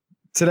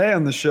Today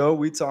on the show,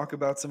 we talk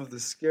about some of the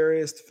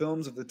scariest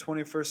films of the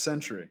 21st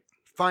century.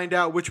 Find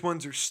out which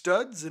ones are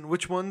studs and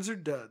which ones are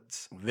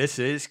duds. This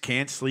is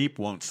Can't Sleep,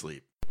 Won't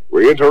Sleep.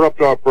 We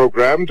interrupt our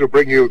program to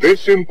bring you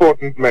this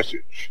important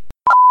message.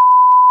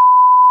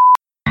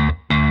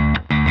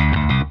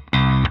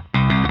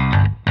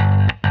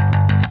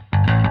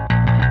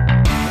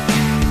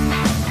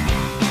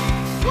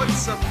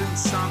 What's up,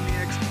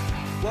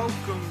 Insomniacs?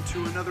 Welcome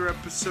to another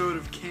episode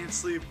of Can't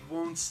Sleep,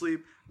 Won't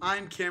Sleep.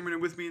 I'm Cameron,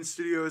 and with me in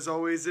studio, as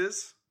always,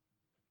 is...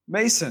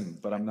 Mason,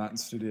 but I'm not in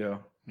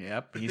studio.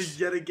 Yep.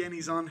 Yet again,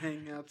 he's on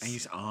Hangouts.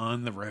 He's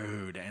on the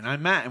road. And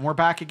I'm Matt, and we're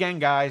back again,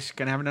 guys.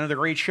 Gonna have another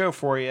great show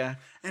for you.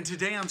 And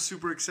today I'm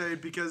super excited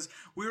because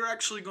we're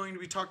actually going to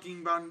be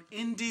talking about an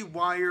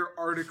IndieWire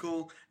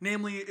article.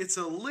 Namely, it's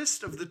a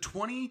list of the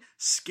 20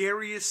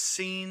 scariest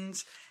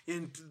scenes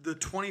in the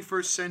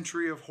 21st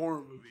century of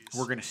horror movies.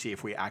 We're gonna see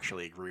if we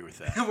actually agree with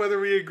that. Whether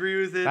we agree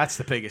with it. That's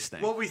the biggest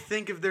thing. What we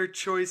think of their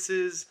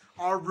choices,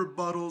 our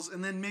rebuttals,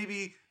 and then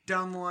maybe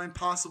down the line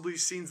possibly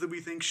scenes that we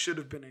think should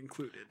have been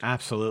included.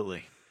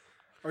 Absolutely.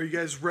 Are you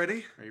guys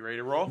ready? Are you ready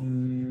to roll?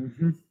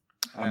 Mm-hmm.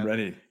 I'm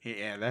ready.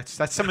 Yeah, that's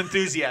some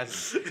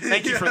enthusiasm.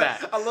 Thank you for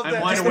that. I love that.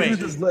 I'm wide Just looking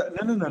awake.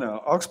 at this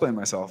No. I'll explain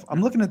myself.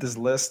 I'm looking at this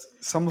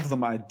list. Some of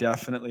them I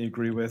definitely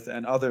agree with,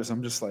 and others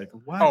I'm just like,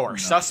 what? Oh, in our the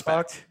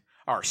suspect. fuck?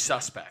 Our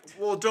suspect.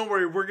 Well, don't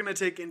worry. We're going to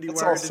take It's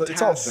IndieWire all- to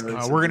it's all task. very-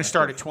 We're gonna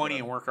start at 20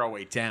 and work our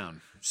way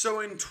down. So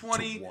in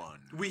 20, To 1.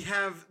 we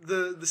have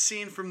the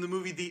scene from the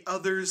movie The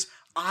Others,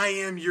 I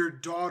Am Your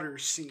Daughter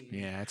scene.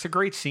 Yeah, it's a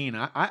great scene.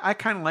 I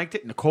kind of liked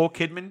it. Nicole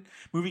Kidman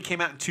movie came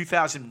out in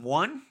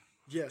 2001.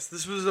 Yes,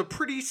 this was a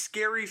pretty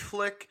scary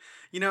flick.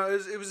 You know,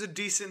 it was a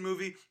decent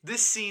movie.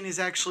 This scene is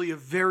actually a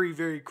very,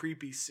 very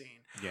creepy scene.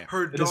 Yeah,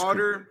 Her it is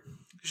daughter,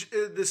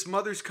 this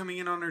mother's coming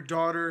in on her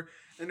daughter,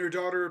 and her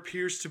daughter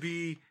appears to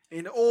be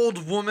an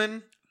old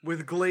woman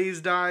with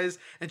glazed eyes,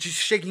 and she's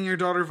shaking her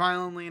daughter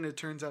violently, and it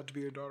turns out to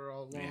be her daughter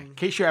all along. Yeah. In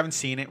case you haven't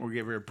seen it, we'll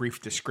give her a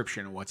brief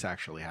description of what's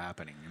actually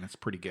happening, and it's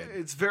pretty good.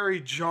 It's very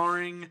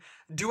jarring.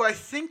 Do I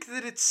think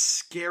that it's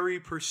scary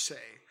per se?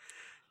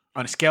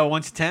 On a scale of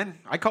 1 to 10,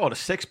 I call it a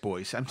 6,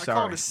 boys. I'm I sorry.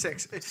 call it a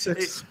 6.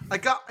 Six.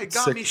 It got me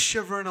Six.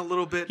 shivering a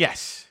little bit.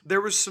 Yes. There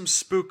was some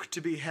spook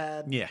to be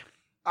had. Yeah.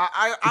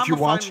 I'm If you're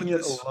fine watching with it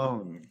this.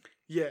 alone,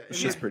 Yeah. it's and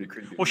just it- pretty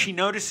creepy. Well, she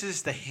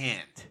notices the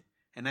hand,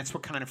 and that's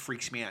what kind of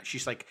freaks me out.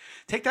 She's like,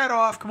 take that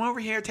off. Come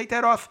over here. Take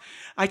that off.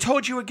 I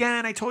told you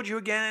again. I told you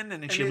again.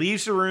 And then she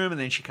leaves the room,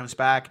 and then she comes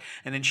back,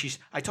 and then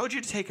I told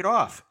you to take it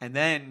off. And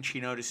then she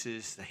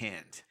notices the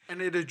hand.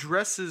 and it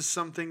addresses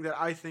something that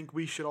I think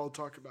we should all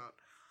talk about.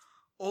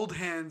 Old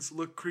hands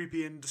look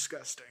creepy and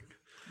disgusting.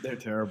 They're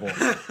terrible.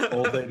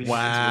 Old lady.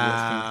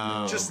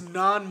 Wow. Just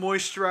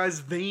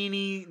non-moisturized,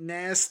 veiny,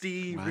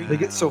 nasty. Wow. They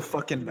get so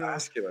fucking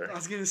vascular. I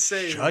was going to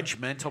say.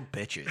 Judgmental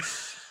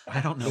bitches.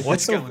 I don't know They get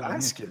what's so going on.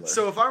 vascular.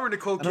 So if I were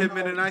Nicole I don't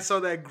Kidman know. and I saw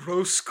that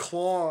gross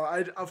claw,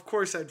 of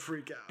course I'd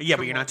freak out. Yeah,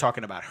 Come but you're on. not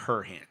talking about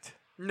her hand.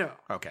 No.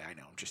 Okay, I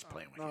know. I'm just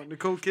playing with No, you.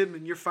 Nicole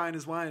Kidman, you're fine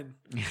as wine.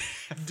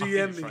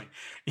 DM me. Fine.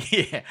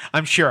 Yeah,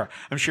 I'm sure.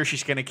 I'm sure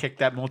she's going to kick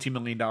that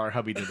multi-million-dollar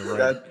hubby to the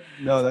road.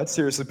 that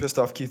seriously pissed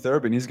off Keith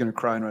Urban. He's going to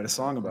cry and write a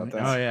song about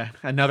that. Oh, yeah.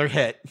 Another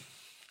hit.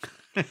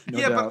 No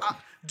Yeah, doubt. but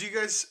do you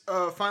guys,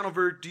 final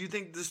verdict, do you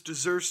think this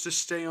deserves to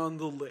stay on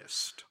the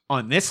list?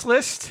 On this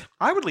list,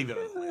 I would leave it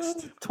on the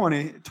list.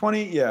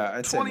 20, yeah.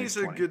 I'd say 20 maybe is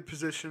a good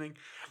positioning.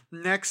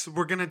 Next,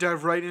 we're going to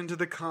dive right into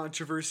the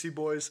controversy,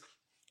 boys.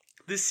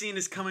 This scene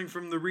is coming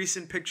from the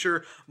recent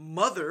picture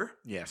Mother,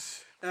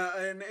 Yes.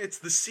 and it's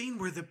the scene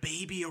where the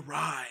baby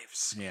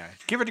arrives. Yeah.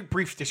 Give it a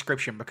brief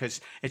description because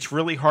it's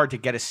really hard to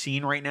get a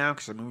scene right now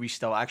because the movie's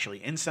still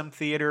actually in some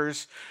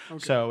theaters.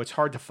 So it's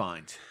hard to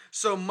find.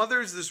 So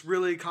Mother is this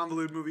really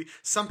convoluted movie.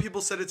 Some people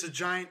said it's a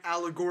giant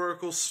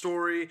allegorical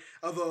story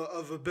of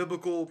a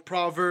biblical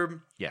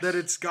proverb, Yes. that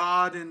it's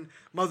God and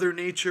Mother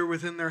Nature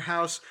within their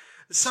house.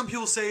 Some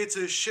people say it's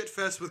a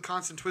shitfest with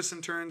constant twists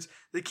and turns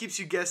that keeps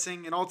you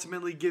guessing and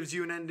ultimately gives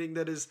you an ending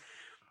that is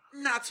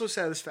not so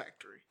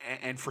satisfactory.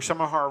 And for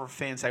some of horror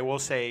fans, I will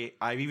say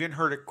I've even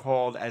heard it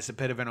called as a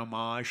bit of an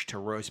homage to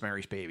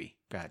Rosemary's Baby.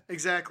 Go ahead.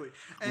 Exactly.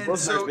 And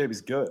Rosemary's so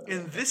Baby's good.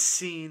 in this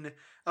scene,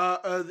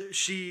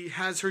 she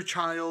has her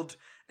child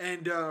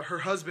and her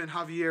husband,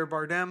 Javier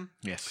Bardem,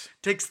 Yes.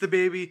 takes the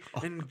baby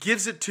and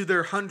gives it to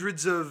their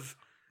hundreds of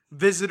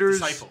visitors,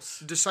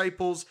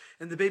 disciples,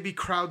 and the baby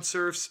crowd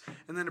surfs,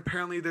 and then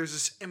apparently there's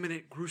this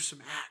imminent gruesome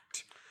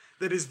act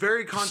that is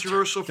very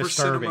controversial for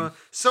Disturbing. cinema,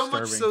 so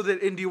much Disturbing. so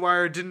that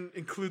IndieWire didn't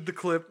include the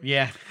clip,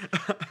 Yeah.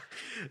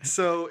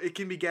 so it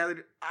can be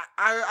gathered.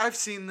 I've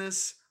seen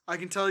this. I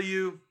can tell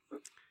you,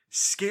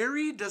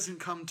 scary doesn't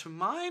come to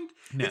mind.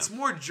 No. It's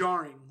more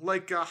jarring,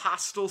 like a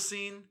Hostel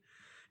scene.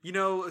 You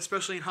know,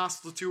 especially in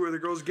Hostel 2 where the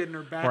girl's getting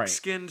her back Right.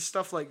 skinned,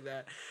 stuff like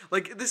that.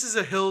 Like, this is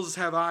a Hills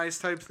Have Eyes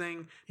type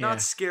thing. Yeah.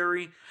 Not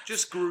scary,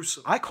 just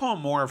gruesome. I call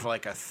it more of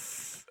like a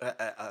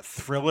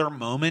thriller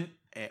moment.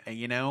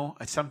 You know,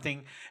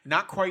 something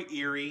not quite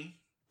eerie,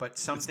 but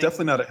something. It's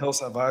definitely not a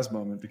Hills Have Eyes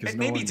moment because no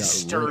maybe one got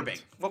disturbing.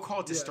 raped. We'll call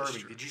it that's disturbing.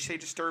 true. Did you say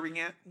disturbing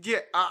yet? Yeah,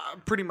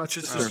 pretty much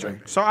it's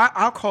disturbing. So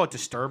I'll call it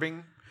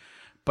disturbing,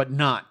 but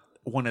not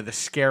one of the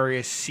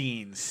scariest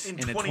scenes in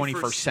the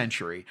 21st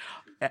century.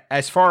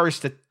 As far as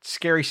the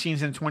scary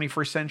scenes in the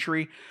 21st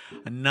century,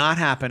 not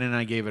happening.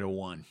 I gave it a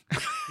 1.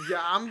 Yeah,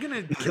 I'm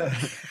gonna.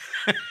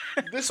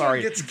 This Sorry.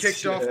 one gets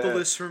kicked off the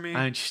list for me.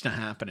 It's just not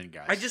happening,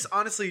 guys. I just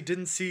honestly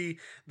didn't see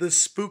the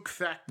spook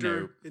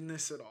factor Nope. in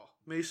this at all.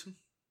 Mason?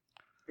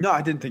 No,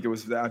 I didn't think it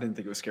was. I didn't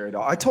think it was scary at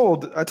all. I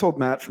told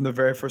Matt from the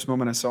very first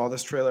moment I saw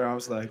this trailer, I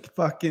was like,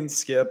 "Fucking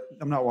skip!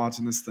 I'm not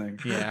watching this thing."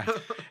 Yeah,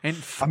 and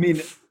I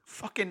mean,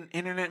 fucking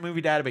Internet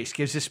Movie Database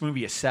gives this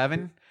movie a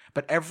 7,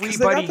 but because they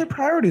everybody, got their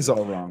priorities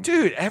all wrong.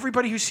 dude,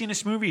 everybody who's seen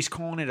this movie is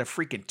calling it a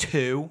freaking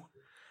 2.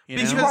 You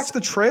Because you know? watch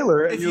the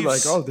trailer and if you're you've like,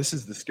 s- "Oh, this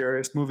is the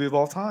scariest movie of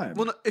all time."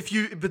 Well,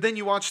 no, but then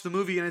you watch the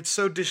movie and it's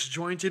so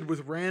disjointed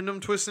with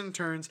random twists and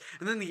turns,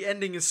 and then the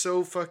ending is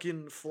so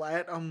fucking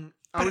flat.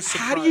 I was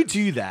surprised. How do you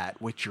do that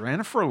with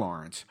Jennifer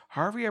Lawrence,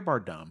 Javier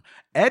Bardem,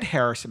 Ed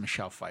Harris, and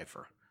Michelle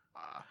Pfeiffer?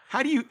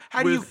 How do you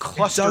It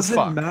cluster doesn't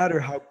fuck? matter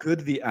how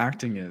good the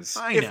acting is.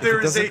 I know. if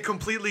there is a doesn't-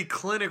 completely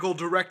clinical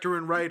director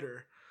and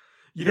writer?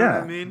 You know Yeah,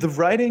 what I mean? the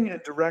writing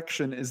and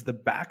direction is the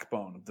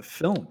backbone of the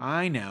film.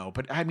 I know,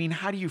 but I mean,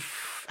 how do you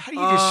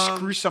just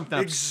screw something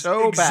up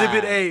so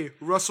Exhibit bad? A: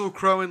 Russell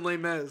Crowe and Les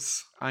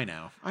Mis. I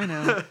know. I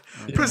know.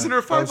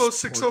 Prisoner that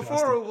was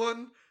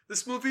 5060401.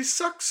 This movie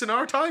sucks and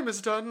our time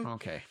is done.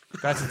 Okay,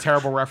 that's a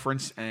terrible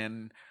reference,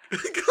 and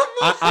Come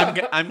on.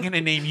 I'm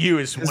gonna name you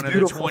as His one of the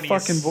beautiful 20s.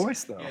 fucking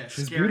voice, though. Yeah,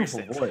 His scariest beautiful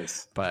things.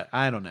 voice. But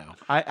I don't know.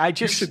 I He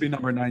just should be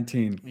number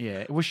 19. yeah,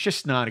 it was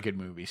just not a good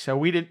movie. So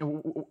we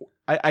didn't.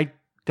 I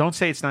don't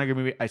say it's not a good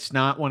movie. It's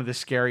not one of the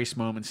scariest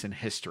moments in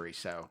history.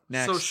 So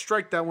next, So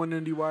strike that one,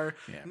 IndieWire.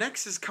 Yeah.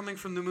 Next is coming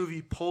from the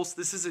movie Pulse.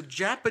 This is a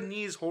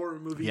Japanese horror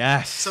movie.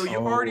 yes. So you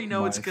already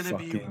know Oh it's my going to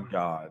be fucking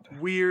God.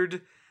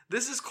 weird.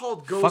 This is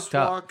called Ghost Fucked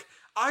up. Walk.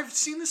 I've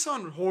seen this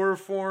on horror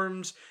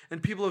forums,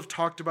 and people have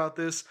talked about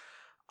this.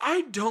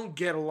 I don't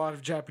get a lot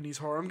of Japanese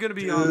horror. I'm going to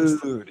be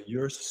honest. Dude,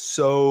 you're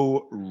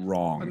so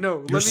wrong. No,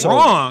 you're let me- so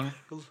wrong.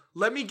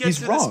 Let me get He's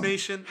to wrong. this,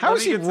 Mason. How Let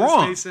is me he get to this,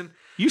 wrong? Mason.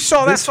 You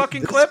saw that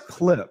fucking clip?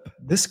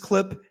 This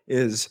clip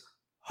is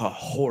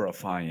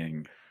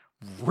horrifying.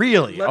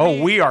 Really? Let Oh,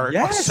 me- we are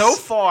Yes. so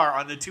far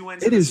on the two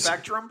ends It of the is-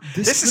 spectrum.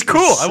 this This is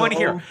clip cool. is I want to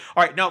hear. so-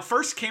 All right, now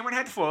first Cameron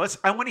had to flow.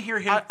 I want to hear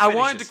him. I finish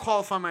wanted to this.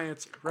 qualify my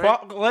answer.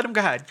 Right? Let him go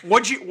ahead.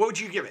 What would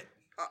you give it?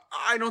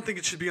 I don't think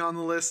it should be on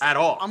the list At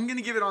all. I'm going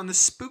to give it on the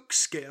spook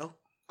scale.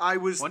 I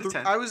was 1 to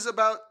 10. I was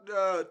about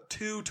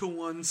 2 to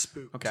 1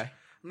 spooked. Okay.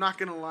 I'm not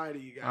going to lie to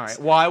you guys. All right.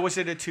 Why was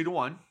it a 2 to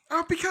 1?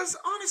 Because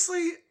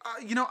honestly,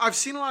 I've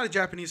seen a lot of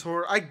Japanese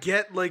horror. I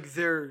get like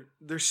their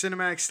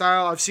cinematic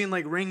style. I've seen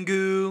like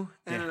Ringu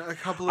and a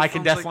couple of I can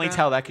films definitely like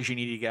tell that because you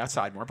need to get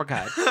outside more. But go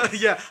ahead. that.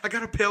 Yeah, I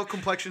got a pale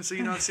complexion, so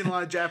I've seen a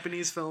lot of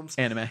Japanese films.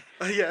 Anime.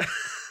 Yeah.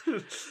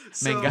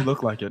 So- Manga. You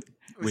look like it.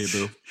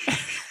 Weeaboo.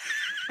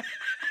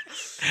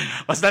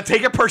 Let's not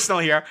take it personal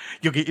here.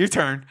 You'll get your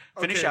turn.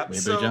 Finish Okay, up. Maybe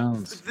So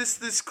Jones.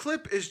 this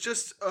clip is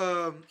just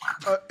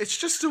it's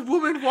just a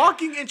woman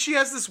walking and she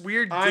has this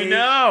weird I gait,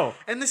 know.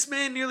 and this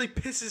man nearly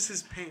pisses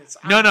his pants.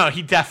 No,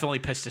 he definitely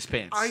pissed his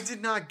pants. I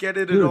did not get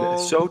it Dude, at all.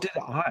 so did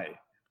I.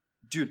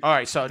 Dude, All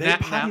right, so they now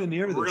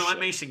pioneer we're this gonna let shit.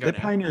 Mason go They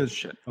now. pioneer this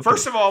shit. Okay.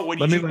 First of all, Let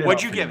me lay it what'd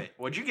out you for give you. it?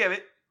 What'd you give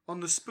it?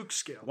 On the spook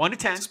scale. 1 to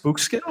 10. Spook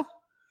scale?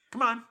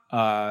 Come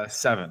on.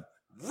 7.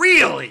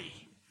 Really?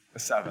 A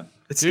 7.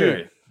 It's Dude,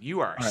 scary. you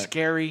are right.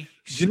 scary.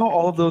 Do you know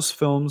all of those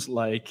films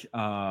like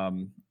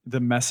The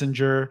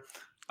Messenger?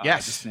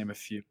 Yes. Just name a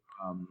few.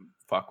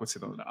 What's the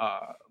other one?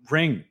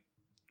 Ring.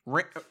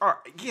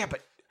 Yeah,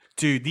 but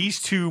dude,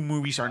 these two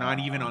movies are not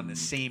even on the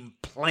same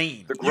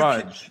plane. The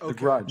Grudge. The okay.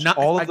 Grudge. Not-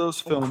 all I- of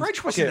those films.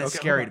 Grudge wasn't that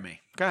scary hold to on. me.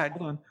 Go ahead.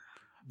 Hold on.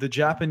 The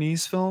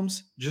Japanese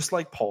films, just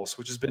like Pulse,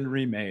 which has been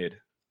remade.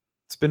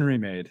 It's been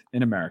remade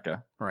in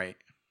America. Right.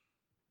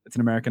 It's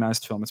an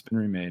Americanized film. It's been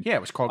remade. Yeah,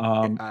 it was called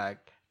Kairo.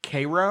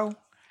 Cairo.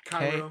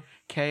 Kairo.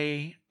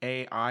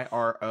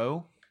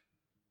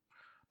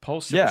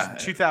 Pulse. Yeah.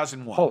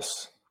 2001.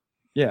 Pulse.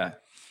 Yeah.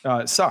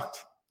 It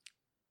sucked.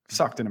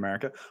 Sucked in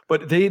America.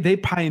 But they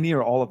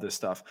pioneer all of this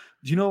stuff.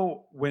 Do you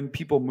know when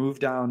people move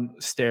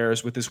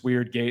downstairs with this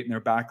weird gait and their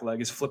back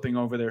leg is flipping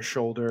over their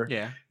shoulder?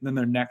 Yeah. And then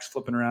their neck's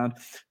flipping around?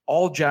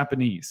 All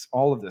Japanese,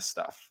 all of this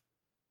stuff.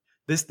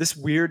 This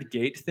weird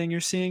gait thing you're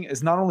seeing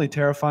is not only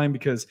terrifying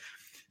because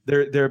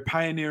they're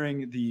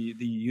pioneering the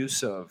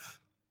use of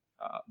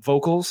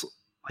vocals.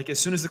 Like as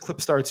soon as the clip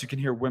starts, you can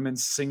hear women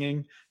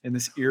singing in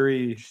this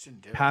eerie Just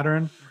didn't do it.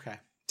 pattern. Okay.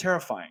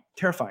 Terrifying.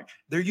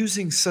 They're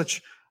using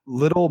such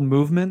little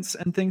movements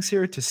and things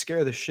here to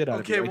scare the shit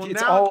out Okay, of you. well,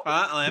 It's now- all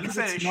Let him because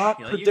finish. it's not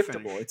Let you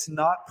predictable. finish. It's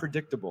not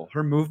predictable.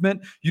 Her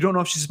movement, you don't know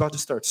if she's about to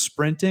start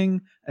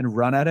sprinting and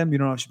run at him. You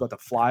don't know if she's about to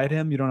fly at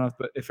him. You don't know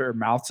if her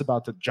mouth's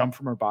about to jump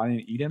from her body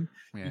and eat him.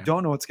 Yeah. You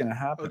don't know what's going to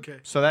happen. Okay.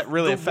 So that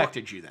really The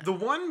affected you then. The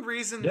one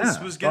reason Yeah, this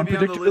was going to be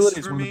on the unpredictability list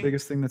is for one of the me,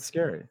 biggest thing that's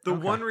scary. the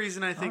Okay. one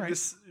reason I think All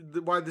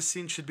right. why the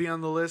scene should be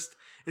on the list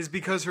is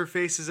because her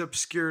face is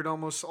obscured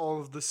almost all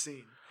of the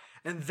scene.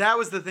 And that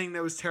was the thing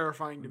that was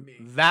terrifying to me.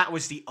 That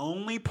was the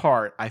only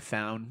part I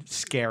found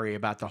scary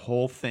about the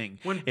whole thing.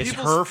 When is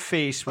people's her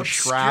face was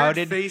obscured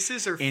shrouded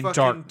faces are in fucking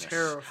darkness.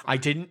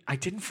 terrifying. I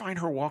didn't find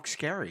her walk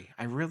scary.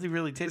 I really,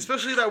 really didn't.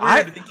 Especially that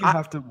I weird. think you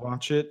have to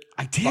watch it.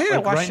 I did. I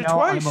Like, watched right it now,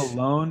 twice. I'm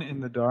alone in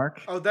the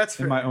dark Oh, that's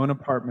fair. in my own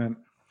apartment,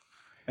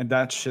 and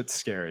that shit's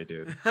scary,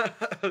 dude.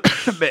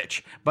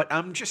 Bitch. But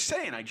I'm just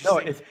saying. I just No,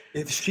 think,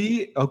 if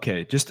she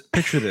just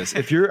picture this: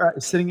 if you're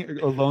sitting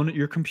alone at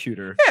your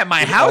computer, yeah,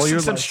 my with house all your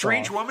and some lights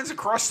strange off, woman's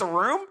across the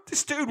room.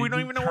 This dude, we and don't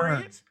you even know where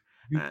he turn. is.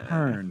 you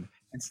turn,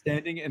 and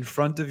standing in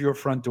front of your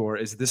front door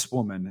is this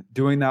woman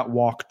doing that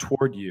walk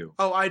toward you.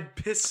 Oh, I'd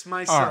piss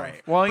myself. All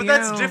right. Well, but you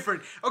that's know,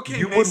 different. Okay,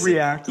 You would Mason,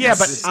 react. Yeah,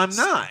 but This- I'm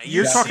not.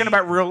 You're Yeah. talking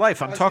about real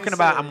life. I'm I was talking gonna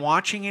about say- I'm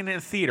watching it in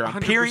a theater.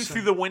 I'm peering 100%.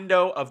 through the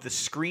window of the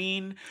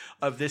screen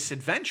of this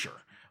adventure.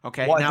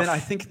 Okay. Well, now, then I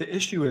think the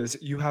issue is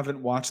you haven't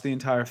watched the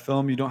entire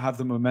film. You don't have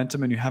the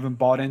momentum, and you haven't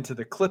bought into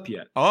the clip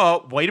yet.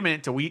 oh, wait a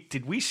minute.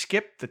 Did we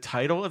skip the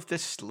title of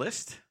this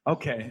list?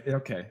 Okay.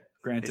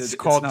 Granted, It's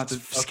called not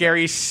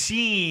Scary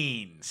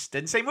Scenes.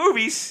 Didn't say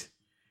movies.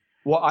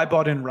 Well, I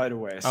bought in right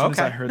away as soon as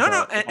I heard. No,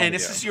 the and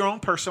this audio. is your own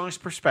personal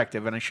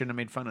perspective, and I shouldn't have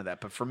made fun of that.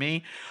 But for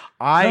me,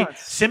 No,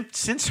 it's-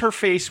 since her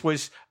face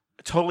was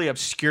totally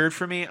obscured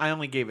for me, I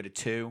only gave it a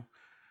 2,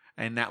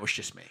 and that was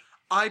just me.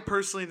 I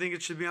personally think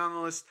it should be on the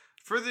list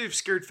for the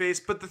obscured face.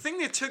 But the thing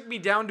that took me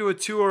down to a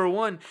 2 or a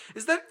 1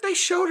 is that they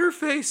showed her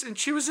face and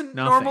she was a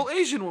normal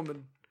Asian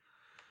woman.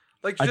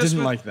 Like I just didn't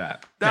with- like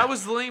that. That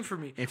was lame for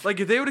me. If they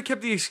would have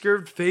kept the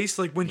obscured face,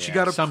 like when she Yeah,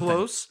 got up something.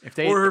 close, If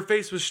they- or her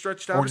face was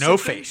stretched out, Or no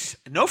something, face.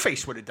 No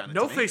face would have done it.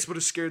 no to me. face would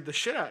have scared the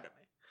shit out of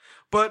me.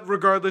 But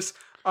regardless,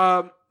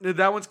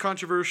 that one's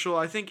controversial.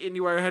 I think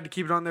IndieWire had to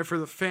keep it on there for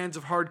the fans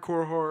of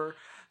hardcore horror.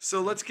 So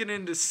let's get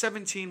into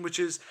 17, which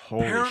is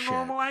Holy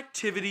Paranormal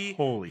Activity,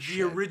 Holy the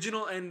shit.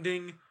 original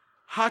ending,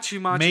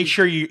 Hachimachi. Make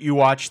sure you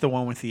watch the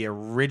one with the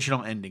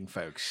original ending,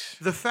 folks.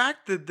 The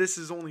fact that this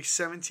is only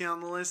 17 on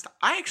the list,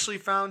 I actually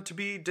found to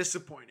be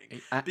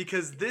disappointing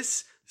because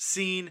this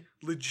scene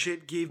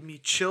legit gave me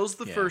chills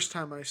the first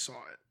time I saw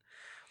it.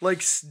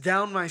 Like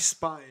down my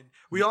spine.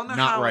 We all know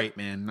Not how right,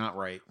 man. Not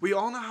right. We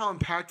all know how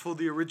impactful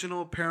the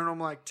original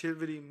Paranormal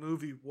Activity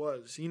movie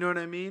was. You know what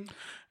I mean?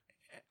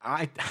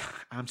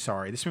 I'm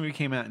sorry. This movie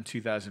came out in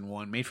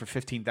 2001, made for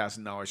 $15,000,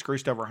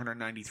 grossed over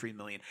 $193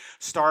 million.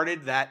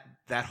 Started that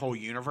whole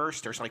universe.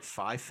 There's like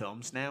 5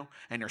 films now,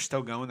 and they're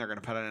still going. They're going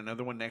to put out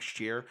another one next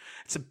year.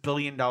 It's $1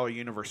 billion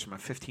universe from a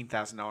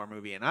 $15,000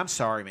 movie. And I'm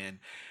sorry, man.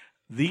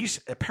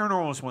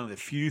 Paranormal is one of the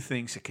few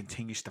things that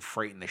continues to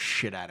frighten the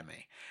shit out of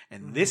me.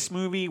 And this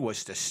movie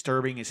was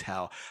disturbing as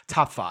hell.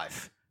 Top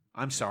 5.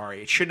 I'm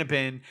sorry. It shouldn't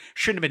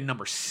have been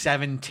number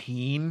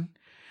 17.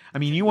 I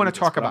mean, you want to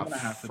talk But I'm about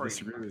gonna have to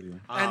frightening. disagree with you.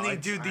 And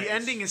it's the nice.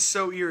 ending is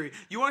so eerie.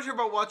 You want to hear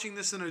about watching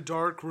this in a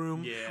dark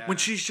room? Yeah. When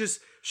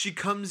she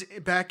comes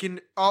back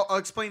in. I'll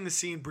explain the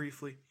scene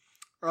briefly.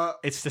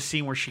 It's the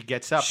scene where she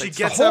gets up. She It's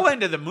gets the whole up-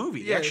 end of the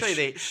movie. Yeah,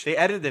 Actually, they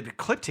edited the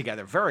clip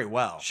together very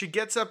well. She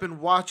gets up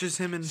and watches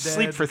him in bed.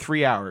 Sleep for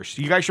 3 hours.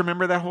 Do you guys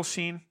remember that whole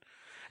scene?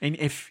 And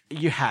if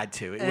you had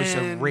to, it was a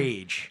And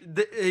rage.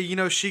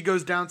 She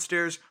goes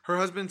downstairs. Her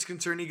husband's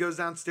concerned. He goes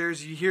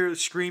downstairs. You hear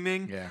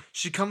screaming. Yeah.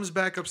 She comes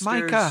back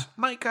upstairs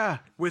Micah,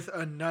 with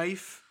a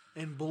knife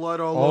and blood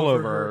all all over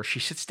over her. her.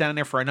 She sits down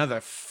there for another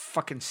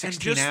fucking And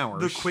 16 just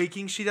hours. the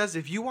quaking she does.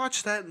 If you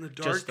watch that in the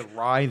dark, just the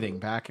writhing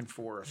back and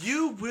forth.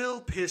 you will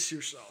piss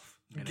yourself.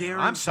 Guaranteed.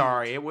 I'm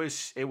sorry. It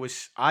was.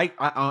 I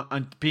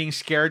on being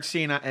scared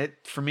seeing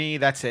it for me.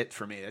 That's it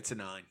for me. That's a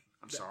 9.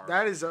 I'm sorry.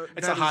 That is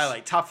it's a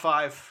highlight. Top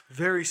 5.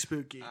 Very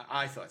spooky.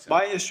 I thought so.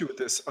 My issue with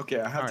this, I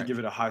have All to right. give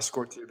it a high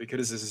score too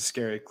because this is a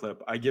scary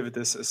clip. I give it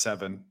this a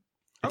 7.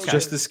 It's Okay.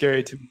 just as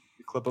scary to the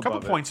clip A couple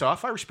above points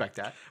off. I respect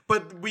that.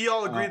 But we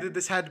all agree that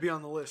this had to be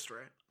on the list,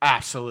 right?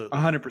 Absolutely.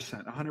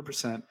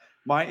 100%.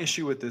 My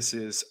issue with this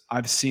is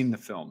I've seen the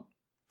film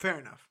Fair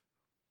enough.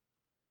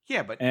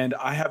 Yeah, but and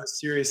I have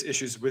serious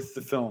issues with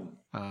the film.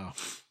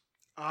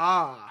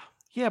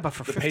 Yeah, but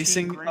for The 15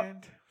 pacing-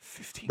 grand,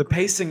 15 The grand.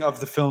 pacing of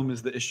the film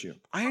is the issue.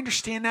 I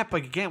understand that,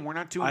 but again, we're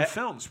not doing I-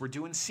 films. We're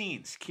doing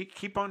scenes.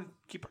 Keep on.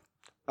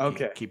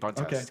 Okay. Keep on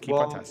task. Okay. Keep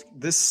on task.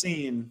 This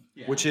scene,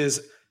 Yeah. which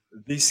is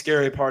the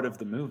scary part of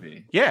the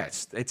movie. Yeah,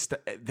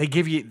 they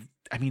give you.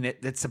 I mean,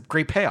 it's a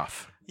great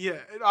payoff. Yeah,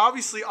 it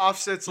obviously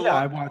offsets a Yeah,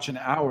 I lot. watch an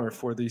hour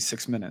for these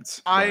 6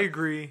 minutes. I but-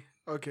 agree.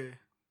 Okay.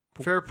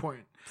 Fair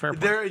point. Fair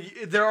point.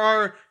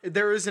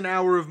 There is an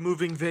hour of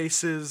moving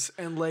vases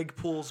and leg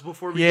pulls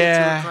before we get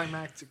Yeah. to the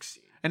climactic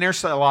scene. And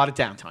there's a lot of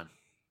downtime.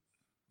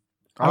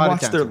 I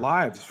watched their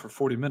lives for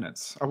 40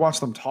 minutes. I watched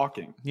them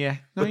talking. Yeah,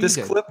 no, But you this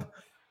did. clip,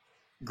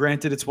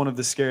 granted, it's one of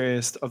the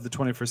scariest of the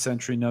 21st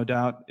century, no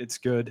doubt. It's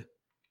good.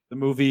 The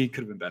movie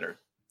could have been better.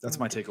 That's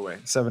my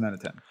takeaway. 7 out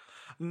of 10.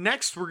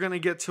 Next, we're going to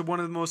get to one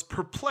of the most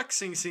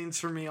perplexing scenes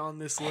for me on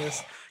this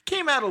list.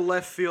 Came out of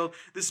left field.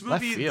 This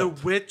Left movie, field.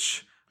 The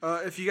Witch,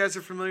 if you guys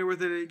are familiar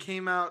with it, it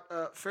came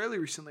out fairly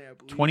recently, I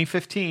believe.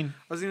 2015.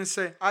 I was going to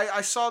say,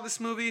 I saw this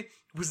movie,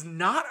 was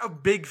not a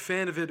big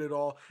fan of it at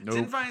all. Nope.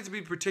 Didn't find it to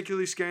be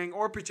particularly scaring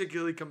or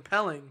particularly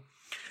compelling.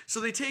 So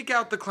they take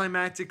out the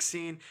climactic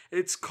scene.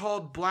 It's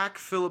called Black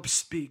Phillip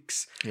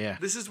Speaks. Yeah.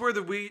 This is where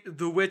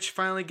the witch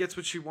finally gets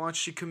what she wants.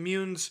 She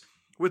communes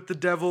with the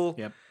devil.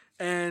 Yep.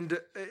 And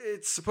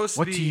it's supposed to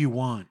What be... do you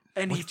want?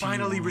 And What he do you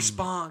finally want?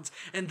 responds.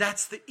 And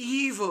that's the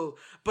evil.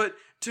 But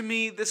to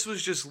me, this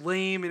was just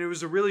lame. And it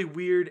was a really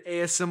weird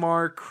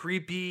ASMR,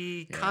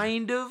 creepy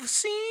kind of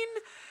scene.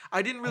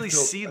 I didn't really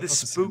see the felt the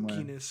same way.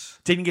 spookiness.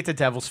 Didn't get the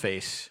devil's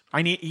face.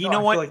 You know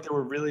I what? feel like they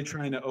were really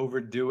trying to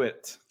overdo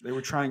it. They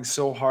were trying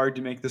so hard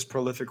to make this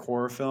prolific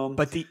horror film,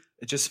 But it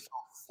just felt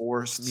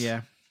forced.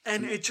 yeah.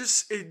 And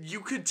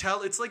you could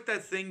tell it's like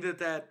that thing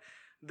that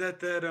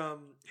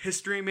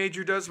history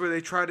major does where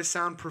they try to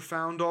sound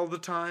profound all the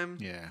time.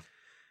 Yeah.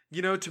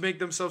 You know, to make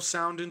themselves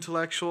sound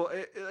intellectual.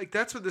 Like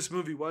that's what this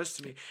movie was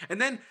to me. And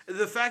then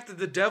the fact that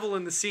the devil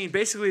in the scene,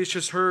 basically it's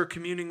just her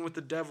communing with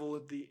the devil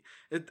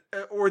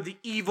or the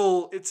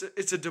evil. It's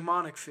a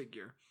demonic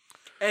figure,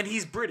 and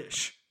he's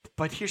British.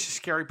 But here's the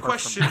scary part.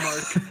 Question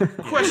mark.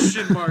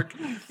 Question mark.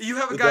 You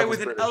have a The guy devil's with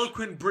an British.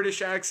 eloquent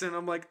British accent.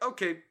 I'm like,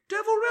 okay,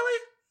 devil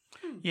really?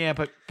 Yeah,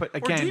 but Or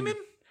again, demon?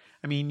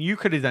 I mean, you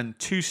could have done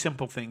two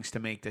simple things to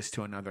make this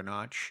to another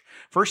notch.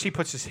 First, he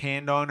puts his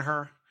hand on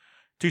her.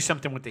 Do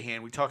something with the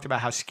hand. We talked about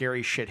how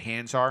scary shit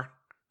hands are.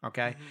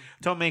 Okay? Mm-hmm.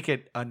 Don't make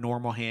it a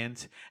normal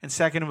hand. And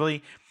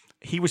secondly,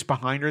 he was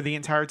behind her the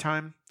entire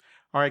time.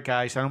 All right,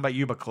 guys, I don't know about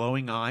you, but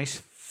glowing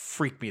eyes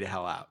freak me the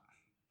hell out.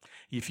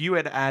 If you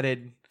had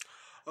added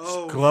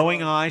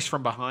glowing eyes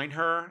from behind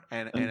her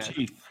and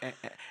teeth.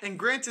 And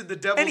granted, the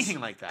devil's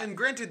Anything like that. And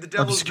granted, the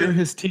devil's Obscure been,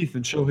 his teeth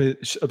and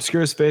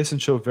obscure his face and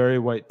show very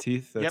white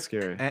teeth. That's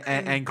scary.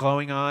 And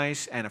glowing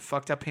eyes and a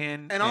fucked up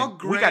hand. And I'll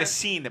we got a grant-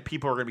 scene that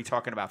people are going to be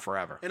talking about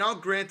forever. And I'll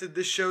grant that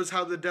this shows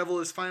how the devil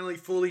has finally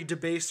fully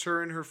debased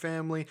her and her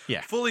family,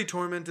 fully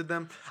tormented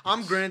them.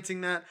 I'm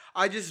granting that.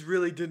 I just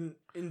really didn't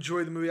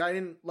enjoy the movie. I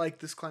didn't like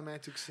this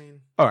climactic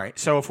scene. All right,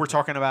 so if we're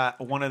talking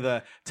about one of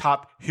the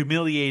top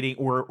humiliating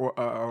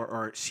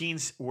or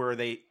scenes where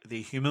they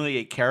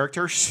humiliate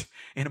characters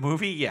in a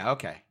movie, yeah,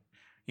 okay,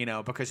 you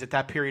know, because at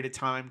that period of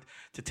time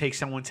to take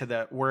someone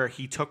to where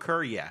he took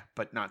her, yeah,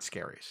 but not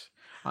Scariest.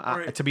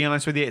 Right. To be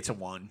honest with you, it's a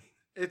 1.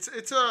 It's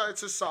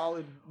a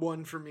solid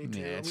 1 for me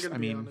too. Yeah, I'm gonna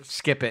be honest.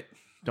 skip it.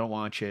 Don't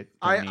watch it.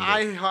 Don't need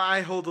it.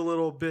 I hold a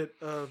little bit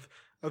of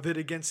it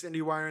against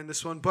IndieWire in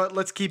this one, but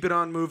let's keep it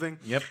on moving.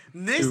 Yep.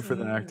 Two for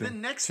the acting. The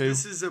next, 2.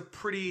 this is a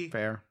pretty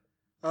Fair.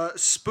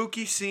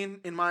 spooky scene,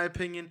 in my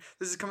opinion.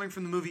 This is coming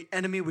from the movie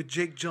Enemy with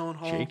Jake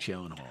Gyllenhaal.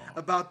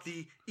 About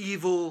the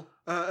evil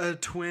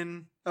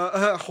twin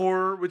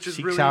horror, which is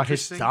Seeks really out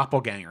his interesting.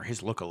 doppelganger,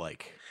 his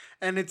lookalike.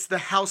 And it's the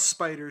house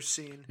spider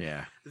scene.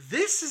 Yeah.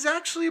 This is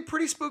actually a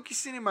pretty spooky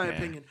scene, in my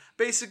opinion.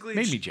 Basically,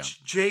 Made me jump.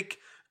 Jake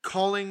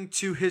calling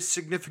to his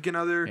significant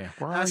other, Yeah.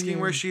 Where are asking you?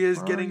 where she is,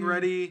 Where are getting you?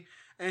 ready,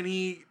 and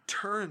he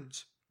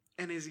turns.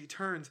 And as he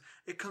turns,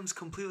 it comes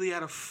completely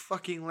out of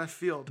fucking left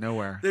field.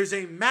 Nowhere. There's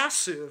a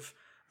massive,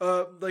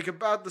 like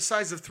about the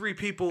size of 3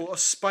 people, a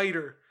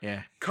spider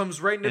Yeah.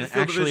 comes right into And the it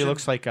field of actually vision.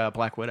 looks like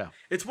Black Widow.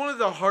 It's one of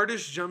the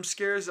hardest jump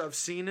scares I've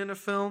seen in a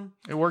film.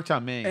 It worked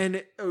on me.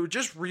 And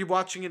just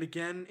rewatching it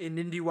again in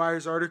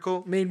IndieWire's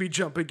article made me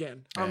jump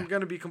again. Yeah. I'm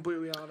going to be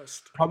completely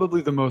honest.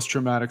 Probably the most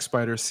dramatic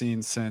spider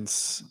scene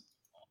since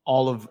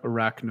all of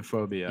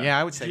Arachnophobia. yeah,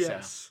 I would say so.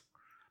 Yes.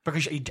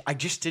 Because I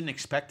just didn't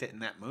expect it in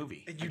that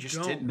movie. And I you just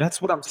don't. didn't.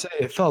 That's what I'm saying.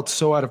 It felt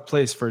so out of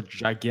place for a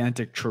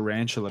gigantic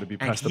tarantula to be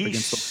And pressed up he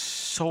against the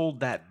sold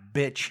that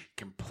bitch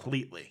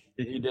completely.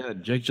 He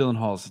did. Jake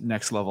Gyllenhaal's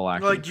next level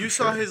acting. Like you for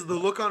saw sure. the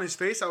look on his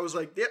face, I was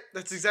like, yep,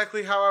 that's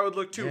exactly how I would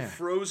look too. Yeah.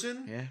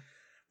 Frozen, Yeah.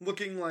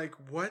 looking like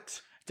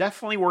what?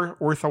 Definitely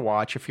worth a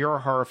watch. If you're a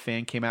horror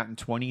fan, came out in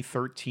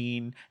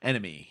 2013,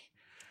 Enemy.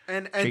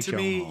 And Jake to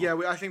me,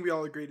 Gyllenhaal. I think we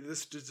all agreed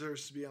this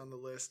deserves to be on the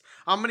list.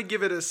 I'm gonna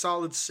give it a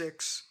solid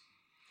 6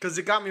 because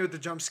it got me with the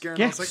jump scare.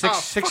 And I Yeah, was like, 6, oh,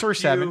 6 fuck or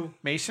 7. you.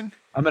 Mason?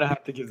 I'm gonna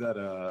have to give that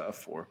a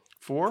 4.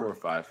 4? 4 or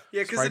 5.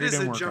 Yeah, because Spider it is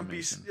didn't a work on jumpy.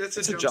 Mason. It's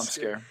It's a jump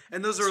scare.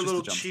 and those It's are a just a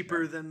little jump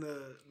cheaper scare. than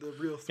the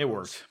real. It thrills.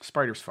 worked.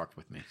 Spiders fucked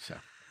with me. So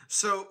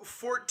So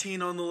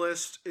 14 on the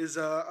list is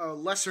a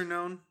lesser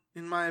known,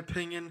 in my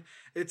opinion.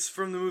 It's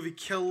from the movie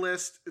Kill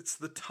List. It's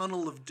The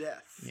Tunnel of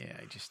Death. yeah,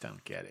 I just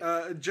don't get it.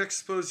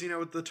 Juxtapose,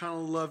 with the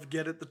Tunnel of Love,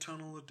 get it? The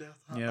Tunnel of Death.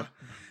 Yep.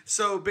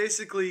 So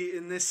basically,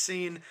 in this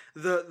scene,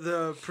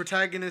 the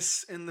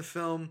protagonists in the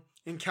film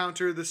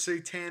encounter the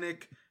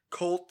satanic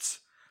cult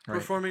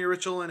performing a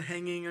ritual and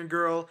hanging a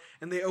girl,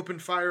 and they open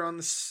fire on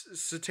the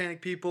satanic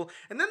people,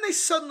 and then they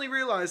suddenly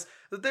realize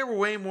that there were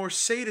way more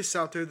sadists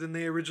out there than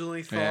they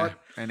originally thought. Yeah.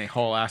 And they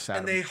haul ass out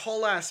And of they them.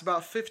 haul ass,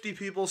 about 50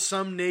 people,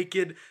 some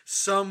naked,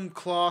 some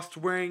clothed,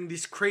 wearing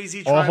these crazy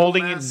All tribal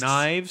holding masks, in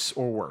knives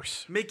or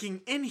worse.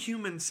 making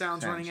inhuman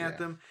sounds running yeah. at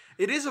them.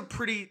 It is a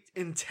pretty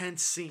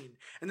intense scene.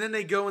 And then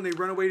they go and they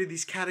run away to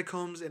these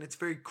catacombs, and it's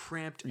very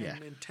cramped and Yeah.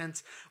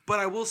 intense. But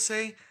I will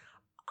say,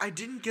 I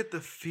didn't get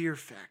the fear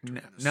factor. in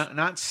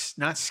this.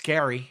 Not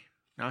scary.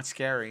 Not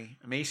scary.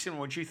 Mason,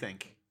 what'd you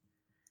think?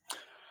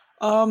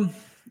 I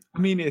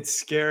mean, it's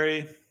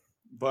scary,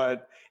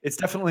 but it's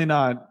definitely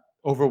not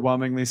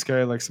overwhelmingly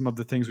scary like some of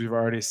the things we've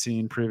already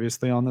seen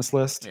previously on this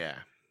list. Yeah.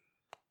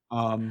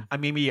 I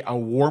maybe a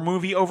war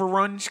movie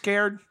overrun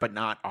scared, but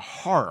not a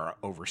horror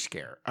overrun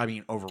scared.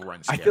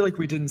 I feel like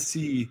we didn't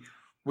see,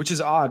 which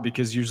is odd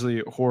because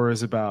usually horror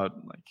is about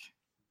like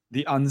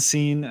the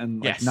unseen and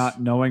like Yes.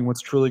 not knowing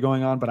what's truly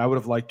going on. But I would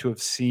have liked to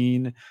have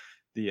seen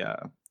the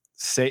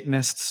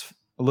Satanists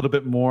a little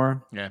bit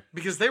more. Yeah.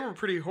 Because they were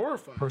pretty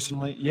horrifying.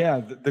 Personally, yeah,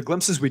 the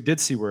glimpses we did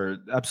see were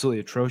absolutely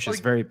atrocious,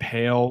 Like- very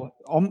pale,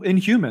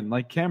 inhuman,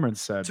 like Cameron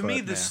said. To but-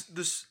 me, the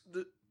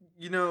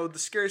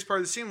scariest part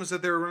of the scene was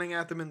that they were running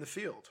at them in the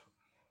field.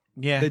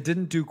 Yeah. they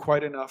didn't do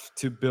quite enough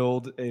to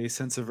build a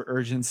sense of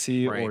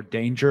urgency or Right.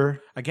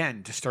 danger.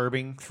 Again,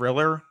 disturbing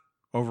thriller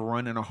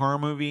overrun in a horror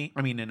movie.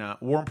 I mean, in a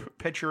war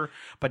picture,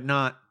 but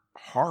not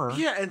horror.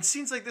 Yeah, and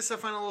scenes like this I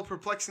find a little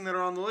perplexing that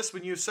are on the list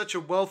when you have such a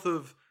wealth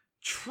of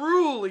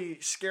truly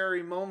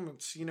scary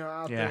moments,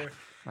 out Yeah. there.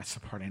 That's the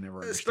part I never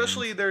understand.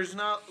 Especially there's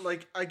not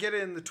like I get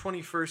it in the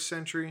 21st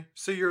century,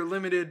 so you're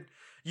limited.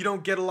 You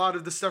don't get a lot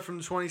of the stuff from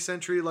the 20th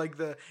century, like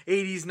the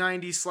 80s,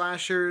 90s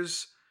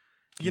slashers.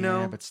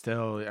 Yeah, but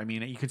still, I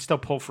mean, you could still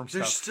pull from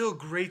there's stuff. still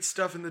great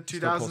stuff in the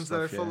Still pull 2000s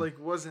that I stuff, felt yeah. like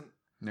wasn't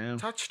No.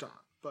 touched on.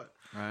 But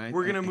Right.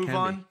 we're gonna It move can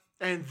on, be.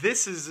 and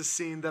this is a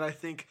scene that I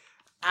think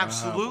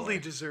absolutely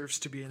boy. deserves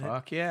to be in it.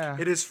 Fuck yeah.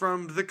 It is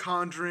from The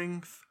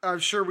Conjuring. I'm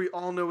sure we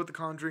all know what The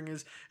Conjuring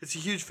is. It's a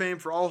huge fame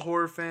for all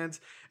horror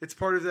fans. It's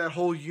part of that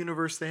whole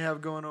universe they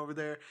have going over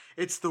there.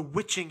 It's the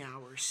witching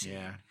hour scene.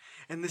 Yeah.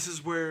 And this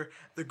is where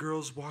the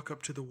girls walk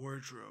up to the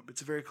wardrobe.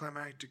 It's a very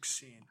climactic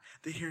scene.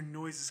 They hear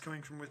noises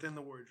coming from within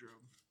the wardrobe.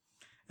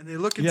 And they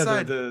look Yeah,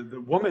 inside.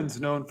 the woman's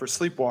known for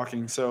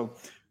sleepwalking, so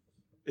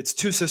it's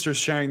two sisters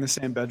sharing the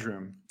same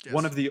bedroom. Yes.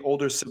 One of the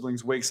older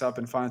siblings wakes up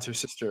and finds her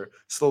sister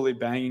slowly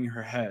banging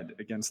her head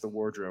against the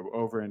wardrobe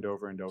over and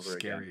over and over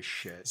Scary again. as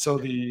shit. So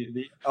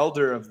the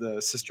elder of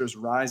the sisters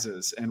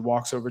rises and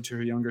walks over to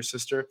her younger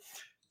sister,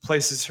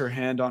 places her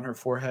hand on her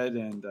forehead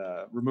and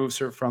removes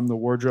her from the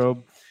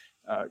wardrobe,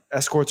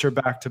 escorts her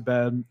back to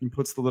bed, and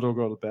puts the little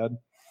girl to bed.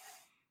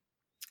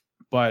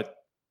 But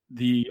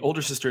the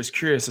older sister is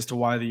curious as to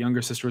why the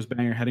younger sister was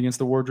banging her head against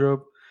the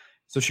wardrobe.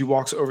 So she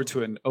walks over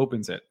to it and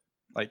opens it,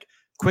 like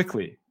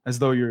quickly, as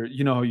though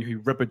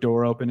you rip a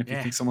door open if you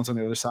Yeah. think someone's on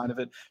the other side of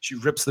it. She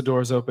rips the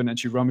doors open and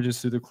she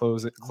rummages through the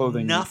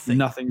clothing. Nothing.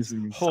 Nothing's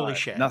inside. Holy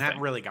shit. Nothing. That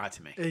really got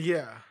to me.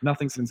 Yeah.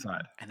 Nothing's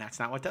inside. And that's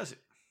not what does it.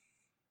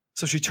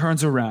 So she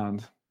turns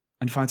around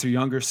and finds her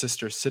younger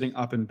sister sitting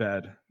up in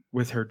bed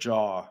with her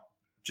jaw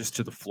just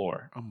to the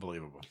floor.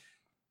 Unbelievable.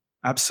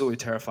 Absolutely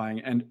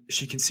terrifying. And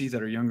she can see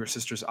that her younger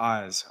sister's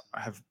eyes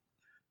have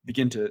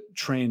begin to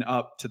train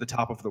up to the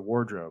top of the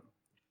wardrobe.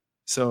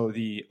 So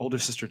the older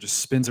sister just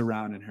spins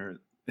around in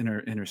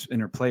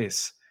her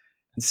place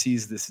and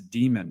sees this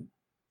demon,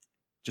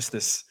 just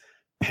this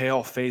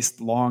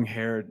pale-faced,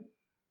 long-haired,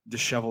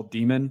 disheveled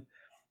demon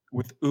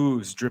with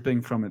ooze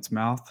dripping from its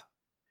mouth.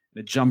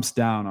 And it jumps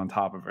down on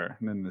top of her,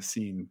 and then the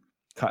scene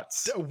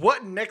cuts.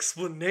 What an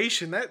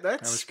explanation. That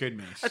That was good,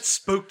 Mace. That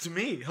spoke to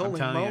me. I'm Holy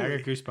telling you, I moly.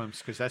 got goosebumps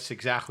because that's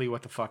exactly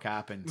what the fuck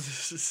happens.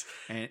 This is-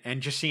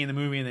 and just seeing the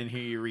movie and then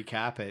hear you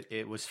recap it,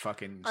 it was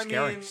fucking I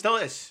scary. mean, Still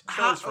is. Still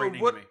How- is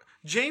frightening what- to me.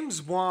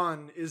 James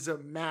Wan is a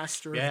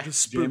master Yeah, of the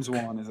spook. James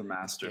Wan is a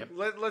master.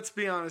 Yep. Let's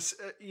be honest.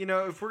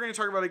 If we're going to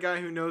talk about a guy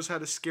who knows how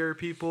to scare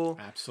people,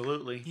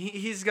 Absolutely.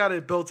 he's got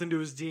it built into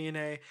his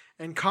DNA.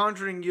 And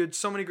Conjuring, you had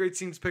so many great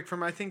scenes to pick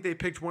from. I think they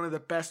picked one of the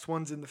best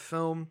ones in the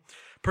film,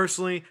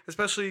 personally,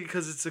 especially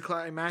because it's a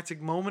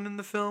climactic moment in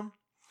the film.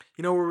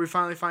 Where we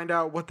finally find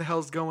out what the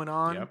hell's going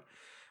on.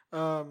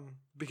 Yep.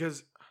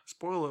 Because,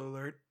 spoiler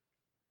alert,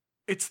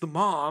 it's the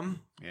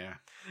mom Yeah.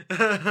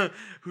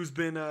 who's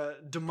been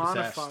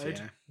demonified.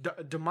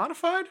 Possessed,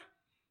 Demonified?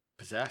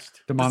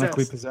 Possessed.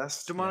 Demonically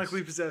possessed.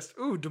 Demonically possessed.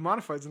 Ooh,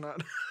 demonified's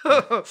not.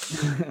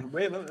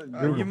 Wait,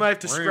 You might have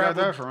to Where you got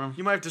that scrabble. from?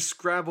 You might have to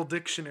Scrabble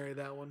dictionary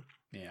that one.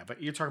 Yeah,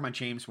 but you're talking about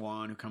James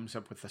Wan, who comes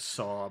up with the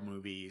Saw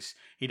movies.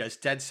 He does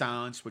Dead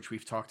Silence, which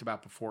we've talked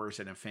about before, is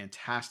in a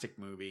fantastic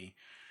movie.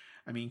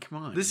 I mean, come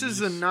on. This is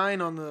a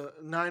 9 on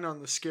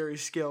the scary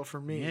scale for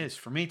me. It is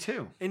for me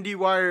too.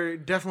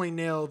 IndieWire definitely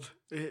nailed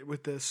it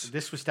with this.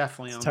 This was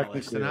definitely on the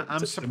list, Technically, and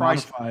I'm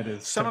surprised Demonified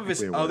is some of his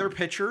technically a other word.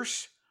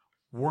 pictures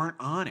weren't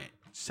on it.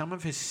 Some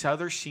of his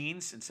other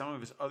scenes and some of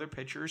his other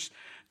pictures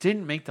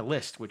didn't make the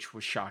list, which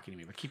was shocking to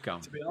me. But keep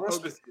going. To be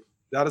honest with you,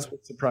 that is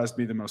what surprised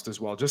me the most as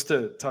well. Just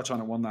to touch on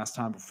it one last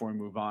time before we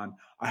move on,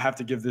 I have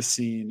to give this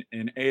scene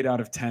an 8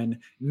 out of 10,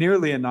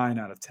 nearly a 9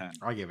 out of 10.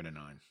 I'll give it a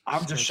 9. I'm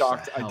just Scares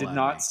shocked. the I hell did out of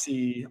not me.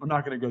 see. I'm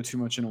not going to go too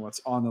much into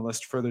what's on the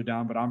list further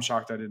down, but I'm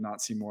shocked I did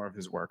not see more of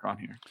his work on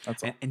here.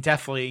 That's all. And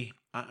definitely,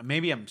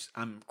 maybe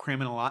I'm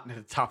cramming a lot into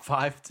the top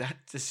 5.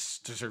 This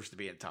deserves to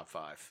be in top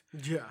 5.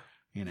 Yeah.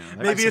 I'd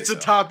Maybe it's say a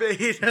top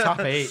 8.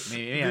 top 8.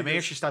 Maybe, maybe I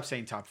should stop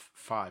saying top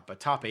 5, but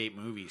top 8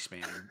 movies,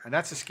 man. And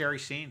that's a scary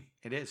scene.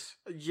 It is.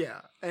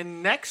 Yeah.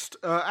 And next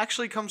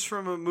actually comes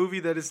from a movie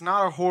that is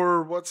not a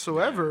horror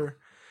whatsoever,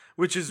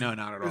 which is No,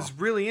 not at all. is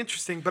really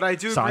interesting. But I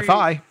do agree.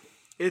 Sci-fi.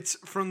 It's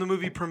from the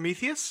movie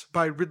Prometheus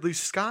by Ridley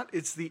Scott.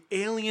 It's the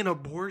alien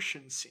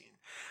abortion scene.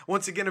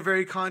 Once again, a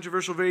very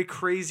controversial, very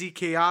crazy,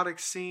 chaotic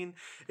scene.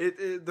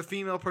 The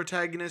female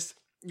protagonist,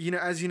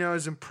 as you know,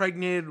 is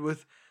impregnated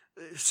with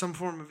some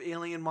form of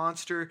alien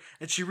monster,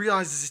 and she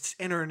realizes it's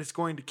in her and it's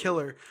going to kill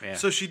her. Yeah.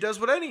 So she does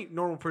what any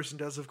normal person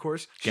does, of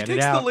course. She Get it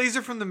takes the out.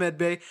 laser from the med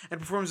bay and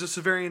performs a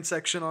cesarean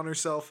section on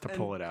herself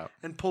pull it out.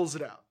 and pulls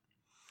it out,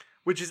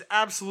 which is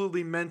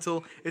absolutely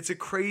mental. It's a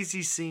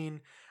crazy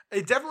scene.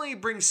 It definitely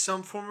brings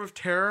some form of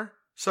terror,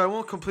 so I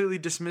won't completely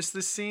dismiss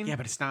this scene. Yeah,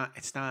 but it's not.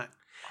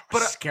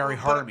 But, scary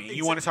but horror me.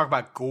 You want to talk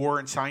about gore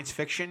and science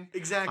fiction?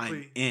 Exactly.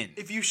 I'm in.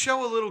 If you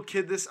show a little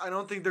kid this, I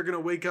don't think they're going to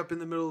wake up in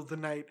the middle of the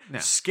night No.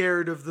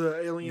 scared of the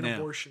alien No.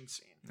 abortion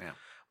scene. Yeah.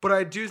 But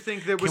I do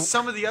think that with Can-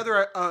 some of the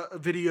other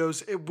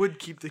videos, it would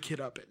keep the kid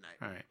up at night.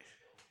 All right.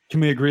 Can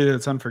we agree that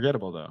it's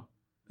unforgettable though?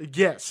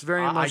 Yes,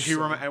 very I much do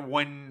so. remember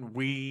when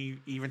we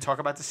even talk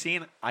about the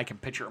scene, I can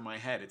picture it in my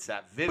head. It's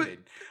that vivid,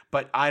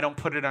 but I don't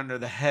put it under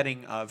the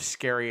heading of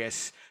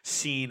scariest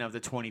scene of the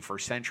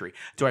 21st century.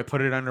 Do I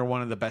put it under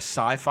one of the best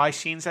sci-fi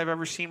scenes I've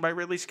ever seen by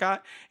Ridley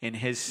Scott in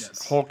his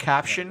Yes. whole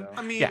caption?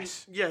 I mean,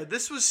 yes, yeah,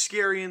 this was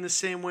scary in the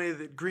same way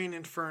that Green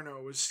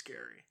Inferno was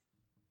scary.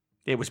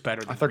 it was better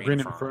than I thought Green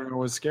Inferno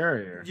was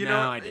scarier. You No,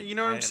 know, I didn't. you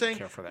know what I I'm didn't saying?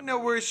 care for that No,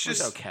 movie. where it's It was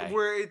just okay.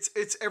 where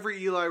it's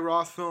every Eli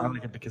Roth I film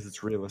like it because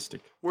it's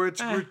realistic. where it's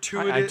I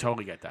gratuitous.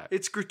 totally get that.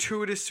 It's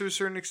gratuitous to a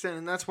certain extent,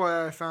 and that's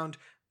why I found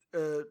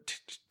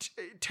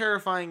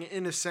terrifying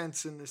in a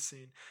sense in this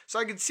scene. So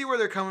I can see where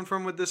they're coming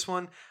from with this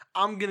one.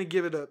 I'm gonna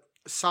give it a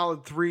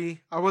solid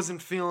 3. I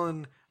wasn't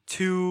feeling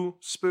too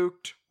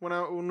spooked when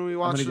we I'm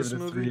watched gonna give this it a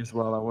movie. 3 as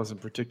well. I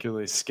wasn't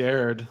particularly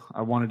scared.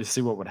 I wanted to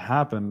see what would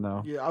happen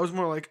though. Yeah, I was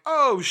more like,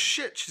 oh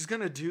shit, she's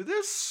gonna do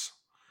this.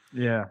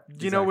 Yeah.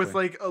 You know, with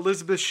exactly. like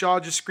Elizabeth Shaw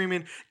just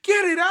screaming,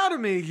 "Get it out of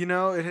me!" You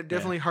know, it had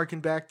definitely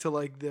harkened back to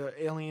like the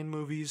Alien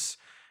movies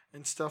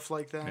and stuff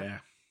like that. Yeah.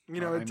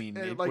 You know, I mean,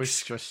 it like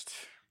was just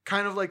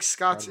kind of like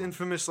Scott's incredible.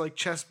 infamous like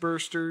chest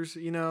bursters,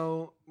 you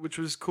know, which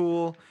was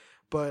cool.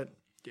 But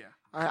yeah,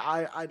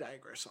 I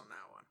digress on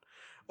that one.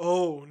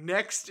 Oh,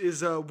 next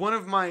is one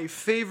of my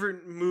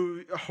favorite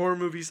horror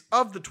movies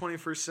of the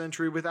 21st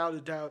century, without a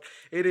doubt.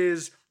 It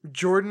is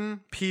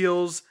Jordan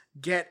Peele's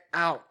Get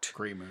Out.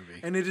 great movie.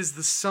 And it is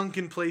the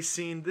sunken place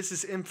scene. This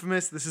is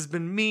infamous. This has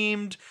been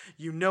memed.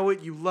 You know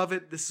it. You love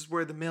it. This is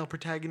where the male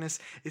protagonist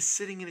is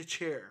sitting in a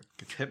chair,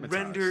 Gets hypnotized.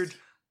 rendered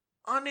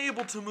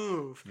unable to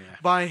move Yeah.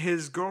 by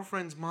his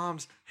girlfriend's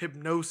mom's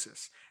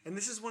hypnosis. And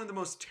this is one of the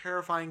most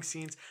terrifying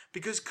scenes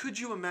because could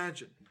you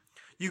imagine?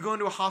 You go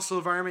into a hostile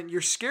environment,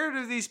 you're scared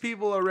of these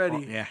people already.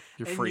 Well, yeah,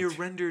 you're and freaked. you're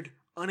rendered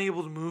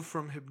unable to move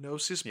from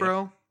hypnosis,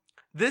 bro.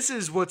 This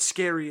is what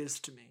scary is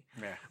to me.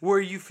 Yeah. Where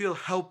you feel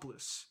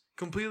helpless,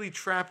 completely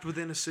trapped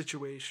within a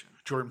situation.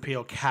 Jordan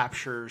Peele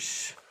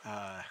captures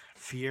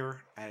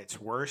fear at its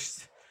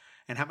worst.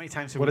 And how many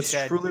times have what we it's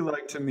said? truly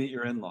like to meet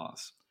your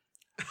in-laws.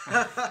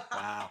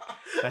 Wow,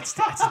 that's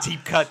a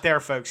deep cut there,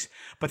 folks.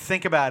 But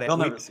think about it. They'll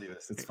We- never see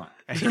this. It's fine.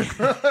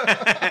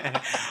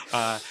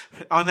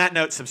 On that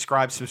note,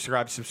 subscribe.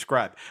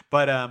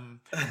 But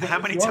how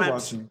many You are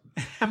times? watching.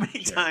 How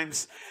many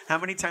times? How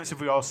many times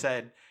have we all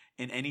said,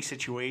 in any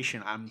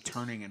situation, I'm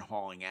turning and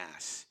hauling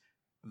ass?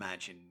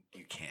 Imagine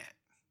you can't,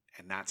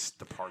 and that's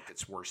the part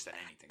that's worse than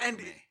anything And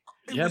for me.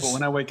 Yeah, but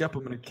when I wake up,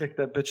 I'm gonna kick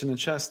that bitch in the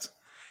chest.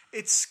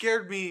 It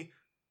scared me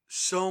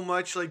so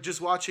much, like just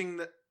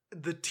watching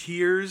the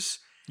tears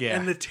Yeah,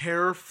 and the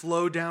terror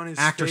flow down his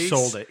actor face.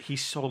 sold it. He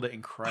sold it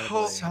incredibly.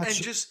 Oh, Such and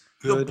just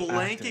the good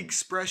blank acting.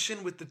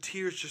 expression with the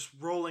tears just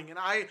rolling. And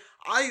I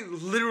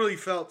literally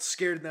felt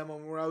scared in that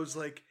moment where I was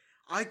like,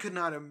 I could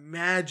not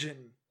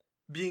imagine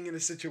being in a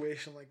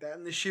situation like that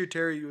and the sheer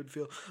terror you would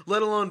feel,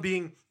 let alone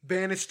being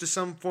banished to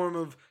some form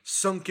of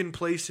sunken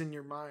place in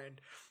your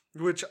mind,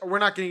 which we're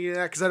not going to get into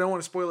that because I don't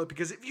want to spoil it,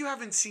 because if you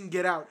haven't seen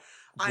Get Out,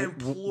 I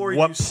implore you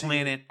What to see it.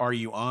 planet are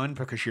you on?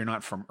 Because you're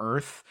not from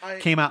Earth. I-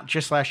 Came out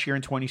just last year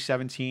in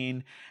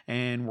 2017,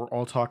 and we're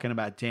all talking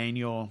about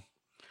Daniel.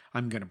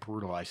 I'm going to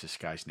brutalize this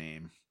guy's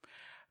name.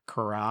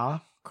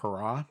 Kala.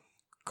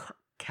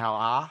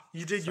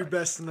 You did your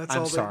best, and that's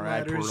I'm all sorry, that I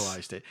matters.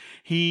 brutalized it.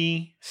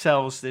 He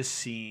sells this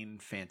scene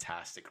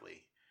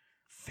fantastically.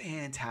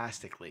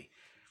 Fantastically.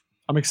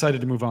 I'm excited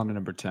to move on to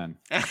number 10.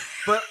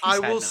 But I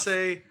had will enough.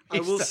 say,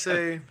 He's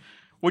done.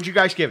 What'd you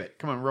guys give it?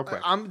 Come on, real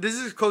quick. this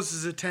is as close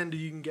as a 10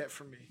 you can get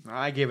from me.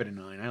 I gave it a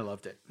 9. I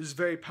loved it. This is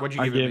very powerful. What'd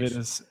you I give it, gave it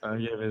Mason? I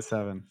gave it a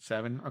 7.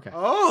 7? Okay.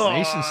 Oh,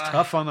 Mason's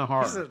tough on the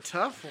hard. This is a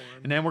tough one.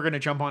 And then we're going to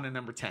jump on to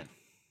number 10.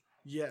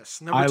 Yes,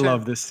 number I 10.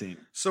 love this scene.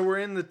 So we're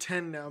in the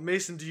 10 now.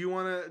 Mason, do you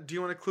want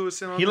to clue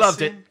us in on He this loved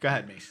scene? it. Go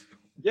ahead, Mason.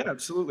 Yeah,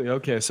 absolutely.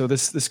 Okay, so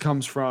this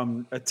comes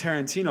from a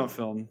Tarantino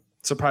film,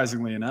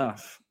 surprisingly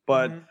enough.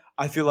 But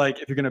I feel like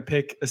if you're gonna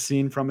pick a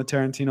scene from a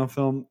Tarantino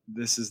film,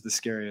 this is the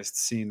scariest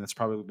scene that's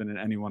probably been in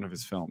any one of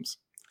his films,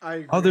 I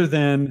agree. other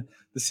than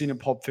the scene in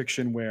Pulp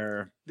Fiction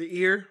where the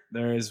ear.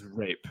 there is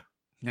rape.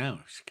 No,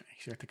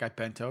 he's got the guy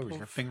bent over. He's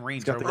got Fing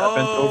Rains got the over. guy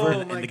bent over. Oh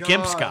And my the God.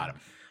 Gimp's got him.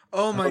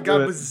 Oh my I'll God,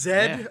 do it. with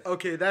Zed? Yeah.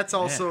 Okay, that's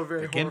also Yeah. a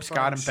very The Gimp's horrifying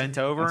got him scene. bent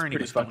over, That's and he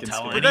pretty was don't fucking tell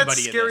scary. But anybody that's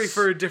of scary this.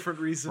 for a different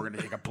reason. We're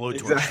going to take a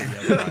blowtorch Exactly.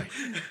 to the other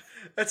guy.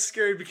 That's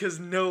scary because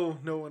no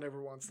one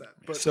ever wants that.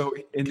 But So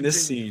in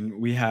this continue. scene,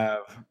 we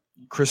have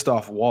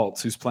Christoph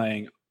Waltz, who's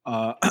playing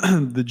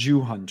the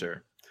Jew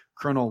hunter,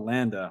 Colonel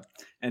Landa,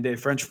 and a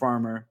French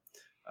farmer.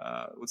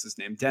 What's his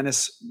name?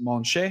 Dennis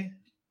Monchet.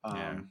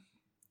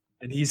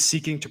 And he's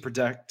seeking to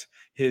protect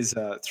his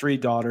 3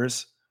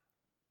 daughters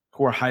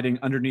who are hiding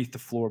underneath the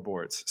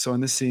floorboards. So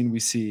in this scene, we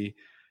see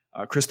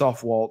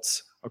Christoph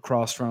Waltz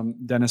across from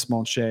Dennis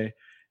Monchet,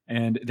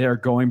 and they're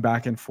going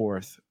back and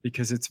forth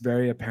because it's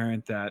very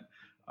apparent that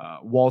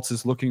Waltz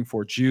is looking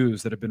for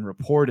Jews that have been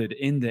reported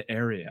in the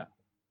area.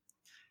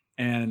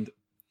 And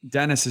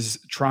Dennis is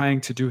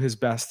trying to do his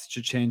best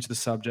to change the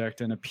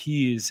subject and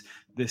appease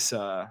this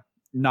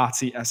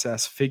Nazi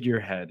SS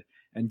figurehead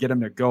and get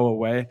him to go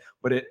away.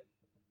 But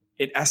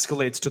it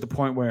escalates to the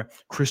point where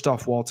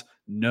Christoph Waltz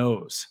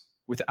knows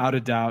without a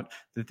doubt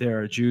that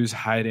there are Jews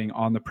hiding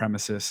on the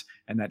premises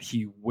and that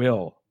he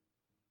will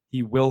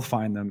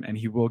find them and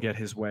he will get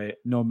his way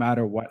no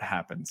matter what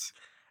happens.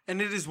 And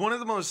it is one of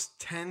the most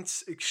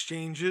tense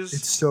exchanges.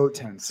 It's so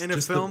tense. In a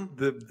film?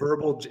 The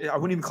verbal, I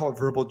wouldn't even call it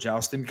verbal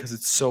jousting because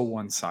it's so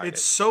one-sided.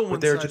 It's so But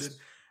they're one-sided.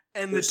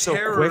 And the they're so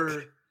terror,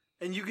 quick.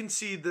 and you can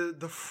see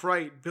the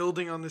fright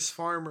building on this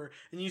farmer.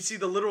 And you see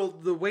the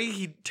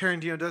way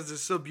Tarantino does this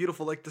is so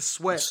beautiful. Like the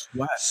sweat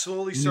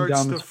slowly running starts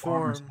down to this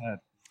farmer's form. head.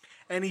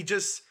 And you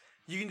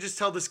can just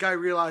tell this guy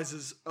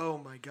realizes, oh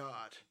my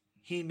God,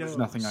 he knows. There's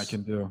nothing I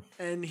can do.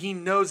 And he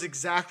knows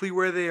exactly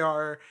where they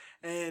are.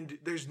 And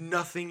there's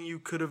nothing you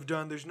could have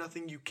done. There's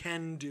nothing you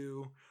can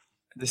do.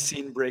 The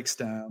scene breaks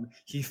down.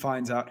 He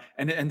finds out,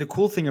 and the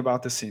cool thing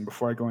about this scene,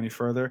 before I go any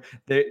further,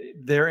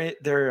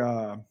 they're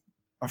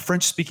a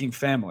French-speaking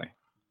family.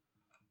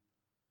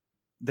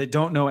 They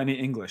don't know any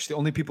English. The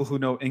only people who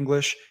know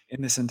English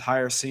in this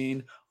entire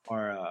scene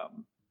are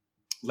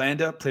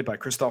Landa, played by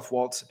Christoph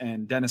Waltz,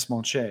 and Dennis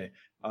Monchet,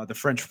 the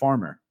French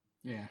farmer.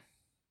 Yeah.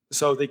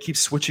 So they keep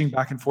switching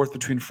back and forth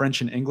between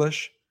French and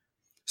English,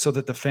 so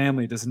that the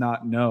family does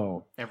not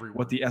know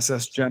what the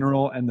SS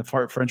general and the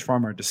French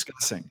farmer are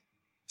discussing.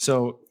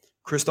 So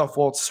Christoph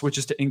Waltz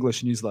switches to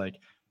English and he's like,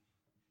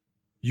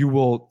 you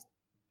will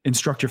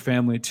instruct your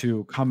family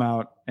to come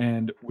out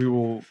and we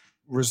will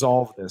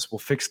resolve this. We'll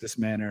fix this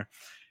manner.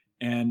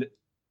 And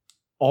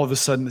all of a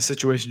sudden the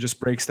situation just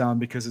breaks down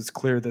because it's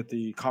clear that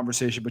the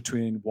conversation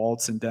between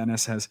Waltz and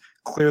Dennis has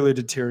clearly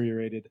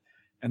deteriorated.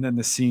 And then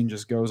the scene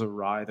just goes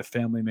awry. The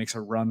family makes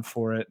a run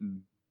for it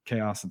and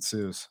chaos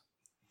ensues.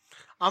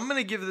 I'm going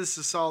to give this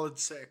a solid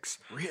 6.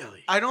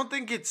 Really? I don't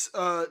think it's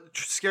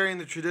scary in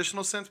the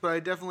traditional sense, but I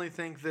definitely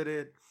think that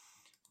it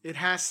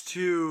has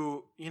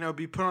to,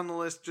 be put on the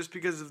list just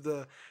because of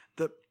the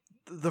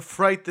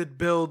fright that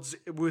builds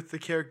with the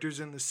characters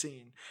in the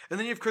scene. And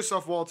then you have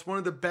Christoph Waltz, one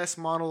of the best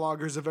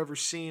monologuers I've ever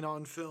seen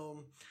on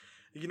film,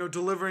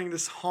 delivering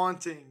this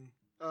haunting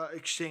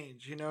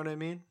exchange. You know what I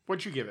mean?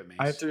 What'd you give it, Mace?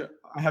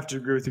 I have to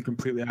agree with you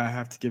completely. I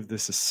have to give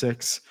this a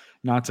 6,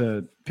 not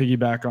to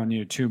piggyback on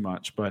you too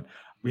much, but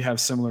we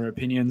have similar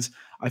opinions.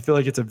 I feel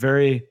like it's a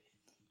very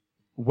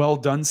well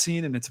done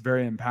scene and it's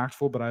very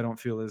impactful, but I don't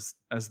feel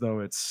as though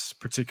it's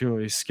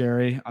particularly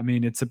scary. I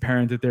mean, it's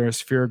apparent that there is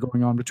fear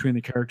going on between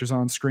the characters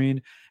on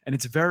screen, and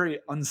it's very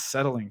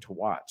unsettling to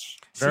watch.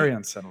 Very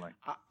unsettling.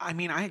 I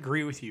mean, I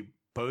agree with you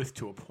both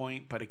to a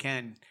point, but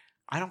again,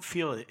 I don't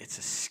feel it's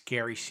a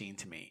scary scene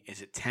to me.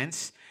 Is it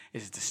tense?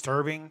 Is it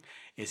disturbing?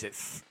 Is it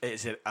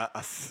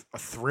a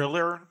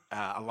thriller?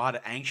 A lot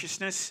of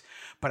anxiousness,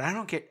 but I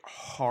don't get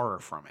horror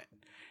from it.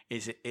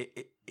 Is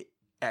it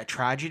a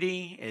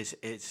tragedy? Is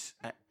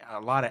a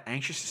lot of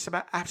anxiousness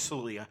about?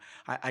 Absolutely.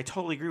 I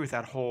totally agree with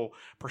that whole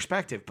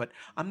perspective, but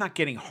I'm not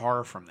getting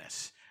horror from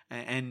this.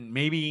 And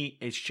maybe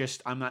it's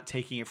just I'm not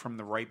taking it from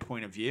the right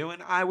point of view,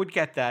 and I would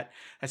get that.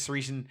 That's the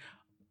reason.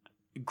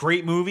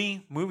 Great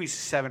movie. Movie's a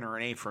 7 or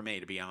an 8 for me,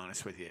 to be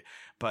honest with you.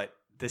 But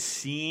the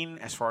scene,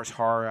 as far as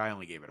horror, I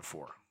only gave it a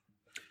 4.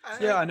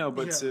 Yeah, I know,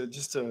 but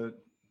just to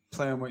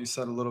play on what you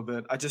said a little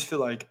bit, I just feel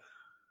like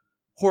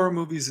horror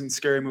movies and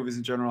scary movies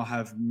in general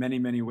have many,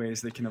 many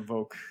ways they can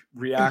evoke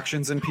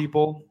reactions in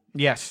people.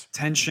 Yes.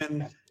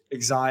 Tension,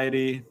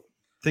 anxiety,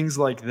 things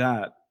like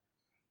that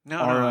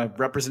are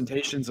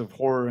representations of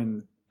horror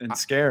and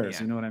scares.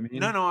 Yeah. You know what I mean?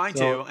 No, I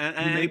do.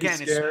 And again,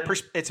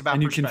 it's about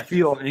and you perspective. can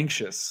feel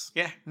anxious.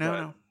 Yeah,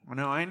 no,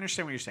 I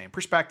understand what you're saying.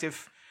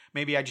 Perspective.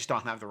 Maybe I just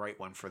don't have the right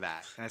one for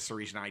that. And that's the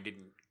reason I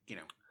didn't,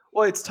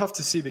 Well, it's tough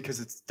to see because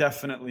it's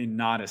definitely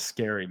not a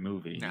scary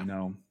movie,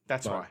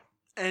 That's why.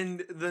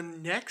 And the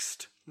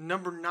next,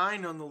 number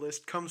 9 on the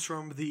list, comes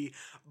from the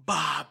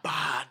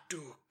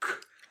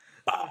Babadook.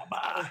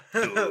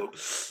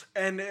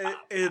 And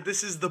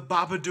this is the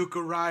Babadook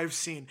arrive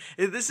scene.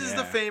 This is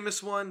the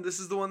famous one. This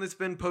is the one that's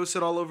been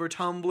posted all over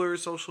Tumblr,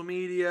 social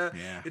media.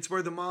 Yeah. It's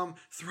where the mom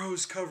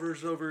throws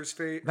covers over his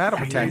face. That'll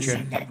protect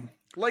you.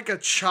 Like a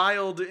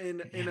child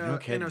in no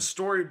a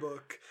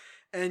storybook.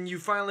 And you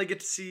finally get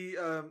to see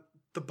the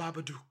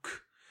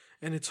Babadook.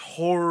 and its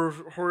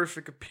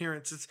horrific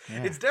appearance.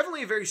 It's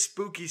definitely a very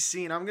spooky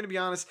scene. I'm gonna be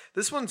honest.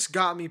 This one's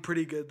got me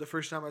pretty good the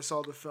first time I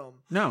saw the film.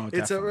 No,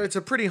 definitely. It's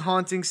a pretty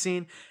haunting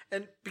scene,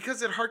 and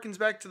because it harkens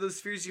back to those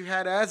fears you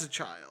had as a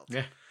child.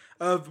 Yeah.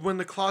 Of when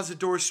the closet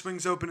door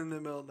swings open in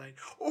the middle of the night,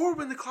 or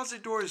when the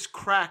closet door is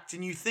cracked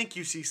and you think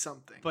you see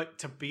something. But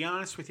to be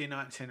honest with you,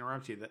 not to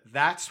interrupt you,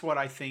 that's what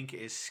I think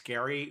is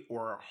scary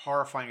or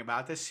horrifying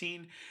about this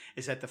scene,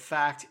 is that the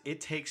fact it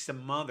takes the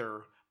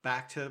mother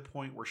back to the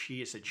point where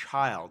she is a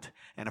child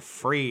and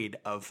afraid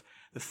of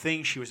the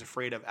things she was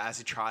afraid of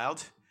as a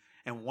child.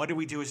 And what did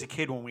we do as a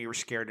kid when we were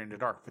scared in the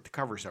dark? Put the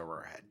covers over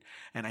our head.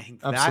 And I think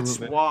that's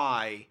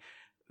why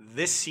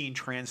this scene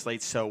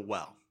translates so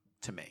well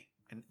to me.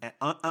 And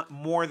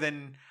more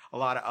than a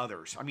lot of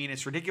others. I mean,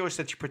 it's ridiculous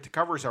that you put the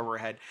covers over her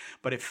head,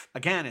 but if,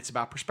 again, it's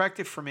about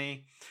perspective for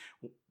me,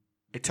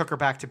 it took her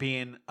back to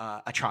being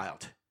a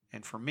child.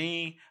 And for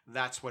me,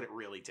 that's what it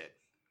really did.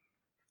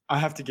 I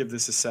have to give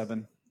this a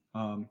 7.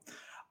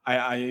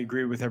 I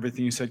agree with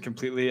everything you said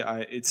completely.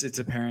 It's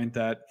apparent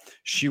that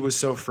she was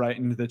so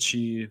frightened that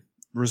she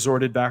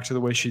resorted back to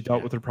the way she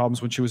dealt with her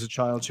problems when she was a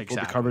child. She pulled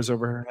the covers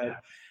over her head.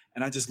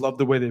 And I just love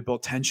the way they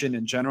built tension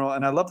in general.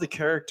 And I love the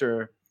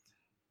character,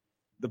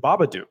 the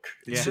Babadook.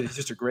 He's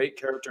just a great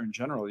character in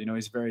general. You know,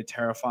 he's very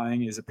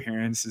terrifying. His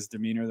appearance, his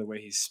demeanor, the way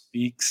he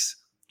speaks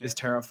is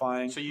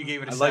terrifying. So you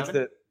gave it a 7? I like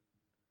that.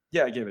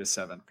 Yeah, I gave it a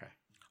 7. Okay.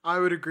 I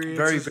would agree.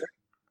 Very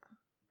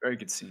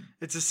good scene.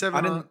 It's a 7.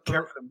 I didn't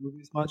care for the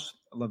movie as much.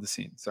 I love the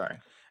scene. Sorry.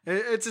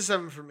 It's a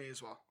 7 for me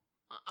as well.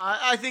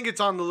 I think it's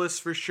on the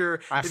list for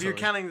sure. Absolutely. If you're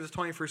counting the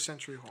 21st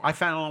century horror. I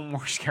found it a little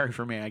more scary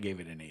for me. I gave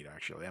it an 8,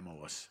 actually. I'm a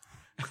wuss.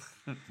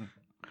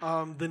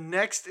 The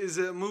next is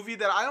a movie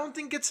that I don't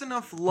think gets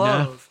enough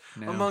love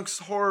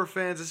amongst horror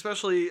fans,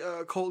 especially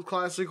cult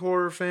classic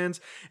horror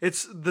fans.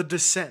 It's The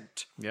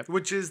Descent,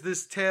 which is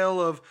this tale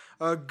of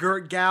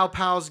gal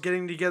pals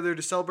getting together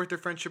to celebrate their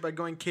friendship by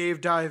going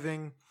cave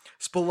diving,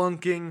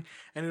 spelunking,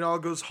 and it all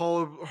goes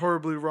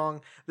horribly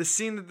wrong. The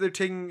scene that they're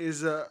taking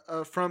is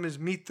from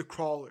Meet the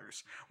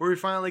Crawlers, where we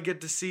finally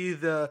get to see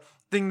the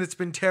thing that's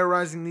been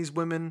terrorizing these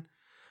women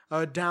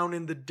down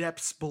in the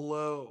depths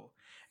below.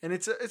 And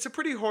it's a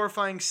pretty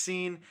horrifying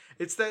scene.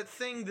 It's that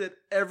thing that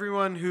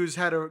everyone who's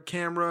had a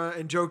camera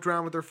and joked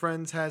around with their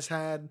friends has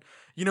had.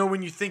 You know,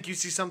 when you think you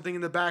see something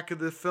in the back of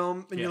the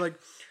film and you're like...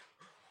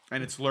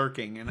 And it's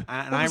lurking. And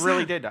I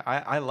really did.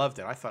 I loved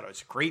it. I thought it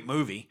was a great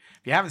movie.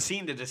 If you haven't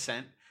seen The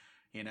Descent,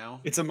 you know...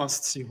 It's a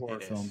must-see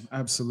horror film.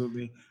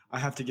 Absolutely. I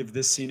have to give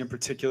this scene in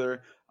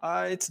particular.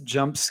 It's a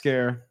jump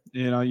scare.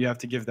 You know, you have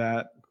to give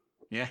that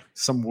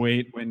some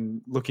weight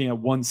when looking at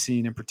one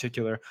scene in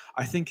particular.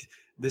 I think...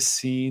 This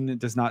scene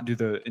does not do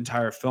the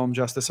entire film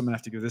justice. I'm going to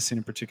have to give this scene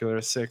in particular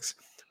a 6.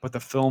 But the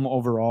film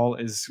overall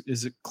is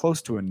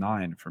close to a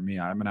 9 for me.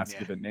 I'm going to have to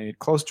give it an 8.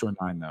 Close to a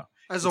 9, though.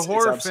 As a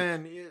horror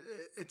fan,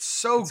 it's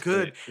so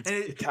good. And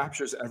it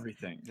captures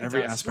everything,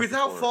 every aspect.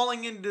 Without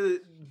falling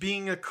into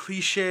being a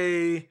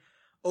cliche,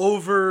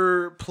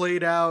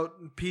 overplayed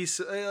out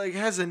piece. Like, it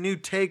has a new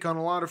take on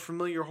a lot of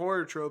familiar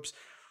horror tropes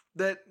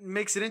that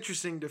makes it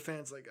interesting to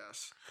fans like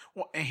us.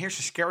 Well, and here's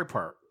the scary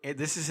part.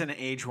 This is an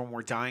age when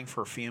we're dying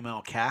for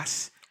female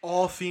casts.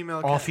 All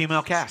female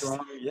cast.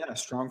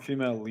 Strong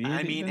female lead.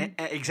 I mean,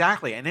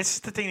 exactly. And this is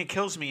the thing that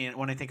kills me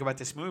when I think about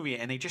this movie.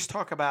 And they just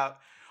talk about,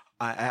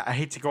 I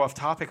hate to go off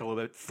topic a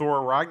little bit,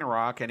 Thor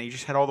Ragnarok, and he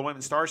just had all the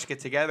women stars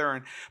get together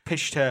and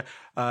pitch to,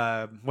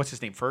 what's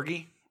his name,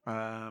 Fergie,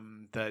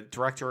 the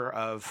director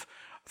of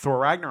Thor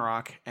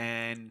Ragnarok,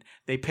 and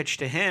they pitched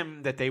to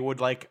him that they would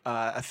like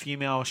a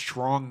female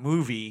strong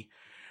movie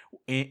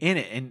in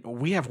it, and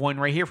we have one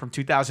right here from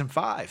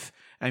 2005.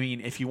 I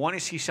mean, if you want to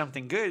see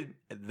something good,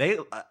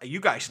 you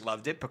guys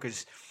loved it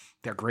because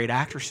they're great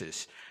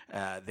actresses.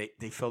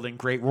 They filled in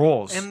great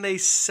roles, and they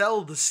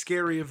sell the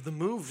scary of the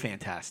movie.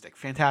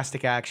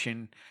 Fantastic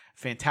action,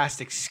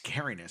 fantastic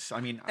scariness.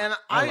 I mean, and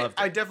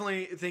I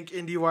definitely think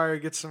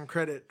IndieWire gets some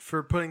credit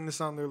for putting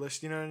this on their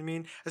list. You know what I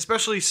mean?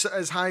 Especially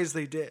as high as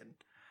they did.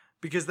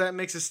 Because that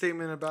makes a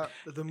statement about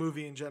the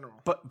movie in general.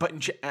 But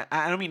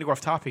I don't mean to go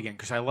off topic again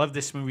because I love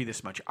this movie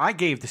this much. I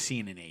gave the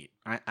scene an 8.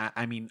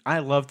 I mean, I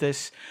love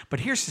this.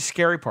 But here's the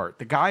scary part.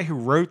 The guy who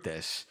wrote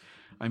this,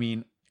 I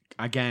mean,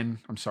 again,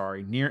 I'm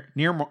sorry,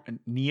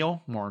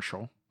 Neil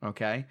Marshall,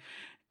 okay?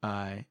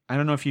 I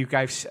don't know if you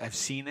guys have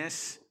seen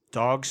this.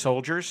 Dog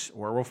Soldiers,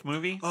 werewolf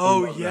movie.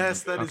 Oh,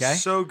 yes, that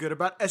is so good.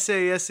 About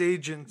SAS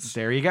agents.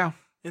 There you go.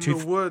 In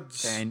the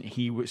woods. And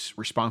he was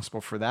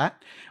responsible for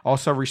that.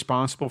 Also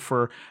responsible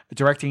for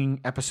directing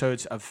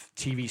episodes of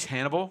TV's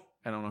Hannibal.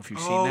 I don't know if you've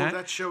seen that.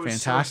 That show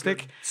is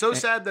fantastic. So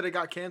sad that it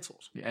got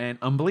canceled. And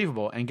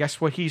unbelievable. And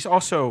guess what? He's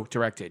also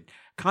directed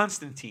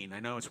Constantine. I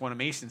know it's one of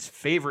Mason's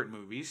favorite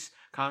movies.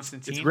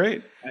 Constantine. It's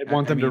great. I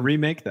want them to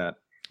remake that.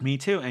 Me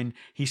too. And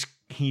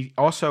he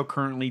also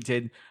currently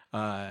did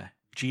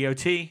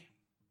GOT.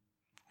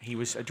 He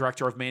was a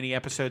director of many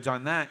episodes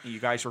on that. You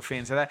guys were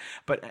fans of that.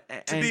 But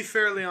to be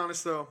fairly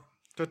honest, though,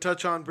 to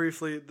touch on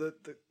briefly,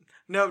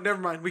 No, never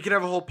mind. We could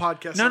have a whole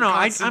podcast. No, on no.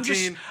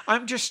 Constantine.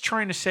 I'm just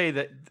trying to say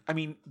that. I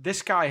mean,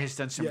 this guy has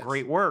done some Yes.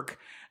 great work.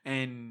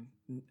 And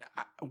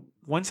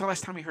when's the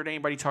last time you heard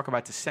anybody talk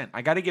about Descent?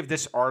 I got to give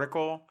this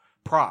article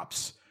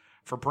props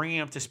for bringing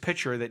up this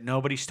picture that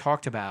nobody's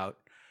talked about.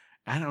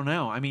 I don't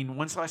know. I mean,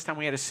 when's the last time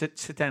we had to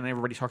sit down and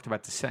everybody talked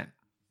about Descent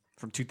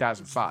from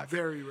 2005?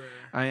 Very rare.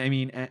 I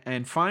mean,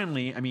 and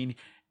finally, I mean,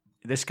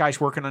 this guy's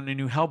working on a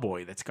new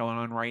Hellboy that's going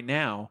on right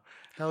now.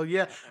 Hell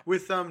yeah,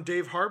 with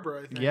Dave Harbour,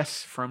 I think.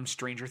 Yes, from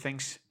Stranger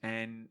Things,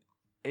 and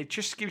it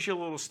just gives you a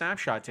little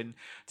snapshot to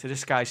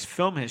this guy's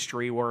film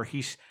history, where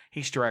he's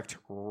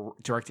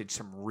directed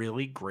some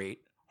really great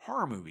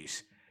horror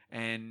movies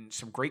and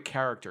some great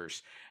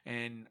characters,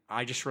 and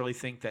I just really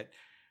think that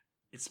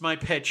it's my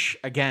pitch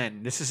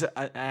again. This is,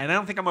 and I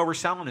don't think I'm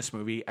overselling this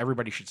movie.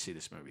 Everybody should see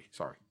this movie.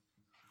 Sorry.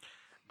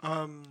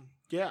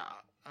 Yeah,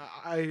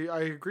 I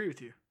agree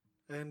with you.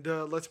 And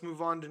let's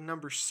move on to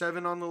number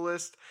 7 on the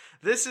list.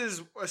 This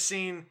is a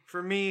scene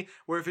for me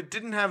where if it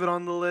didn't have it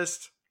on the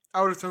list,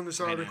 I would have thrown this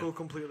article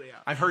completely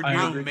out. I've heard I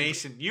you agree. and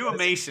Mason. You and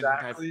That's Mason.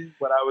 exactly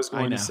what I was I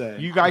going know. to say.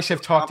 You guys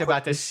have talked I'll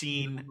about put this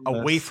scene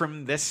away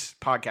from this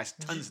podcast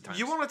tons of times.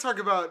 You want to talk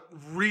about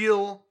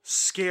real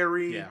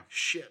scary Yeah.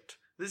 shit.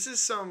 This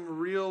is some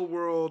real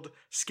world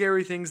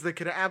scary things that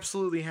could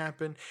absolutely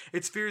happen.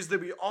 It's fears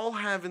that we all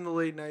have in the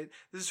late night.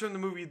 This is from the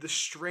movie The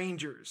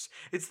Strangers.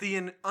 It's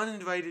the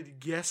uninvited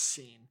guest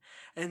scene.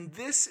 And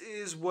this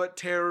is what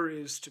terror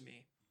is to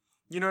me.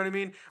 You know what I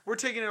mean? We're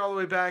taking it all the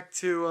way back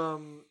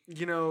to,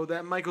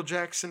 that Michael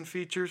Jackson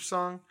feature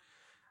song.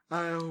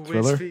 I always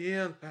Thriller?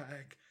 feel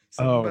like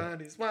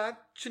somebody's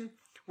watching.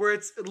 Where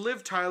it's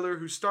Liv Tyler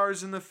who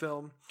stars in the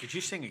film. Could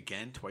you sing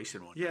again twice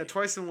in one? Yeah, night?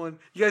 twice in one.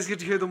 You guys get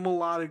to hear the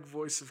melodic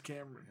voice of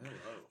Cameron.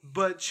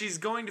 But she's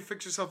going to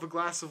fix herself a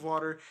glass of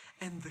water,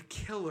 and the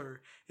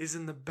killer is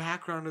in the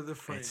background of the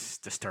frame. It's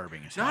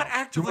disturbing as Not hell.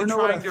 Do actively you know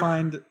what I trying to.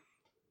 find?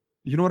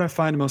 You know what I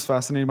find most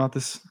fascinating about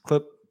this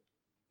clip?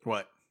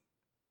 What?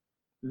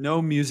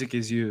 No music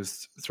is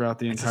used throughout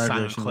the It's a entire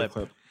silent duration clip. of the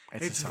clip.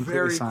 It's a, completely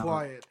very silent.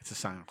 quiet, it's a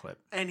silent clip.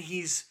 and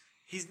he's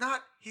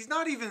not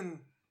even.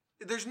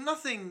 There's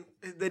nothing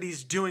that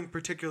he's doing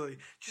particularly.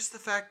 Just the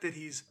fact that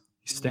he's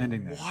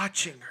standing there.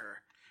 watching her.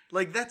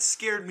 Like that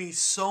scared me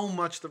so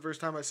much the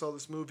first time I saw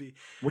this movie.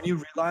 When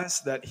you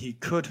realize that he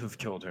could have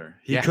killed her,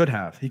 he Yeah. could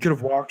have. He could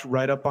have walked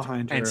right up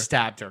behind her And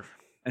stabbed her.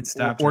 and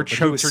stabbed Or her. but he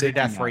choked was her to sitting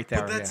death there. right there.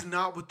 But that's yeah.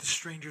 not what The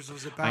Strangers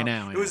was about. I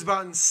know, I It was know.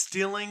 about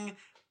instilling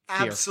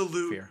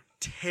absolute Fear.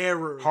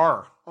 terror.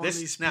 Horror. on This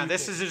these now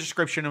this people. is a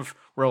description of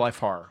real life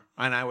horror,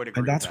 and I would agree.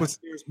 And that's with what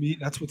scares me.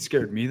 That's what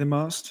scared me the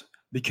most,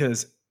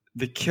 because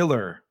the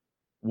killer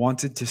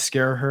wanted to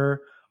scare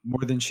her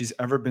more than she's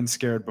ever been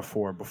scared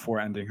before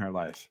ending her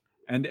life.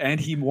 And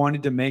he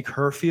wanted to make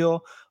her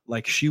feel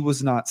like she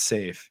was not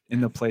safe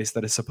in the place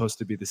that is supposed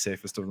to be the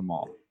safest of them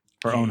all,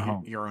 her that. own Yeah,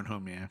 home. Your own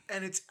home, yeah.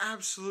 And it's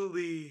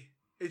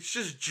it's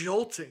just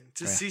jolting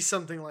to Yeah. see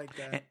something like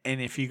that.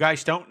 And if you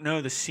guys don't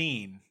know the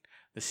scene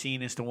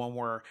is the one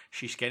where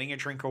she's getting a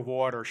drink of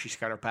water. She's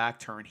got her back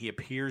turned. He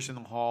appears in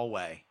the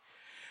hallway.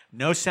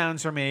 No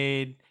sounds are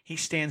made. He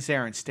stands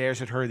there and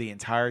stares at her the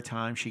entire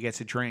time she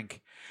gets a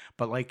drink.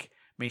 But like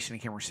Mason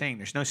and Kim were saying,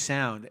 there's no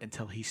sound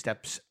until he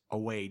steps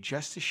away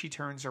just as she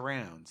turns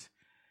around.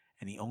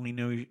 And the only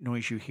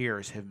noise you hear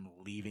is him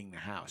leaving the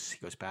house. He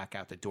goes back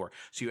out the door.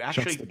 So you Shuts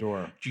actually the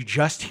door. you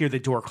just hear the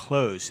door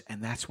close,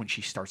 and that's when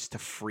she starts to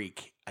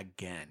freak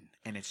again.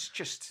 And it's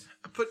just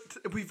But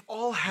we've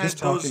all had Just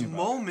those talking about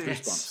it, moments.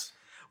 goosebumps.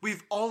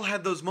 We've all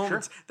had those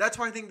moments. That's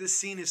why I think this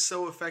scene is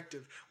so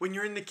effective. When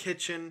you're in the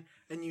kitchen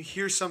and you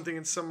hear something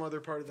in some other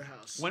part of the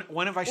house.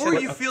 when have I said Or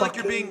that? you feel like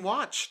you're being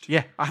watched.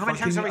 Yeah, how many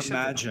times have I Fucking said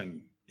that?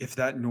 imagine if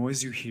that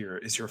noise you hear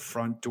is your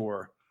front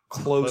door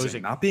closing,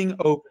 Closing. not being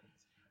open.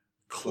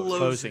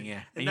 Closing,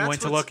 yeah. And you that's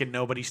went to what's- look and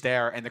nobody's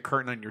there, and the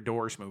curtain on your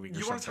door is moving.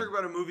 You want to talk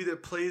about a movie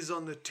that plays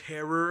on the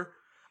terror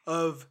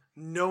of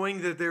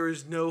knowing that there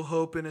is no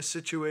hope in a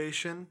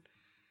situation,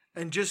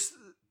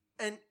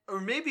 or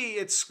maybe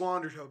it's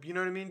squandered hope. You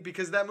know what I mean?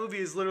 Because that movie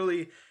is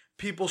literally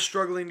people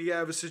struggling to get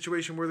out of a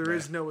situation where there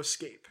is no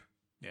escape.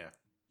 Yeah.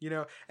 You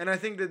know, and I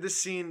think that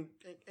this scene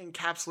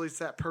encapsulates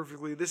that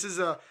perfectly. This is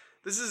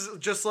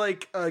just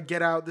like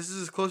Get Out. This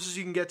is as close as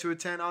you can get to a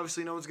 10.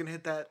 Obviously, no one's gonna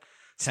hit that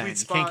 10. sweet You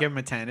spot. can't give him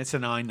a 10. It's a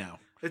 9 now.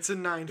 It's a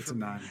 9 It's for a me.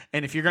 9.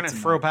 And if you're going to It's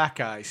a throw 9. back,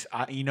 guys,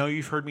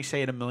 you've heard me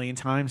say it a million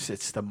times.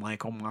 It's the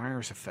Michael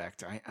Myers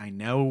effect. I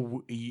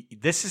know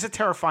this is a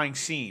terrifying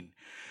scene,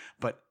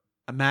 but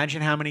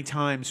imagine how many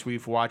times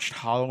we've watched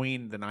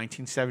Halloween, the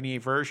 1978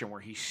 version,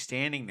 where he's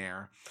standing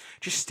there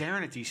just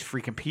staring at these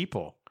freaking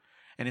people.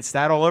 And it's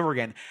that all over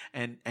again.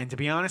 And to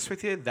be honest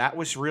with you, that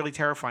was really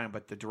terrifying.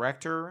 But the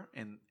director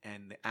and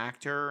the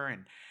actor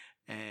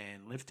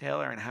and Liv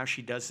Taylor and how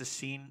she does this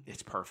scene,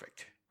 it's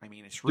perfect. I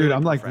mean, it's really Dude,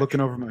 I'm like perfection.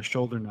 looking over my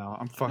shoulder now.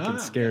 I'm fucking No.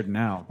 scared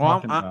now. Well,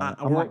 talking about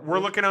it. I'm we're, like, we're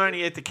looking on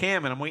you at the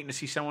cam, and I'm waiting to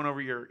see someone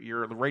over your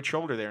right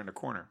shoulder there in the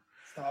corner.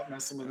 stop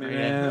messing with me,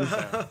 Yeah.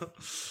 man.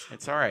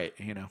 It's all right,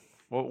 you know.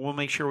 We'll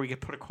make sure we get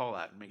put a call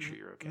out and make sure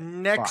you're okay.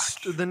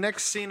 The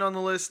next scene on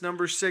the list,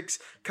 number 6,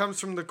 comes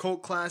from the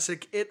cult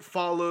classic It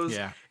Follows.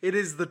 Yeah. It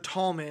is the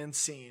tall man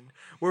scene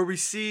where we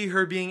see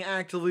her being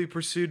actively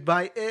pursued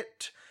by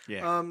it.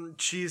 Yeah.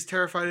 She's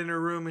terrified in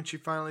her room, and she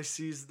finally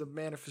sees the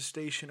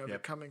manifestation of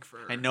it coming for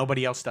her. And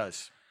nobody else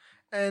does.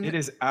 And It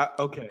is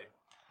okay.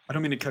 I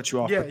don't mean to cut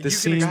you off, yeah, but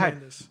this you can scene explain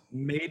this.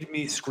 made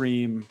me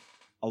scream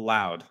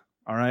aloud.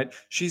 All right,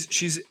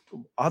 she's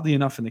oddly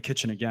enough in the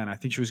kitchen again. I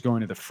think she was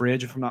going to the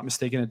fridge, if I'm not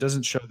mistaken. It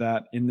doesn't show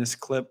that in this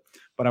clip,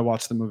 but I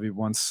watched the movie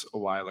once a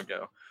while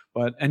ago.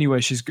 But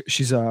anyway, she's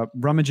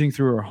rummaging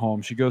through her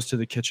home. She goes to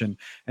the kitchen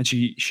and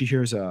she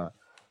hears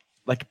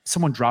like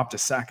someone dropped a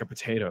sack of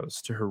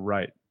potatoes to her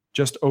right,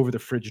 just over the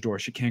fridge door.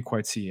 She can't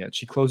quite see it.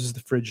 She closes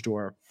the fridge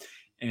door,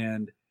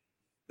 and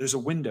there's a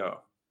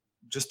window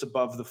just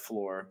above the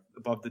floor,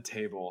 above the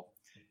table.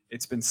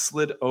 It's been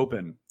slid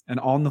open, and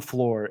on the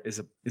floor is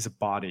a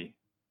body.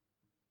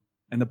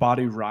 And the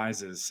body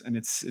rises, and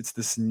it's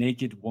this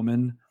naked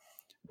woman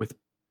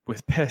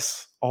with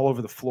piss all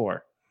over the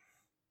floor.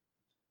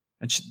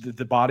 And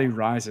the body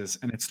rises,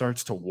 and it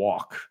starts to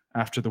walk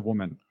after the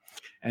woman.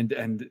 And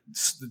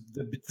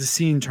the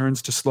scene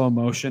turns to slow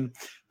motion.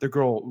 The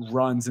girl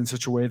runs in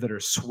such a way that her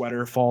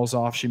sweater falls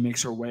off. She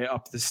makes her way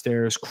up the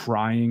stairs,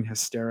 crying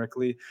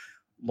hysterically.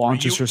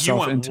 Launches herself you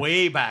went into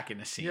way back in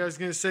the scene. Yeah, I was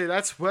gonna say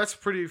that's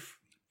pretty.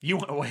 You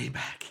went way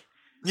back.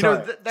 You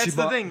know, Sorry, that's she the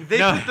bought- thing. They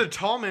No. put the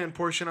tall man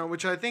portion on,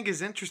 which I think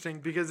is interesting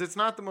because it's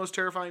not the most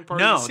terrifying part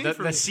No, of the scene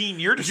for the me. scene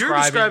you're You're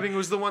describing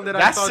was the one that I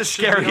That's thought the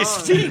should be scariest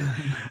on. scene.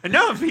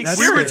 No, That's We were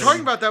scary.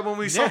 talking about that when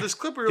we saw Yeah. this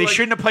clip. We were they like,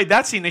 shouldn't have played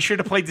that scene. They should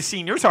have played the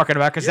scene you're talking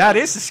about because Yeah. that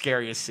is the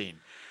scariest scene.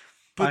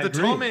 but I the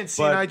tall agree, man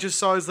scene but- I just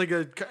saw is like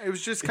it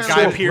was just The kind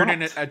guy of appeared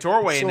in abrupt. a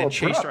doorway So and then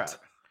chased her abrupt. out.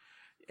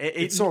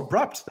 It's so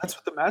abrupt. That's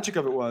what the magic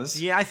of it was.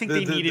 Yeah, I think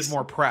they needed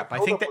more prep. I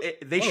think buildup that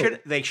was they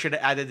slow. should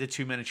have added the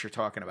 2 minutes you're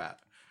talking about.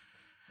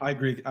 I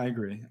agree.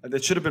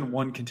 That should have been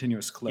one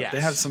continuous clip. They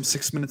Yes. have some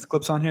 6 minutes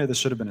clips on here. This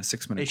should have been a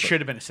 6 minute It clip.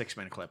 should have been a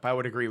 6-minute clip. I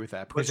would agree with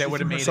that But because she that would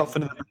have threw made herself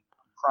it. into the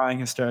crying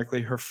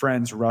hysterically. Her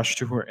friends rush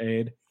to her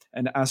aid,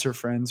 and as her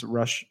friends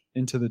rush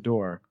into the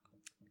door,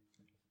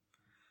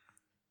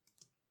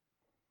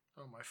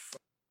 oh my.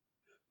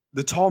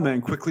 the tall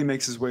man quickly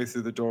makes his way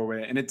through the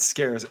doorway, and it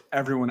scares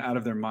everyone out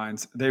of their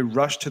minds. They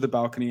rush to the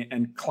balcony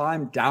and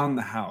climb down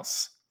the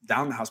house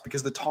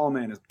because the tall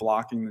man is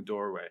blocking the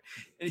doorway.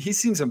 And he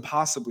seems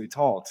impossibly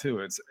tall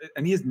too.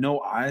 And he has no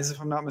eyes, if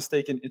I'm not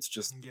mistaken. It's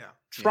just Yeah.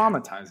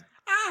 traumatizing.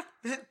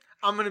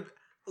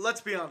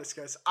 Let's be honest,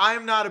 guys.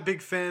 I'm not a big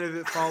fan of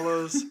It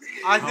Follows.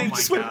 I Oh think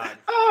my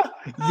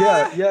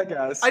god! Yeah,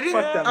 guys. I didn't.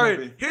 Fuck that All right,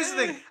 movie. here's the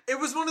thing. It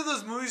was one of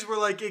those movies where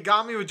like it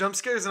got me with jump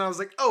scares, and I was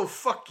like, "Oh,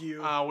 fuck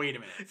you." Wait a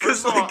minute.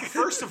 'Cause,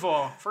 First of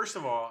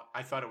all,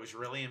 I thought it was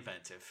really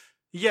inventive.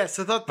 Yes,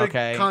 I thought the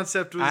Okay.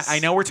 concept was. I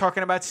know we're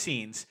talking about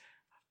scenes.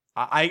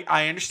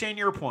 I understand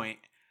your point,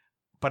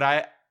 but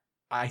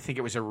I think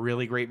it was a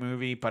really great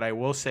movie. But I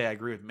will say I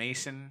agree with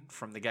Mason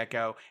from the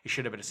get-go. It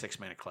should have been a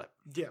 6-minute clip.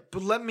 Yeah,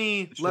 but let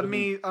me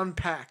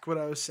unpack what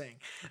I was saying.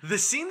 The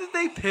scene that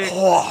they picked.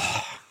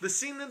 Oh. The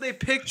scene that they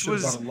picked Should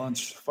have was. gone to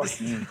lunch. Fuck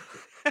me.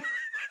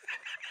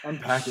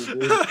 Unpack it,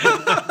 dude.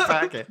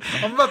 Pack it.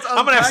 I'm about to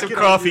I'm gonna have unpack some it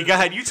on coffee. you. Go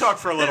ahead. You talk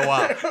for a little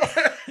while.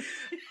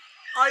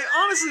 I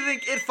honestly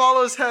think It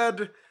Follows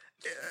had.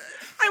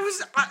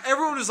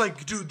 Everyone was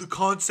like, dude, the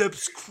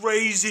concept's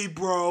crazy,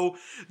 bro.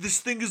 This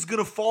thing is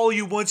gonna follow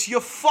you once you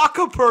fuck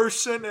a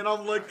person, and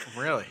I'm like,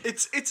 Really?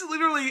 It's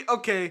literally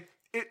okay.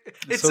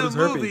 It's So a does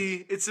herpes.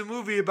 movie. It's a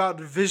movie about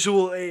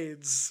visual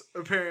aids,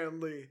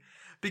 apparently,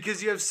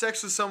 because you have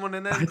sex with someone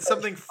and then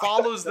something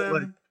follows that,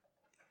 them.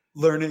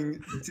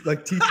 Learning,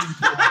 like teaching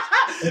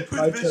kids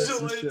With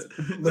visual aids.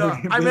 No,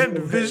 I meant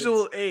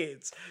visual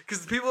aids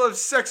because people have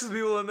sex with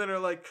people and then are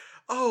like,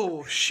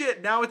 "Oh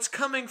shit, now it's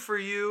coming for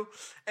you."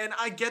 And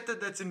I get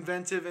that that's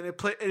inventive and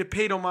it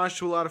paid homage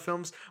to a lot of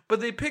films, but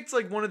they picked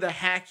like one of the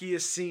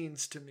hackiest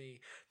scenes to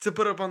me to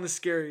put up on the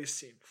scariest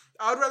scene.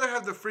 I would rather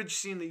have the fridge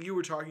scene that you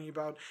were talking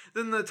about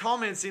than the tall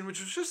man scene, which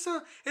was just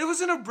it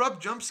was an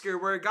abrupt jump scare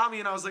where it got me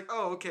and I was like,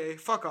 "Oh, okay,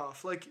 fuck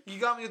off." Like you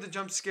got me with the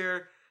jump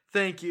scare.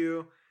 Thank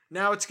you.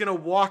 Now it's gonna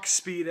walk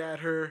speed at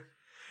her.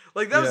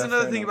 Like that was Yeah,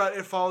 another fair thing enough. about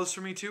It Follows for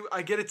me too.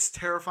 I get it's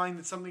terrifying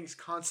that something's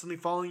constantly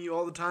following you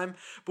all the time,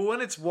 but when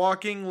it's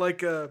walking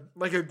like a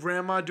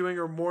grandma doing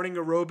her morning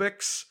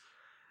aerobics,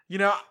 you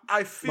know,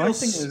 I feel My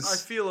thing is- I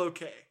feel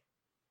okay.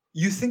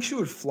 You think she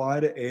would fly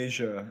to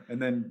Asia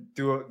and then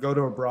go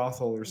to a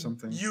brothel or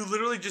something? You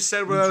literally just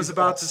said what I was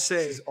about to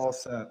say. She's all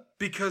set.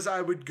 Because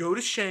I would go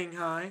to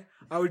Shanghai,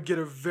 I would get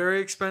a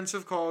very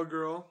expensive call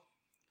girl,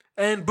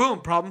 and boom,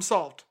 problem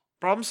solved.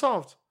 Problem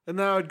solved. And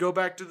then I would go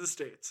back to the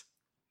States.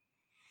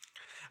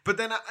 But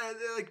then,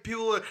 like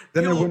people,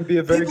 Then it people, wouldn't be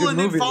a very people good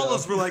in movie, It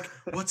Follows though. were like,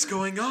 "What's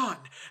going on?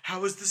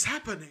 How is this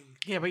happening?"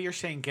 Yeah, but you're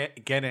saying get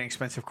an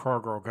expensive car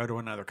girl, go to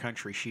another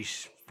country.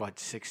 She's what,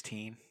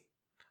 16?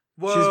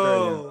 Whoa,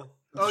 very young.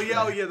 Oh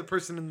yeah, the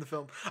person in the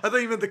film. I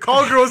thought you meant the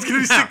call girl was going to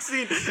be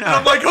 16. And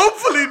I'm like,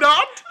 hopefully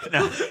not.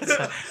 No,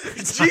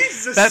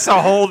 Jesus. that's a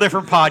whole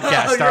different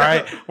podcast. Oh, yeah. All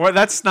right, well,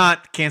 that's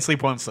not Can't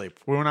Sleep, Won't Sleep.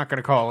 We're not going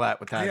to call that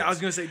what that Yeah, is. I was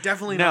going to say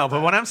definitely No, not. but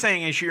that. what I'm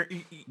saying is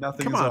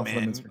Nothing come is on, off man.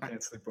 limits for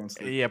Can't Sleep, Won't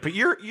Sleep. Yeah, but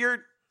you're.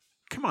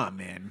 Come on,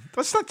 man.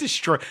 Let's not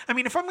destroy. I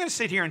mean, if I'm going to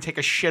sit here and take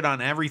a shit on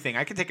everything,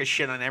 I can take a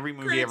shit on every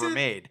movie ever Granted-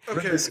 made.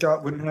 Okay. Ridley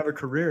Scott wouldn't have a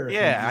career. if he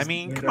Yeah, I just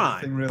mean, made come on.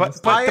 everything But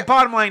realistic. the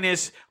bottom line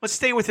is, let's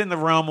stay within the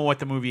realm of what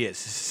the movie is.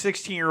 It's a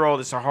 16-year-old.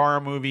 It's a horror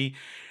movie.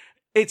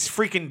 It's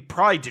freaking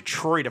probably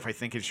Detroit, if I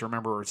think it's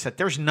remember. It's that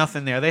there's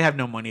nothing there. They have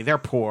no money. They're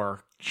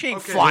poor. She ain't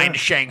Okay. flying Yeah. to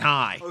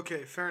Shanghai.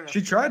 Okay, fair enough.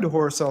 She tried to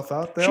whore herself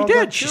out. They She all got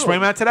did. She killed.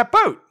 swam out to that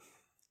boat.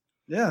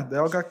 Yeah, they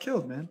all got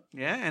killed, man.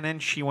 Yeah, and then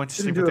she went to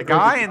She sleep didn't with do the a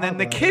very guy, good and then job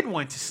the at kid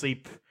went to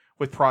sleep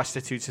with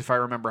prostitutes, if I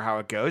remember how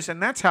it goes.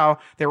 And that's how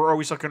they were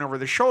always looking over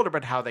their shoulder,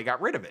 but how they got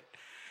rid of it.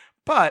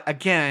 But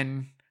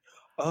again,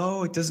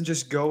 Oh, it doesn't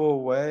just go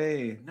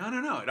away.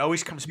 no. It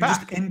always comes You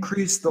back. just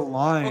increase the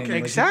line. Okay. like, you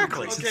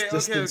Exactly. increase Okay, its okay,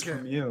 distance okay.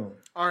 from you.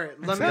 All right,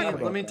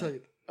 Exactly. let me tell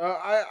you.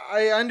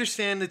 I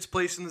understand its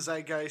place in the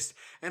zeitgeist,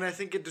 and I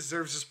think it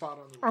deserves a spot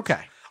on the list.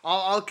 Okay.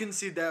 I'll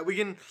concede that. We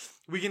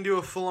can do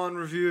a full on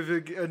review of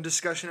it, a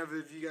discussion of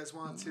it if you guys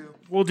want to.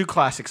 We'll do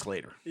classics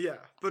later. Yeah,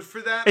 but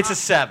for that, It's a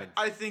 7.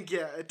 I think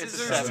it It's a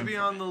deserves to 7 be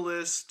for on the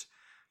list.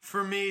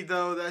 For me,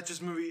 though, that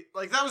just movie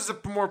that was the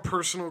more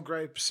personal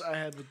gripes I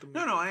had with the movie.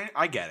 No,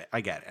 I get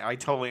it. I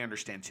totally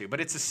understand too.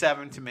 But it's a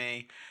 7 to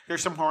me.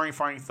 There's some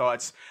horrifying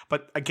thoughts.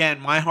 But again,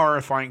 my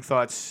horrifying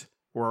thoughts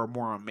were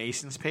more on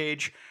Mason's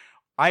page.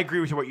 I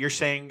agree with what you're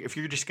saying. If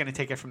you're just going to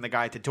take it from the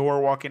guy at the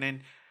door walking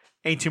in,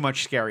 ain't too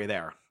much scary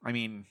there. I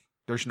mean,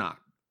 there's not.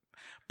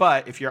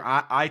 But if you're,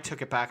 I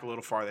took it back a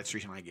little far. That's the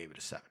reason I gave it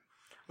a 7.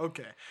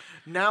 Okay,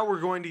 now we're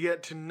going to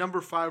get to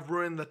number 5.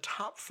 We're in the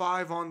top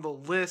 5 on the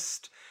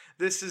list.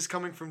 This is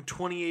coming from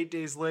 28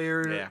 Days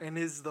Later Yeah. and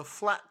is the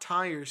flat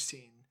tire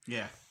scene.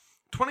 Yeah.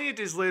 28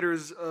 Days Later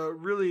is a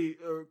really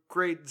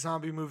great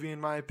zombie movie in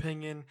my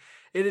opinion.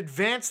 It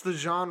advanced the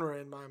genre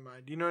in my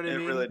mind. You know what I It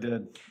mean? really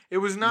did. It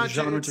was The not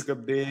genre just took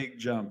a big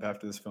jump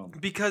after this film.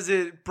 because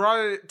it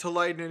brought it to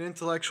light in an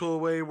intellectual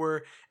way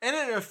and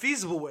in a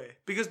feasible way.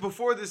 Because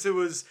before this, it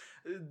was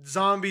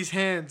zombies'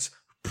 hands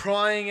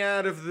prying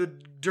out of the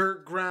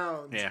dirt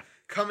ground, Yeah.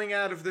 coming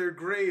out of their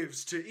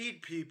graves to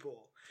eat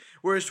people.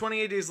 Whereas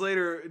 28 Days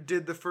Later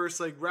did the first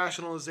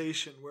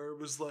rationalization where it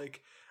was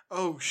like,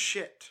 oh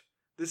shit,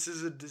 this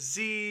is a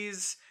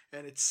disease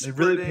and it's They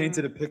spreading. really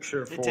painted a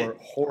picture for did.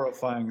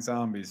 horrifying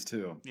zombies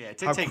too. Yeah, it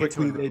did How take it to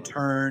quickly another they level.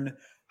 turn,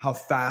 how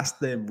fast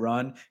they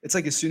run. It's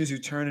like as soon as you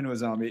turn into a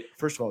zombie,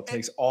 first of all, it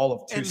takes all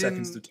of 2 and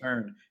seconds then- to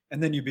turn,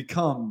 and then you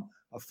become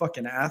a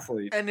fucking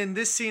athlete. And in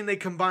this scene, they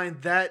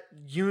combined that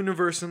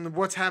universe and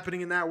what's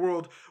happening in that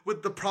world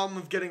with the problem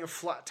of getting a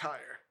flat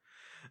tire.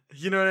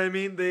 You know what I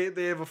mean?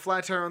 They have a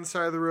flat tire on the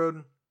side of the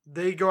road.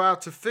 They go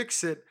out to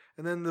fix it,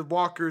 and then the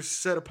walkers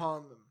set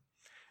upon them.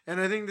 And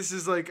I think this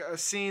is like a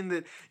scene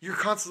that you're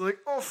constantly like,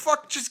 oh,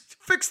 fuck, just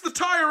fix the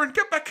tire and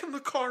get back in the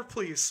car,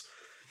 please.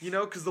 You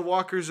know, because the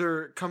walkers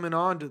are coming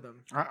on to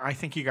them. I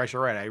think you guys are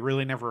right. I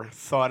really never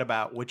thought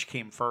about which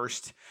came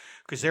first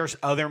because there's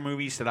other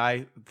movies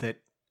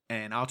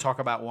and I'll talk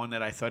about one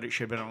that I thought it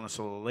should have been on this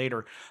a little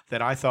later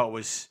that I thought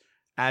was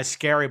as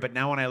scary. But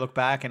now when I look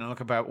back and I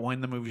look about when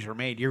the movies were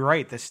made, you're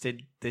right. This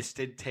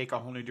did take a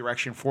whole new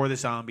direction for the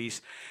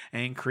zombies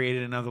and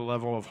created another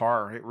level of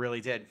horror. It really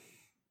did.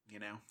 You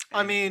know, I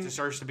And mean, it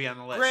deserves to be on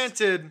the list.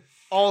 Granted,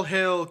 all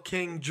hail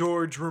King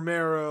George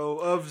Romero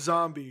of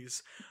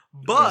zombies.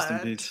 Rest in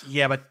But peace.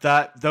 Yeah, but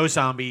those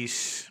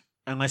zombies,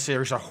 unless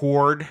there's a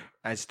horde,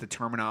 as the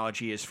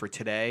terminology is for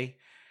today,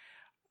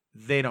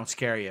 they don't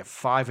scare you.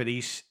 5 of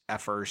these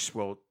effers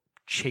will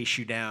chase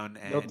you down,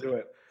 They'll and do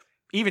it.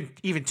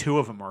 even 2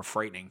 of them are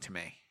frightening to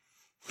me.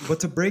 But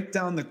to break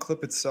down the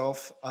clip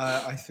itself,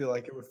 I feel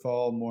like it would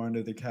fall more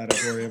under the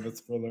category of a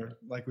thriller,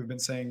 like we've been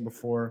saying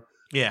before.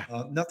 Yeah,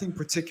 Nothing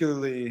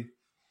particularly.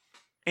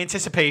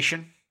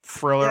 anticipation,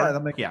 thriller. Yeah,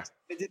 that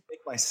it didn't make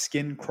my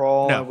skin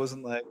crawl. No. I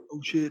wasn't like,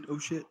 oh shit, oh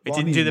shit. It Well, I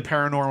didn't do mean, the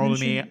paranormal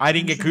to me. tension- I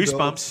didn't get tension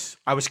built. goosebumps.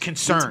 I was the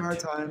entire concerned.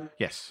 time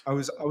Yes, I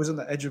was on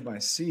the edge of my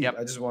seat. Yep.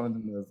 I just wanted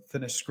them to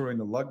finish screwing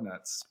the lug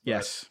nuts. But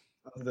yes.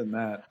 Other than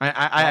that, I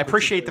Not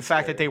appreciate the particularly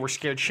fact that scary. they were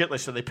scared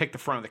shitless, so they picked the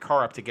front of the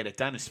car up to get it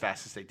done as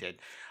fast as they did.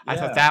 I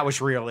thought Yeah. that was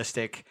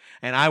realistic,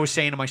 and I was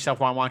saying to myself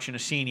while watching the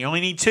scene, "You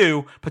only need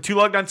 2. Put 2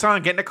 lug nuts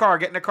on. Get in the car.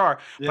 Get in the car."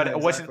 But Yeah, it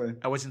wasn't.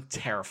 exactly. I wasn't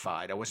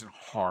terrified. I wasn't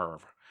horror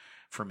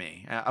for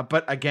me.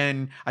 But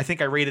again, I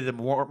think I rated the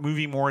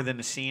movie more than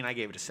the scene. I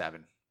gave it a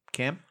 7.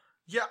 Kim,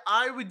 yeah,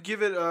 I would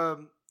give it a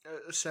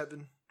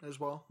 7 as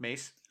well.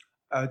 Mace,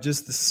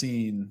 just the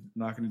scene.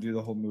 I'm not going to do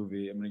the whole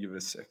movie. I'm going to give it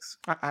a 6.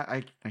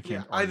 I can't.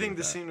 Yeah, I argue think with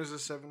the that. scene was a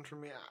 7 for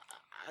me.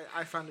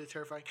 I found it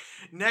terrifying.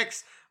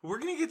 Next, we're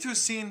gonna get to a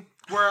scene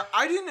where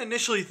I didn't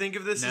initially think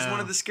of this as one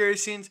No. of the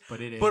scariest scenes,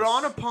 But it is. but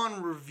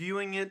upon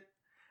reviewing it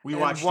we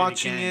and watched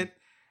watching it.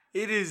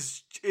 Again.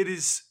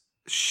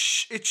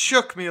 it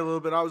shook me a little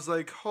bit. I was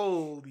like,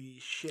 holy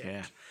shit.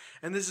 Yeah.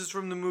 and this is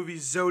from the movie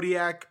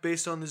Zodiac,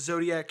 based on the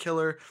Zodiac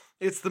Killer.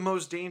 It's the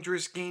most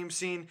dangerous game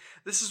scene.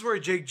 This is where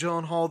Jake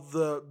Gyllenhaal,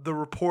 the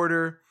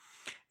reporter,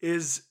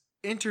 is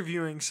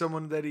interviewing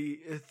someone that he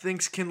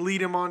thinks can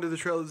lead him onto the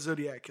trail of the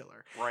Zodiac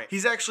Killer. Right.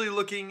 He's actually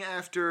looking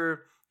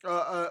after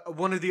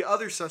one of the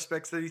other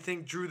suspects that he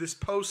thinks drew this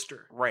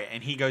poster. Right,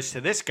 and he goes to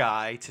this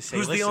guy to say,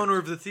 Who's the "Listen," owner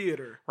of the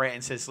theater. right,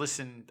 and says,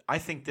 "Listen, I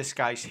think this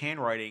guy's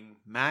handwriting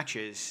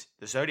matches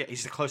the Zodiac.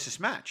 He's the closest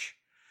match."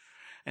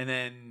 And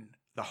then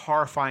the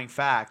horrifying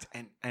fact,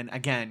 and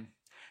again,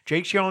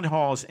 Jake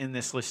Gyllenhaal's in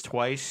this list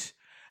twice,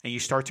 and you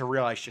start to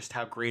realize just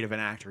how great of an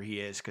actor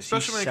he is, because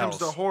Especially when it comes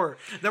to horror.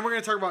 Then we're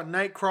going to talk about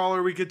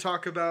Nightcrawler. We could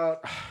talk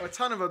about a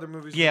ton of other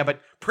movies. Yeah,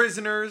 but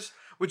Prisoners,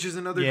 which is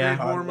another Yeah.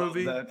 great I horror love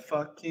movie. that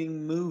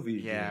fucking movie.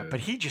 yeah, dude.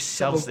 but he just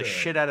sells the good.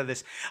 shit out of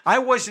this.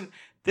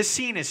 This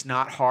scene is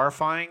not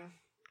horrifying,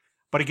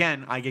 but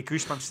again, I get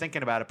goosebumps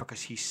thinking about it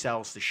because he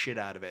sells the shit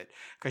out of it.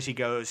 Because he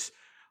goes,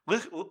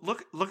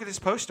 look at this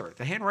poster.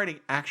 The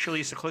handwriting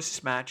actually is the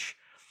closest match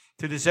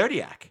to the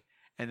Zodiac.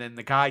 And then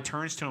the guy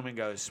turns to him and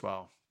goes,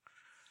 well,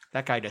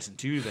 that guy doesn't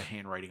do the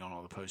handwriting on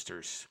all the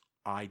posters.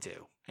 I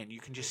do. And you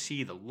can just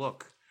see the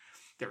look.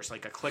 There's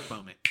like a click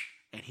moment.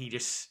 And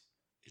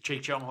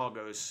Jake Gyllenhaal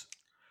goes,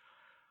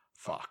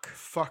 fuck.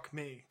 Fuck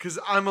me. Because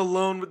I'm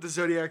alone with the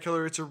Zodiac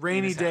Killer. It's a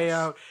rainy his day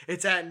house. out.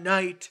 It's at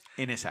night.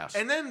 In his house.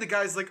 And then the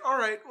guy's like, all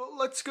right, well,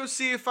 let's go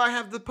see if I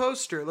have the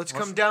poster. Let's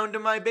come down to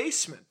my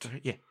basement.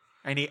 Yeah.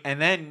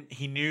 And then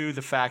he knew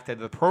the fact that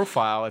the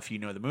profile, if you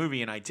know the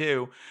movie, and I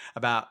do,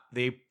 about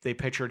they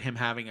pictured him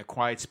having a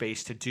quiet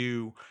space to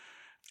do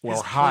or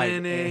His hide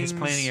his plannings,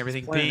 planning,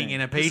 everything planning, being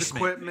in a His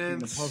basement. equipment.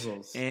 the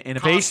puzzles. In a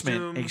basement,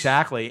 costumes.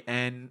 exactly.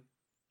 And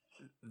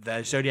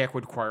the Zodiac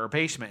would require a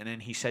basement. And then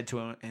he said to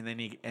him, and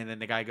then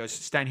the guy goes,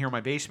 stand here in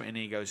my basement. And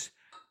he goes,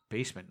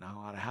 basement? Not a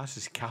lot of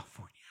houses in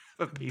California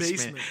have a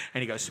basement.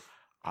 And he goes,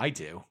 I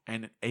do.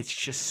 And it's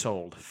just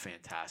sold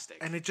fantastic.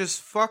 And it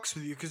just fucks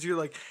with you because you're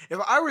like, if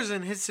I was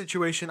in his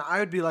situation, I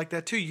would be like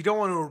that too. You don't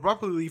want to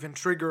abruptly leave and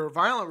trigger a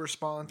violent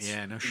response.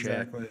 yeah, no shit.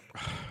 Exactly.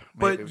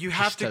 But It you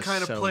just have to does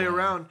kind of so play well.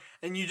 around,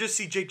 and you just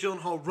see Jake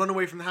Gyllenhaal run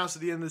away from the house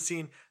at the end of the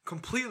scene,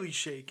 completely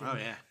shaken. Oh,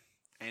 yeah.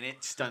 And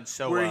it's done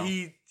so Where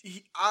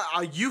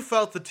well. you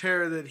felt the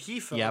terror that he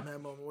felt Yep. in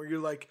that moment, where you're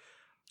like,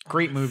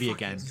 Great my movie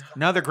fucking again. God.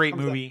 Another great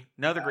Comes movie.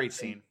 Another great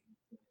scene.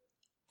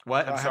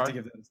 What? I'm I have to sorry.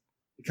 give it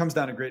comes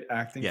down to great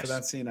acting Yes. for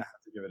that scene. I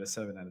have to give it a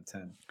 7 out of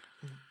 10.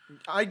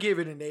 I gave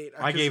it an 8.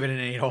 I gave it an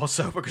 8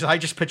 also because I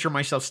just picture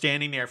myself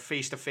standing there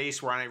face to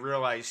face where I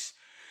realize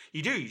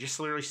you just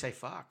literally say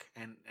fuck.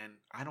 And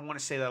I don't want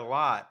to say that a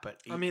lot, but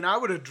I mean, I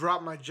would have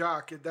dropped my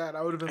jock at that.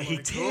 I would have been he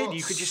like, did. "Oh,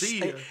 You could just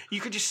see see, ya." you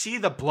could just see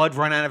the blood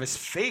run out of his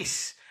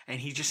face, and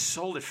he just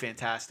sold it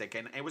fantastic.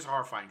 And it was a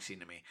horrifying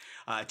scene to me.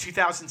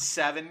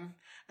 2007.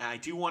 And I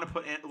do want to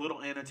put a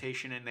little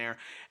annotation in there.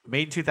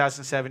 Made in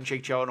 2007,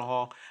 Jake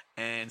Gyllenhaal,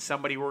 and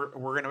somebody we're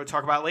going to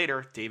talk about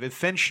later, David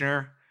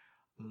Fincher,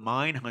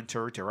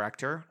 Mindhunter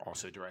director,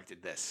 also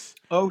directed this.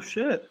 Oh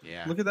shit!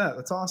 Yeah. Look at that.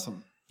 That's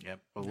awesome. Yep,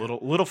 a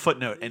little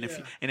footnote. And Yeah.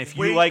 if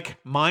Wait. you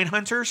like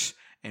Mindhunters,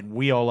 and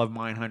we all love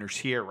Mindhunters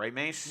here, right,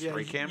 Mace? Yeah,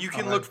 right, Cam? you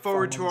can I'll look have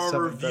forward fun to on the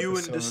our 7th review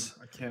and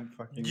episode. I can't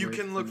fucking. you wait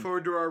can look for-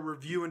 forward to our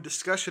review and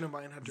discussion of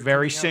Mindhunter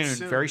Very coming out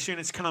soon. Very soon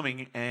it's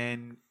coming.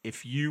 And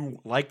if you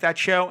like that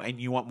show and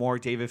you want more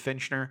David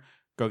Fincher,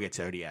 go get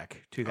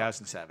Zodiac,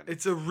 2007.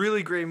 It's a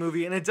really great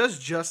movie, and it does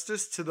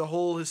justice to the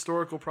whole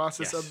historical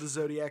process Yes. of the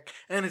Zodiac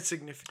and its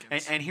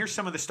significance. And here's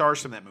some of the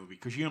stars from that movie,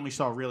 because you only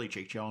saw really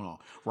Jake Gyllenhaal,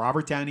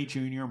 Robert Downey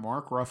Jr.,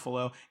 Mark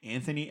Ruffalo,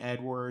 Anthony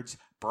Edwards,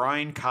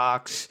 Brian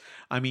Cox.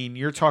 I mean,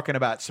 you're talking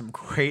about some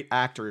great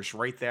actors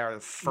right there.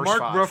 The first Mark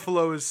five.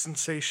 Ruffalo is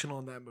sensational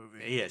in that movie.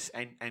 He is.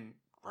 And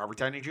Robert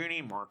Downey Jr.,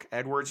 Mark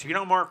Edwards. If you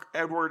know Mark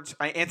Edwards,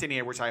 Anthony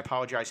Edwards, I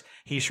apologize.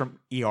 He's from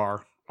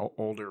ER,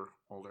 older.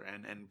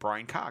 And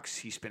Brian Cox,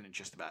 he's been in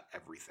just about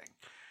everything.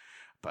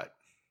 But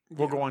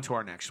we'll go on to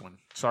our next one.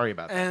 Sorry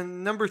about that.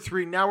 And number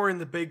 3, now we're in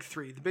the big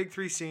 3. The big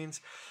 3 scenes.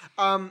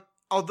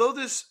 Although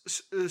this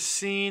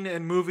scene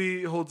and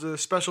movie holds a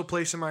special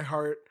place in my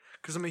heart,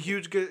 because I'm a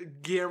huge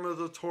Guillermo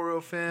del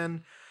Toro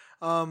fan,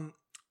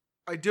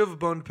 I do have a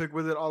bone to pick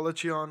with it. I'll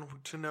let you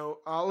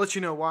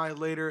know why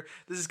later.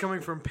 This is coming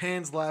from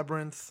Pan's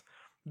Labyrinth,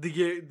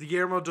 the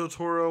Guillermo del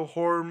Toro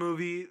horror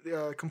movie,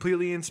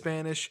 completely in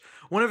Spanish.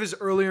 One of his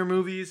earlier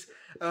movies,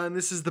 and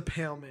this is the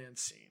Pale Man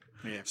scene.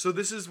 Yeah. So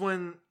this is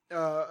when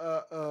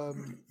the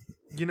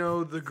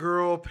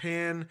girl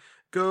Pan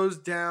goes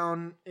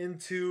down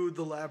into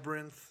the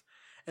labyrinth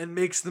and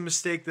makes the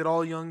mistake that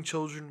all young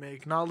children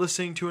make, not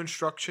listening to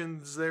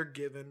instructions they're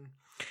given.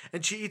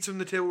 And she eats from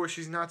the table where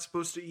she's not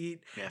supposed to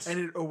eat, Yes. and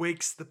it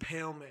awakes the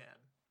Pale Man,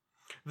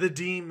 the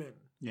demon,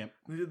 Yep.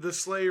 the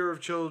slayer of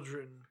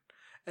children.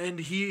 And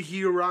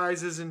he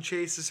arises and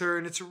chases her,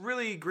 and it's a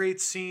really great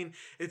scene.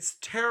 It's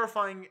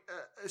terrifying,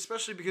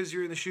 especially because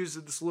you're in the shoes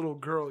of this little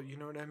girl, you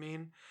know what I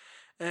mean?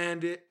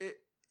 And it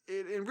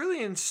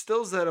really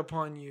instills that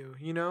upon you,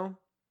 you know?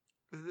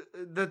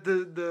 That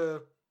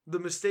the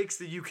mistakes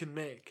that you can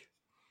make.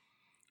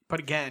 But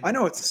again, I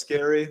know it's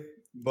scary,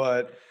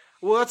 but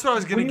Well, that's what I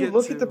was going When to you get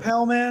look to. at the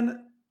Pale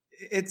Man,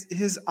 it's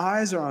his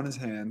eyes are on his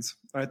hands.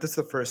 All right, that's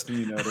the first thing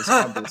you notice,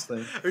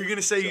 obviously. Are you going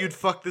to say you'd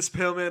fuck this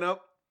Pale Man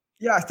up?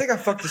 Yeah, I think I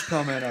fucked this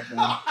Pale Man up,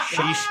 man.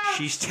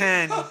 She's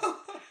 10.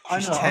 I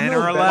She's know, 10 I'm no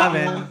or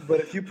Batman, 11. but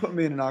if you put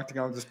me in an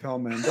octagon with this Pale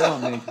Man, bet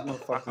on me. I'm gonna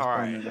fuck this All Pale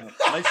right. Man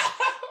up.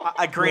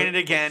 I granted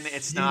again,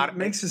 it's He not.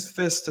 makes his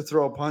fist to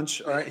throw a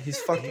punch. All right, he's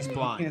fucking. He's He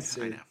blind. can't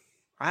see. I know.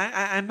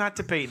 I'm not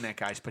debating that,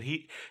 guys. But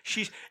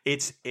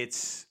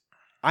it's.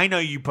 I know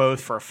you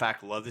both for a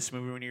fact love this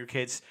movie when you were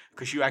kids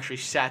because you actually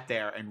sat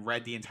there and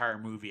read the entire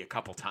movie a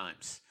couple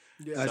times.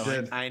 Yeah. I So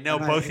did. I know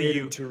And both of hated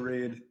you, to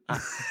read.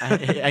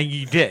 and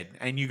you did,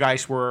 and you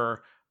guys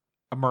were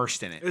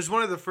immersed in it. It was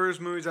one of the first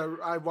movies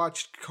I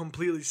watched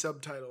completely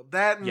subtitled.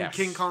 That and Yes.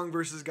 King Kong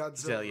versus Godzilla.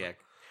 Zodiac,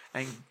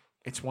 and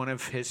it's one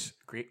of his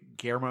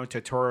Guillermo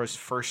del Toro's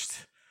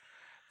first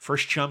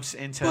jumps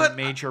into But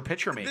major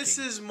picture making. This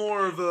is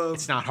more of a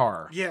It's not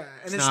horror. yeah,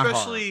 and It's not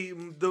especially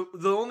the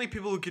only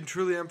people who can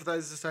truly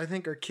empathize this, I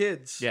think, are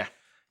kids. Yeah.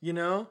 You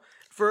know,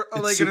 for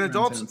It's like an super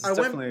adult, intense. I It's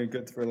went definitely a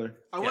good thriller.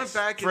 I went Yes.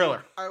 back.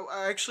 Thriller. And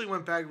I actually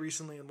went back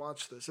recently and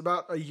watched this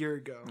about a year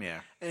ago. Yeah.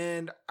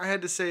 And I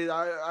had to say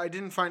I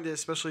didn't find it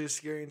especially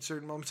scary in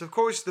certain moments. Of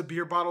course, the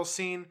beer bottle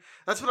scene.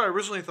 That's what I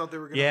originally thought they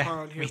were going to Yeah, put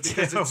on here me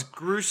because too. it's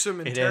gruesome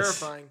and It is.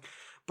 terrifying.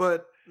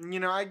 But you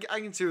know, I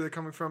can see where they're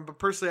coming from. But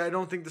personally, I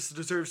don't think this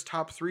deserves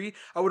top 3.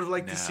 I would have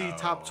liked to see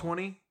top No.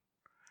 20.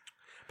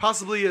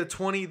 Possibly a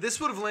 20. This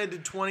would have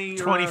landed 20.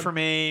 20 around for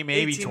me,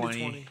 maybe 18 to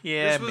 20.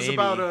 Yeah, this was maybe.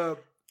 about a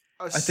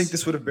I think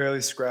this would have barely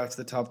scratched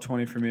the top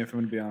 20 for me, if I'm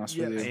going to be honest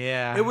with you.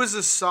 Yeah. It was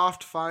a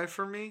soft 5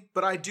 for me,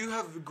 but I do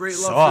have great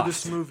love Soft. for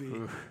this movie.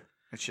 Oof.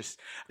 It's just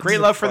great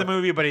love for the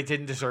movie, but it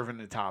didn't deserve in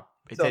the top.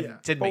 It So,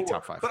 didn't make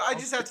top 5. But I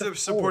just have It's a to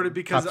support it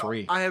because Top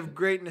 3. I have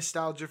great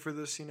nostalgia for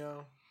this, you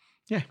know.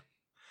 Yeah.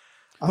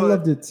 I But-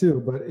 loved it too,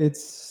 but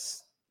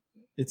it's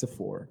a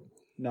 4,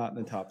 not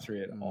in the top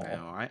 3 at all.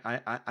 No,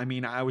 I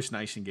mean, I was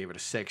nice and gave it a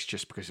 6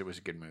 just because it was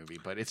a good movie,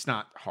 but it's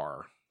not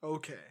horror.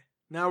 Okay.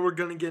 Now we're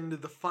going to get into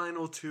the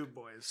final 2,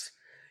 boys.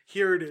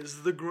 Here it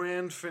is, the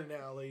grand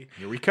finale.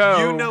 Here we go.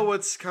 You know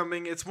what's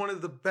coming. It's one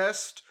of the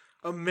best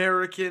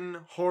American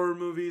horror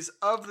movies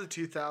of the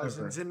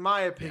 2000s, in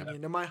my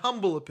opinion, in my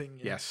humble opinion.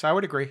 Yes, I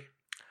would agree.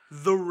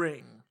 The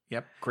Ring.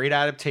 Yep. Great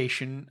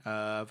adaptation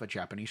of a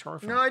Japanese horror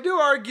film. Now, I do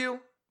argue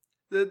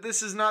that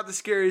this is not the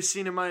scariest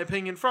scene, in my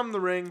opinion, from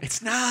The Ring.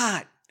 It's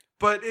not.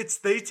 But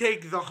they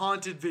take the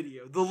haunted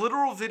video, the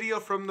literal video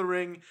from The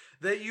Ring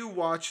that you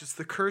watch. It's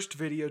the cursed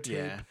videotape.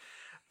 Yeah.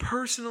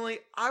 Personally,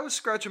 I was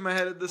scratching my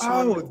head at this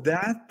Oh, one.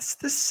 that's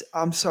this.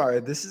 I'm sorry.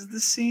 This is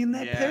the scene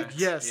they Yeah. picked.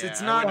 Yes, Yeah,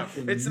 it's I not.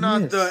 fucking It's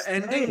not the missed.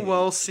 ending Hey.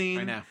 well scene.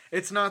 I know.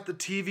 It's not the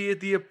TV at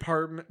the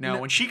apartment. No,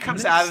 when she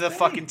comes next out of the day.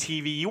 fucking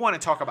TV, you want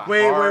to talk about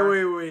Wait.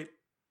 horror.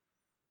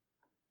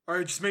 All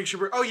right, just make sure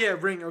we're. Oh yeah,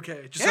 Ring.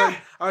 Okay, just Yeah.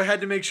 I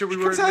had to make sure we She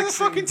were comes out of the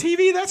mixing. fucking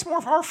TV. That's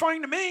more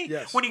horrifying to me.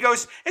 Yes. When he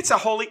goes,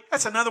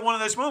 that's another one of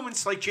those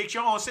moments like Jake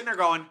Gyllenhaal sitting there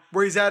going,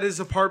 Where he's at his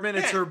apartment.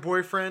 It's Yeah. her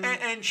boyfriend.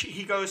 and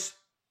he goes,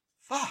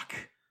 fuck.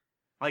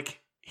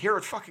 Like, here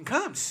it fucking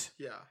comes.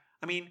 yeah.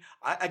 I mean,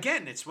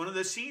 again, it's one of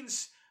those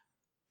scenes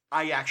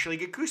I actually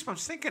get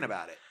goosebumps thinking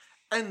about it.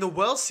 And the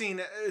well scene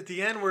at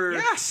the end where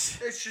Yes.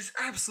 it's just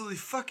absolutely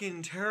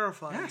fucking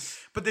terrifying. Yes.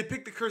 But they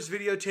picked the cursed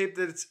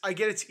videotape I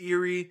get it's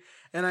eerie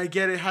and I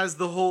get it has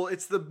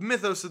it's the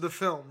mythos of the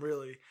film,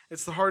 really.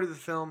 It's the heart of the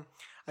film.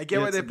 I get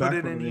why it's they the put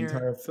it backbone in of the here.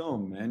 entire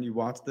film, man. You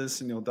watch this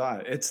and you'll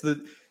die.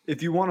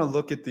 If you want to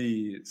look at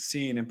the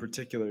scene in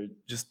particular,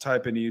 just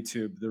type in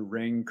YouTube the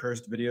Ring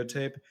cursed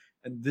videotape,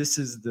 and this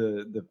is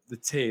the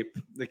tape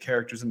the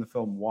characters in the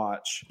film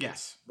watch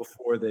Yes.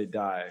 before they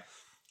die.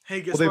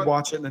 Hey, guess Well, they what?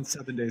 watch it, and then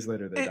 7 days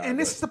later they die. And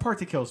this but- is the part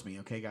that kills me,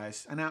 okay,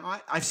 guys? And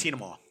I've seen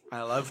them all.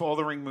 I love all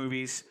the Ring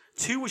movies.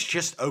 2 was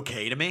just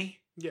okay to me.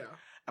 Yeah.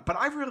 But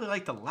I really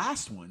like the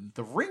last one,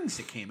 The Rings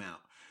that came out.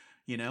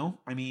 You know?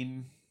 I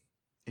mean,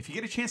 if you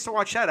get a chance to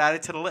watch that, add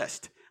it to the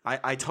list.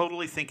 I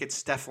totally think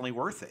it's definitely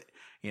worth it.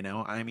 You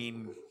know? I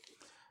mean,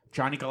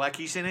 Johnny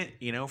Galecki's in it,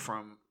 you know,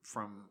 from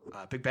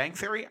Big Bang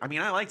Theory. I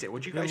mean, I liked it.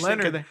 What'd you guys think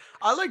of Leonard. the...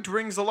 I liked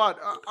Rings a lot.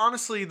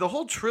 Honestly, the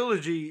whole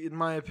trilogy, in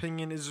my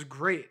opinion, is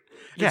great.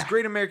 Yeah. It's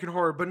great American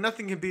horror, but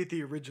nothing can beat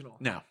the original.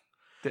 No.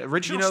 The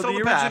original You know, still the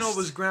the original best.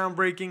 was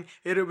groundbreaking.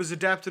 It was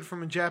adapted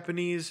from a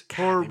Japanese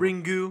horror they were-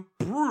 Ringu.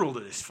 brutal to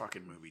this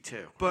fucking movie,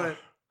 too. But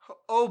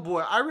oh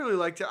boy, I really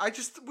liked it. I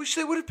just wish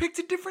they would have picked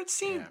a different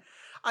scene. Yeah.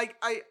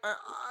 I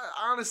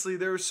honestly,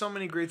 there were so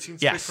many great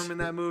scenes Yes. picked from in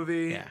that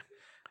movie. Yeah.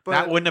 But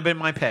That wouldn't have been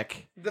my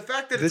pick. the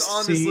fact that This it's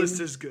on this scene- list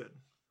is good.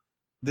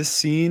 This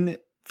scene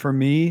for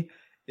me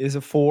is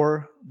a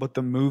 4, but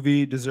the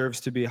movie deserves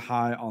to be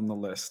high on the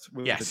list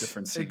with Yes. a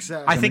different scene.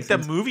 Exactly. I That think makes the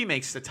sense? movie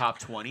makes the top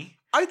 20.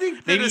 I think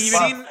that Maybe a even-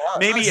 scene,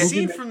 maybe a a-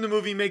 scene from the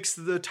movie makes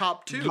the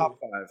top 2. Top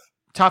 5.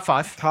 Top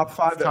 5. Top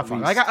 5. Top at 5.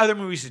 least. I got other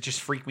movies that just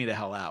freak me the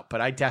hell out,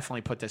 but I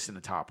definitely put this in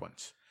the top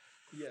ones.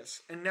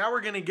 Yes. And now we're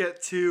going to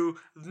get to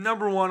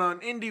number 1 on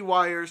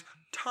IndieWire's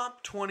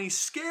top 20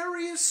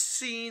 scariest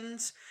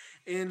scenes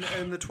in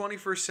the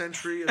 21st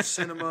century of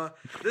cinema.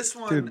 This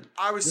one, Dude,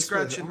 I was this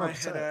scratching I'm my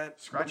upset. head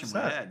at. Scratching my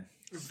my Upset. head.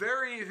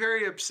 Very,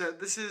 very upset.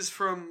 This is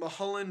from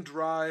Mulholland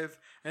Drive,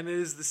 and it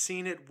is the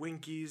scene at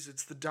Winky's.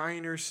 It's the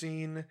diner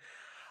scene.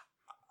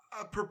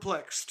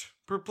 Perplexed.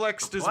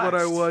 Perplexed is what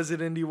I was at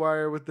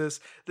IndieWire with this.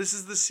 This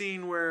is the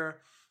scene where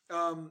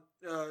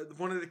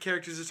one of the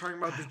characters is talking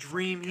about the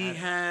dream he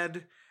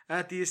had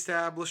at the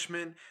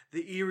establishment,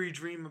 the eerie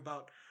dream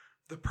about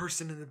the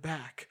person in the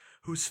back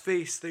whose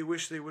face they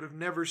wish they would have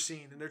never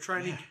seen. And they're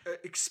trying to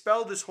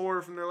expel this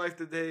horror from their life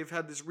that they've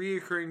had this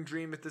reoccurring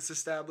dream at this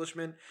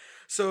establishment.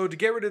 So to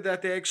get rid of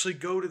that, they actually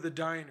go to the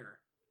diner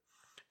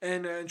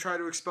and try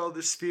to expel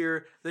this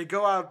fear. They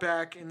go out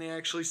back and they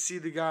actually see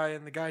the guy,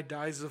 and the guy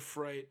dies of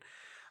fright.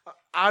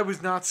 I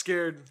was not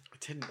scared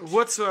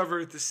whatsoever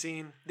at the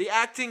scene. The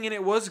acting in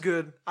it was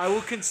good. I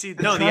will concede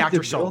that. No, the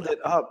actor sold it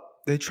up.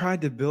 They tried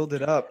to build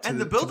it up, and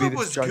the build-up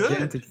was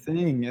gigantic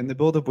thing, and the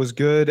build-up was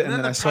good. And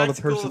then I saw the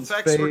person's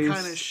face, were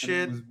kind of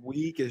shit. And it was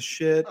weak as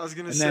shit. I was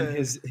gonna say, and then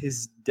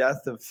his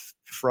death of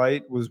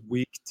fright was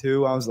weak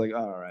too. I was like,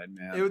 all right,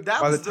 man.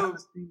 By the time the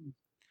scene was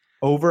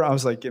over, I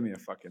was like, give me a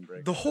fucking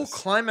break. The whole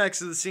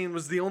climax of the scene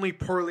was the only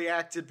poorly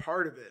acted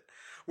part of it.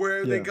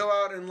 Where they go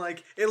out and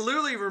it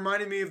literally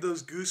reminded me of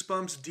those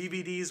Goosebumps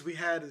DVDs we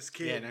had as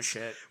kids. Yeah, no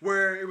shit.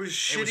 Where it was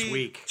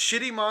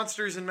shitty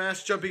monsters and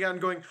masks jumping out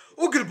and going,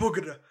 oogada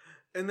boogada.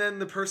 And then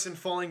the person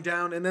falling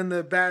down, and then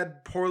the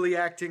bad, poorly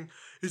acting,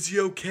 is he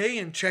okay?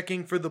 And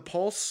checking for the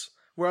pulse.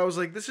 Where I was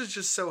like, this is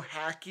just so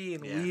hacky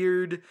and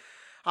weird.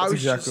 That's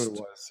exactly what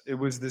it was. It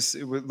was this,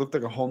 it looked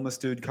like a homeless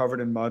dude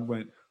covered in mud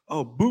went,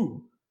 oh,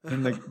 boo.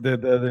 And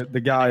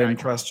the guy in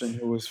question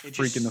who was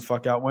freaking the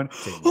fuck out went,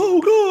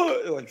 oh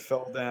god, it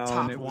fell down.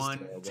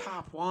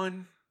 Top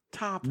one.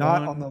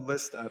 Not on the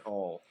list at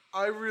all.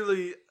 I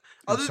really,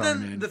 other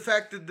than the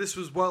fact that this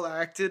was well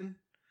acted,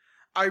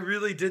 I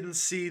really didn't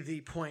see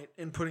the point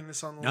in putting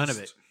this on the list. None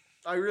of it.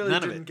 I really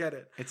didn't get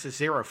it. It's a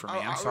 0 for me.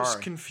 I'm sorry. I was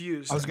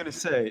confused. I was gonna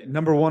say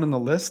number 1 on the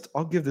list.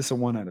 I'll give this a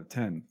 1 out of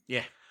 10.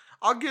 Yeah.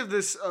 I'll give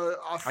this.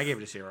 I gave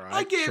it a 0.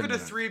 I gave it a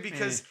 3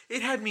 because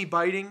it had me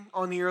biting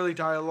on the early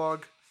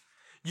dialogue.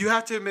 You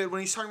have to admit,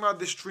 when he's talking about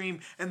this dream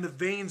and the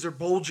veins are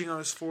bulging on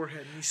his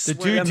forehead, and he's the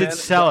dude did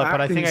sell it, but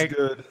I think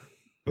good.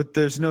 But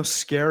there's no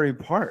scary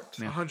part.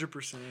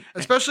 100%,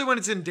 especially when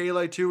it's in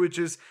daylight too, which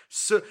is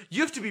so.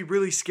 You have to be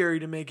really scary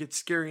to make it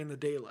scary in the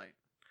daylight.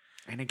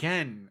 And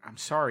again, I'm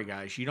sorry,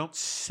 guys. You don't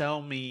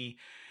sell me.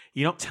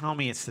 You don't tell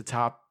me it's the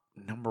top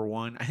number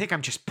 1. I think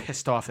I'm just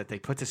pissed off that they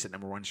put this at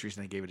number 1. That's the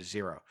reason they gave it a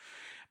 0.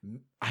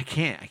 I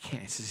can't.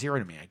 It's a 0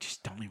 to me. I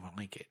just don't even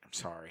like it. I'm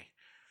sorry.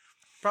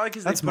 Probably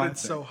because they put it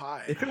so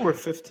high. If it were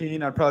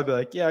 15, I'd probably be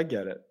like, yeah, I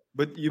get it.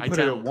 But you put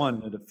it at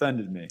 1, it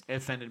offended me. It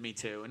offended me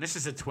too. And this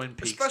is a Twin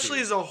Peaks. Especially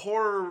as a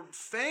horror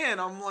fan,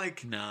 I'm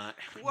like,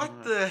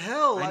 what the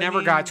hell? I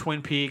never got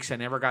Twin Peaks. I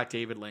never got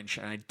David Lynch.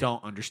 And I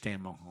don't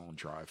understand Mulholland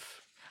Drive.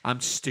 I'm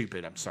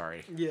stupid. I'm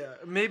sorry. Yeah.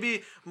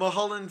 Maybe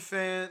Mulholland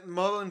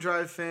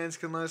Drive fans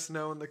can let us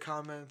know in the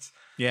comments.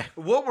 Yeah.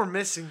 What we're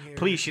missing here.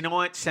 Please, you know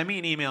what? Send me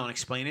an email and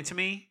explain it to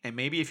me. And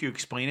maybe if you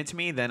explain it to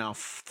me, then I'll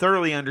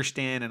thoroughly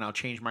understand and I'll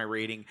change my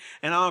rating.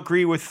 And I'll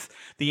agree with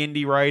the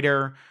indie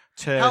writer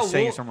to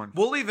say someone.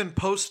 We'll even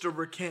post a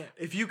recant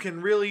if you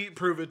can really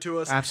prove it to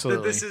us.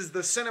 Absolutely. That this is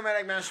the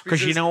cinematic masterpiece.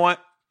 Because you know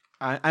what?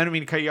 I don't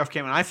mean to cut you off,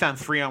 Cameron. I found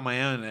 3 on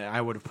my own that I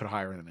would have put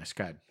higher than this.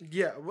 God.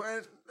 Yeah.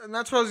 And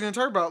that's what I was going to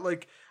talk about.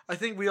 I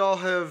think we all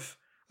have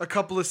a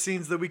couple of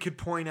scenes that we could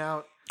point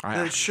out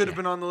that should have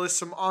been on the list.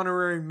 Some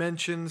honorary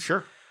mentions.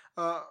 Sure.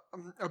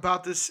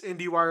 About this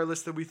IndieWire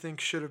list that we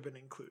think should have been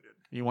included.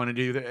 You want to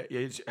do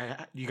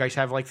that? You guys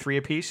have 3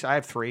 apiece? I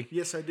have 3.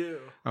 Yes, I do.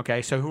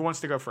 Okay, so who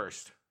wants to go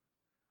first?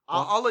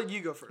 I'll let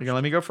you go first. You're going to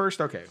let me go first?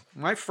 Okay.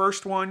 My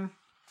first one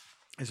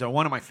is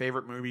one of my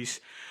favorite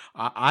movies.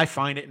 I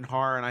find it in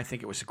horror, and I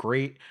think it was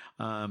great.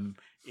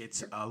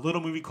 It's a little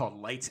movie called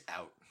Lights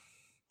Out.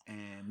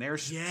 And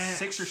there's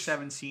 6 or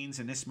 7 scenes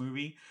in this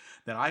movie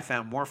that I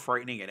found more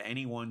frightening at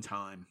any one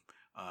time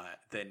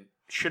than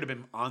should have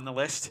been on the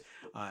list.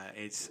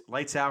 It's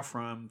Lights Out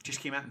just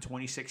came out in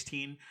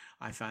 2016.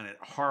 I found it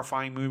a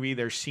horrifying movie.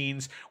 There's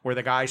scenes where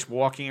the guy's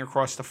walking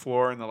across the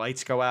floor and the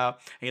lights go out.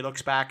 And he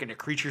looks back and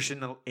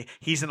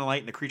he's in the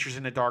light and the creature's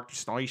in the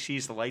darkness. And all you see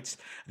is the lights,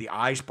 the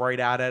eyes bright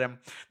out at him.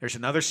 There's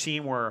another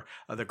scene where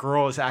the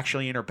girl is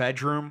actually in her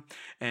bedroom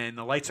and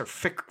the lights are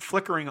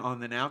flickering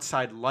on an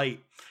outside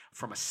light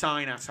from a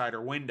sign outside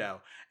her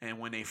window. And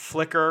when they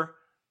flicker,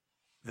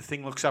 the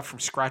thing looks up from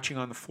scratching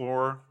on the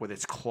floor with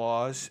its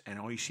claws, and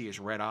all you see is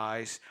red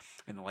eyes,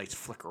 and the lights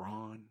flicker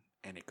on,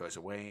 and it goes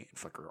away and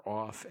flicker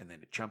off, and then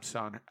it jumps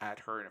on at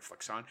her and it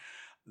flicks on.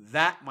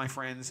 That, my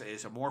friends,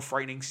 is a more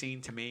frightening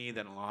scene to me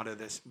than a lot of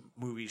this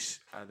movies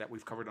that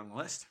we've covered on the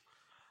list.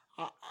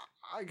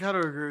 I gotta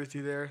agree with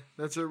you there.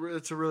 That's a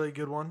really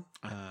good one.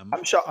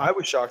 I'm shocked. I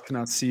was shocked to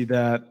not see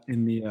that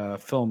in the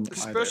film,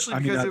 especially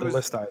either. because it was,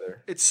 list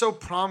either. It's so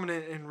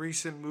prominent in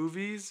recent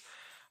movies.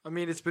 I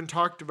mean, it's been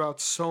talked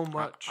about so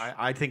much.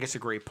 I think it's a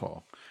great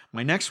pull.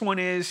 My next one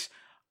is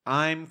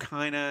I'm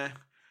kind of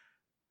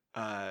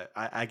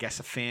I guess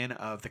a fan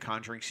of the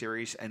Conjuring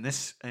series, and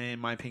this, in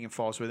my opinion,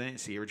 falls within it.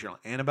 It's the original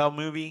Annabelle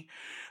movie.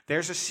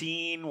 There's a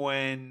scene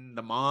when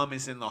the mom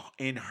is in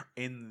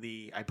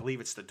the I believe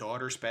it's the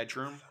daughter's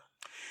bedroom,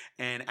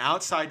 and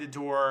outside the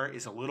door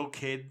is a little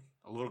kid,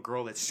 a little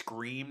girl that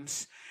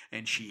screams,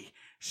 and she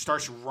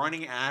starts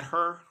running at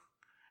her,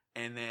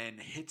 and then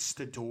hits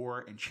the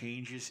door and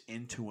changes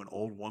into an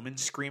old woman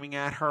screaming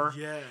at her.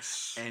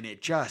 Yes. And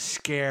it just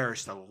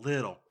scares the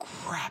little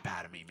crap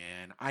out of me,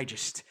 man.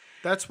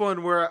 That's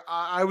one where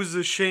I was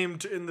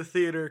ashamed in the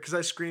theater because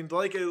I screamed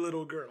like a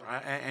little girl.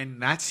 And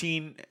that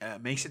scene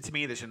makes it to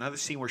me. There's another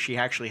scene where she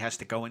actually has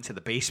to go into the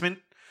basement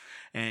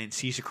and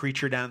sees a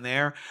creature down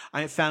there.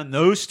 I found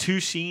those two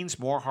scenes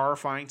more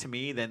horrifying to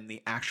me than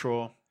the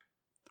actual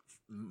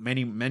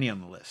many on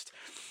the list.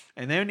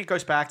 And then it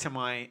goes back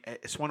to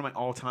it's one of my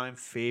all-time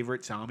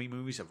favorite zombie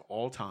movies of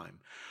all time.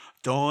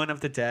 Dawn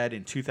of the Dead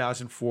in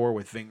 2004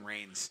 with Ving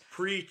Rhames.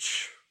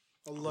 Preach.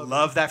 I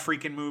love that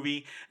freaking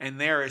movie. And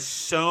there is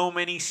so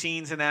many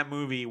scenes in that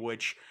movie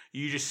which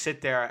you just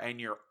sit there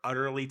and you're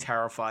utterly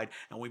terrified.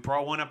 And we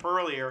brought one up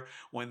earlier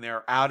when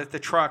they're out at the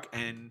truck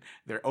and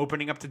they're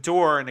opening up the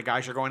door and the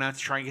guys are going out to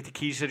try and get the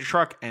keys to the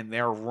truck and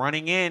they're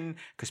running in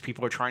because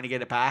people are trying to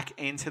get it back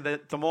into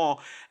the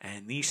mall.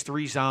 And these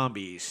three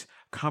zombies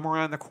come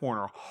around the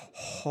corner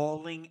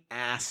hauling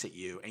ass at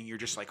you. And you're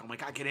just like, oh my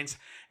God, get in.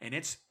 And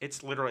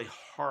it's literally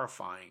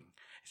horrifying.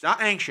 It's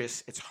not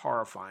anxious. It's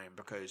horrifying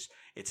because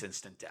it's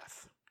instant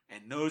death.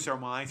 And those are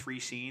my three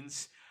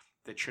scenes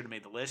that should have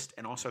made the list.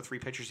 And also 3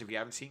 pictures if you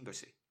haven't seen, go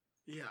see.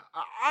 Yeah.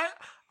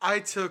 I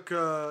took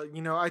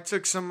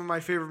some of my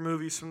favorite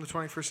movies from the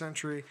 21st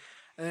century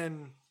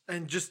and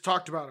just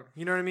talked about them.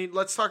 You know what I mean?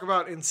 Let's talk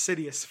about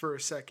Insidious for a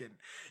second.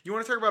 You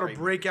want to talk about a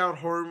breakout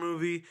horror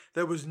movie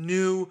that was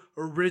new,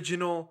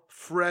 original,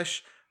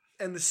 fresh.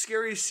 And the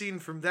scariest scene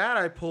from that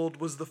I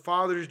pulled was the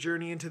father's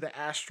journey into the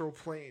astral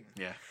plane.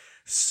 Yeah.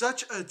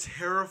 Such a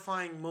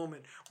terrifying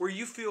moment where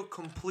you feel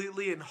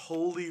completely and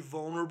wholly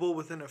vulnerable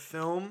within a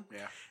film.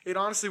 Yeah. It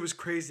honestly was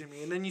crazy to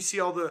me. And then you see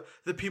all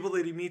the people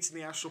that he meets in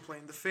the astral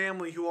plane, the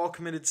family who all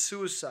committed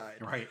suicide.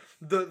 Right.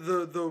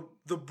 The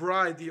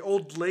bride, the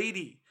old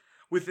lady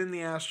within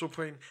the astral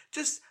plane,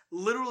 just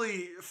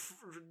literally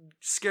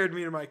scared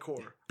me to my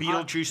core.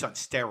 Beetlejuice on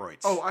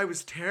steroids. Oh, I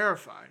was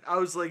terrified. I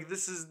was like,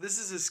 this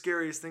is as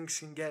scary as things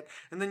can get.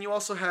 And then you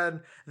also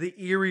had the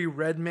eerie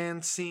Red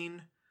Man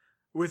scene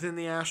within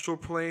the astral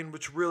plane,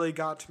 which really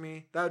got to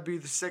me. That would be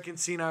the second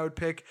scene I would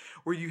pick,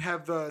 where you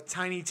have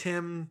Tiny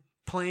Tim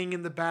playing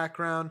in the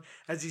background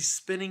as he's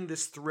spinning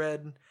this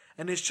thread.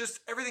 And it's just,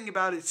 everything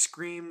about it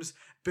screams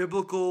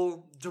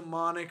biblical,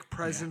 demonic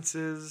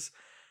presences.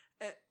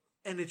 Yeah.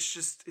 And it's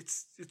just,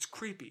 it's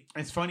creepy.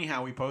 It's funny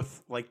how we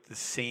both like the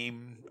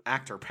same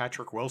actor,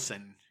 Patrick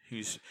Wilson,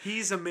 he's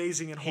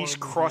amazing in horror movies.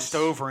 He's crossed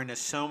over into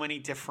so many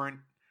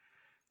different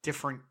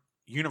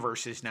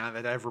universes now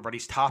that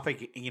everybody's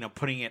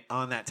putting it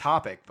on that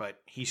topic, but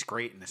he's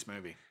great in this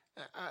movie.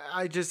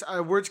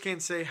 Words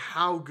can't say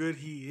how good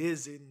he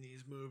is in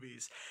these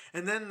movies.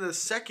 And then the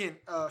second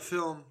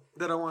film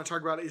that I want to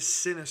talk about is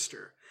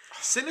Sinister.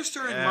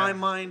 Sinister in my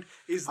mind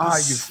is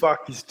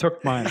you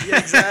took mine. Yeah,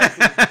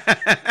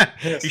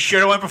 exactly. You should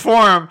have went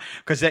before him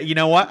because you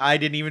know what? I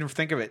didn't even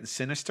think of it.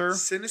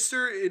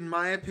 Sinister, in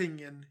my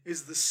opinion,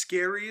 is the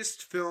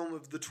scariest film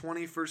of the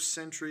 21st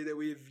century that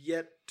we have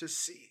yet to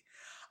see.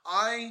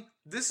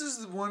 This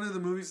is one of the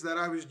movies that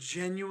I was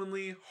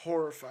genuinely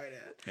horrified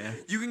at. Yeah.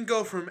 You can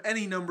go from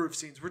any number of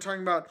scenes. We're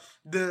talking about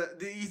the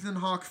Ethan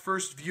Hawke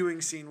first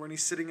viewing scene when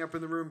he's sitting up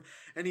in the room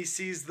and he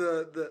sees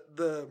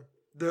the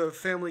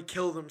family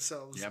kill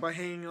themselves by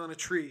hanging on a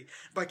tree,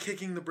 by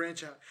kicking the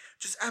branch out.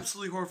 Just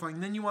absolutely horrifying.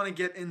 And then you want to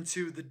get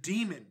into the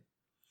demon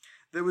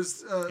that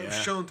was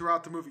shown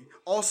throughout the movie.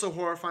 Also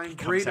horrifying.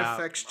 Great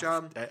effects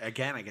job.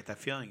 Again, I get that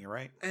feeling. You're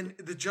right. And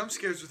the jump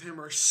scares with him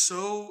are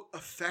so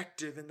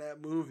effective in that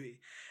movie.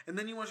 And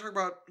then you want to talk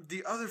about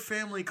the other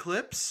family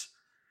clips.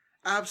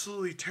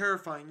 Absolutely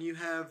terrifying. You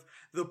have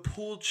the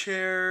pool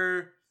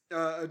chair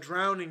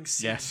drowning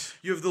scene. Yes.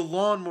 You have the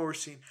lawnmower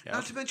scene. Yep.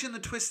 Not to mention the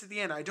twist at the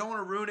end. I don't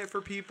want to ruin it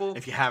for people.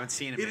 If you haven't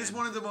seen it, It is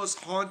one of the most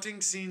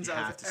haunting scenes You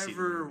I've have to see the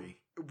ever movie.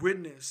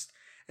 witnessed.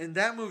 And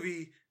that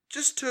movie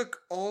just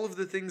took all of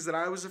the things that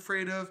I was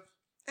afraid of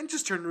and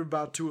just turned them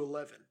about to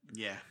 11.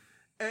 Yeah.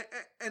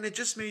 And it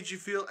just made you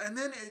feel, and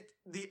then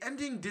the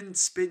ending didn't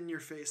spit in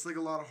your face like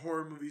a lot of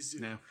horror movies do.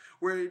 No.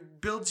 Where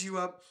it builds you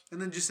up and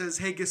then just says,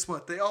 hey, guess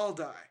what? They all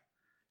die.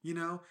 You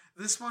know?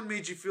 This one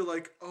made you feel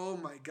like, oh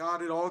my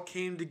God, it all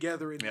came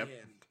together in the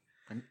end.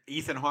 And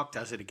Ethan Hawke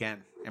does it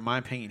again. In my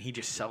opinion, he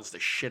just sells the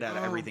shit out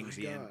of everything he's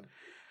in.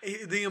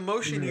 The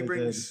emotion he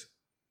brings.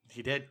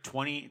 He did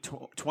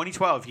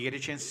 2012. You get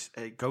a chance,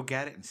 go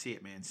get it and see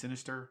it, man.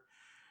 Sinister.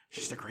 It's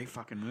just a great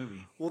fucking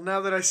movie. Well,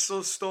 now that I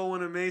stole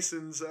one of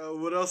Mason's,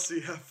 what else do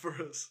you have for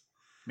us?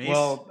 Mace?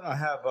 Well, I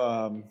have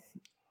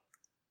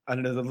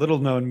the little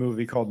known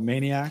movie called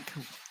Maniac,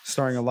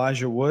 starring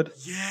Elijah Wood.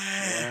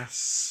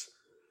 Yes.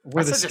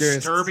 That's a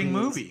disturbing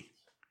movie.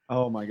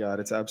 Oh my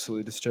God, it's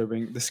absolutely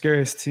disturbing. The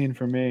scariest scene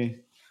for me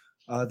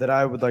that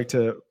I would like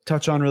to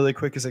touch on really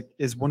quick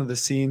is one of the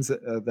scenes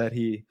that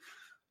he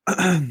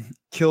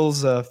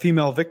kills a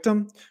female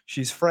victim.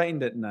 She's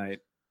frightened at night,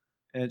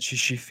 and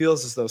she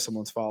feels as though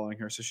someone's following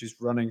her, so she's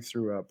running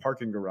through a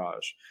parking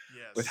garage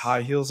with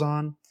high heels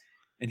on,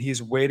 and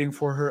he's waiting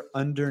for her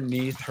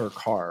underneath her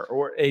car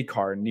or a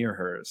car near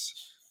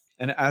hers.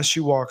 And as she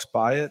walks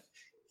by it,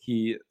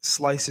 he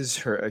slices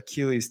her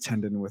Achilles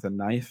tendon with a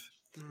knife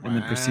and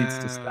then proceeds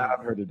to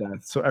stab her to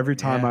death. So every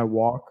time I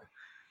walk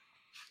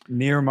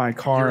near my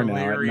car You're now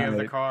at leery of the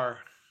night, car.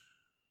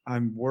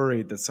 I'm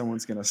worried that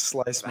someone's going to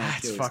slice my That's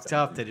Achilles fucked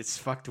tendon. up that it's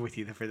fucked with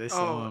you for this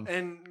Oh, long.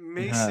 and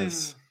Mason,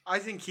 has. I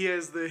think he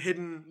has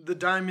the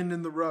diamond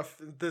in the rough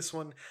in this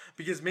one,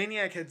 because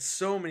Maniac had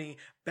so many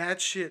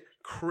batshit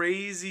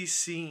crazy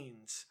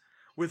scenes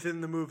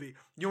within the movie.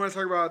 You want to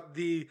talk about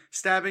the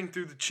stabbing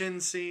through the chin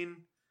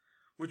scene,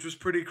 which was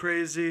pretty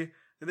crazy,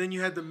 and then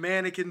you had the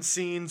mannequin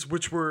scenes,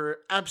 which were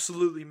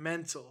absolutely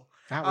mental.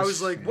 I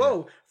was like,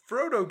 whoa,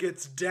 Frodo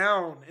gets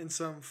down in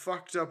some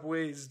fucked up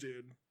ways,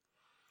 dude.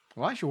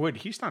 Elijah Wood,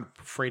 he's not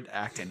afraid to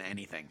act in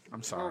anything.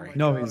 I'm sorry. my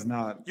No, God. he's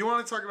not. You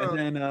want to talk about...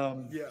 And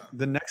then yeah.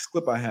 the next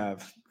clip I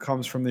have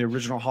comes from the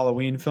original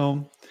Halloween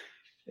film.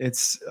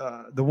 It's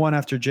the one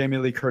after Jamie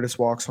Lee Curtis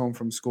walks home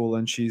from school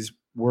and she's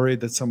worried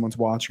that someone's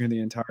watching her the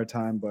entire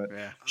time, but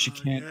she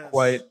can't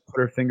quite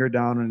put her finger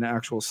down on an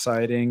actual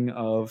sighting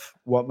of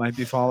what might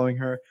be following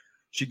her.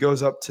 She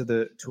goes up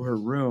to her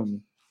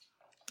room.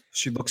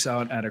 She looks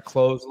out at a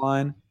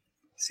clothesline,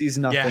 sees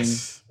nothing,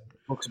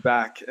 looks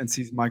back and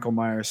sees Michael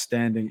Myers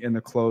standing in the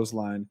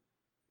clothesline.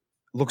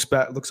 Looks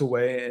back, looks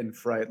away in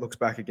fright, looks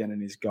back again,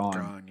 and he's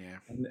gone.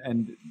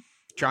 And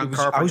John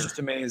Carpenter. I was just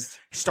amazed.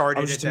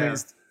 Started it there.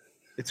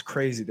 It's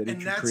crazy that he And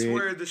could that's create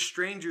where the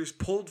strangers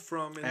pulled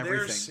from in their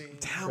everything. scene. I'm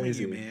telling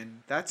Crazy. you,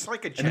 man. That's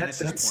like a and Genesis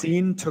that point.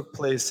 scene took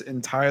place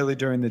entirely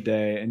during the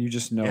day, and you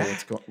just know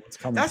what's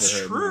coming. That's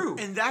for her. true.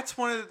 And that's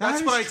that's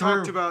That what I is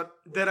talked true. about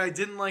that I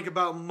didn't like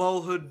about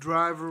Mulholland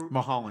Drive.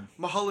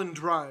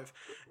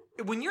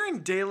 When you're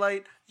in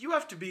daylight, you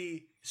have to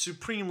be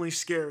supremely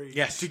scary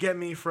to get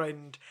me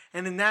frightened.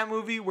 And in that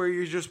movie where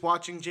you're just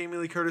watching Jamie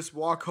Lee Curtis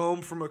walk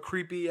home from a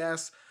creepy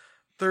ass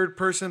third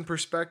person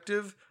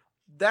perspective,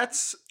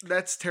 that's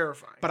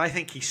terrifying. But I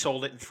think he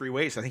sold it in three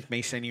ways. I think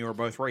Mason, you were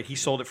both right. He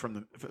sold it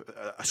from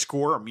a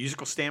score, a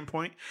musical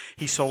standpoint.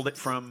 He sold it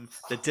from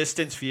the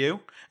distance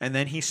view, and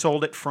then he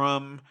sold it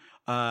from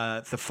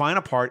the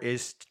final part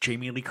is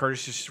Jamie Lee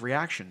Curtis's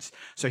reactions.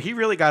 So he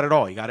really got it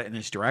all. He got it in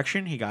his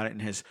direction, he got it in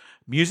his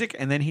music,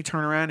 and then he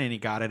turned around and he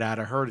got it out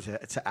of her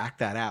to act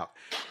that out.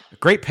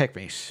 Great pick,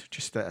 Mace.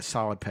 Just a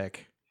solid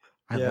pick.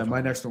 My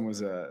next one was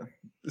the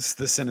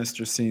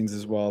sinister scenes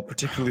as well,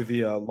 particularly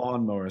the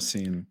lawnmower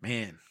scene.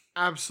 Man,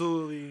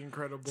 absolutely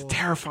incredible. It's a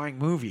terrifying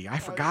movie. I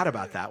forgot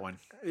about that one.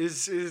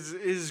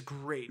 Is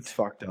great. It's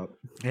fucked up.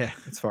 Yeah,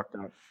 it's fucked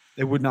up.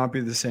 It would not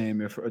be the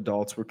same if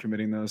adults were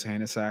committing those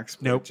heinous acts.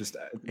 Nope, just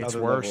it's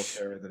another worse. level of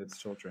terror that it's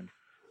children.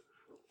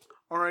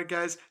 All right,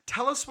 guys,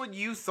 tell us what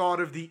you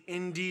thought of the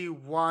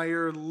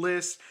IndieWire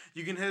list.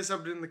 You can hit us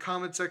up in the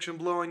comment section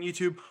below on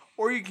YouTube,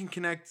 or you can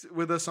connect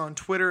with us on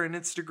Twitter and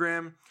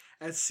Instagram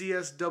at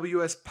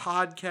CSWS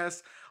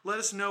Podcast. Let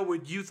us know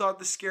what you thought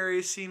the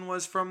scariest scene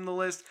was from the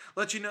list.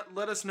 Let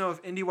us know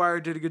if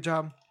IndieWire did a good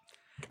job.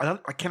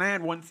 Can I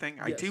add one thing?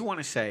 I do want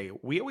to say,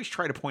 we always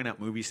try to point out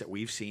movies that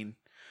we've seen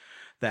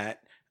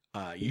that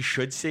you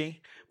should see.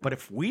 But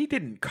if we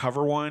didn't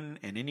cover one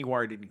and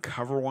IndieWire didn't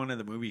cover one of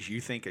the movies you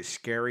think is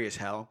scary as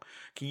hell,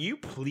 can you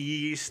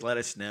please let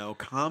us know?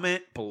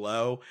 Comment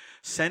below.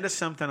 Send us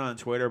something on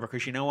Twitter,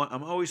 because you know what?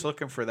 I'm always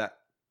looking for that,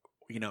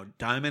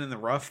 diamond in the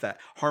rough, that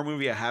horror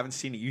movie I haven't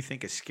seen that you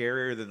think is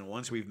scarier than the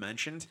ones we've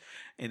mentioned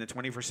in the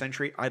 21st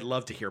century. I'd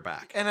love to hear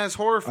back. And as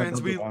horror fans,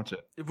 we watch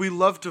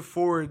love to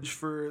forage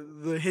for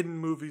the hidden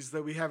movies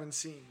that we haven't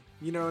seen.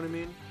 You know what I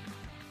mean?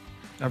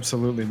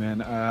 Absolutely,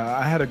 man.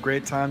 I had a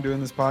great time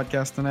doing this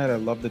podcast tonight. I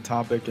love the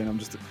topic, and I'm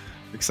just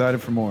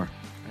excited for more.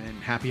 And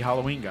happy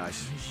Halloween,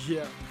 guys.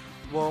 Yeah.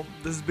 Well,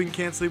 this has been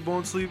Can't Sleep,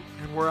 Won't Sleep,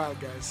 and we're out,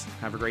 guys.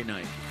 Have a great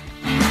night.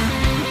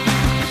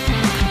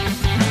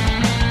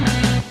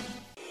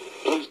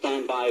 Please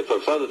stand by for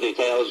further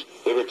details.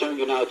 We return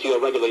you now to your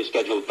regularly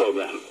scheduled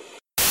program.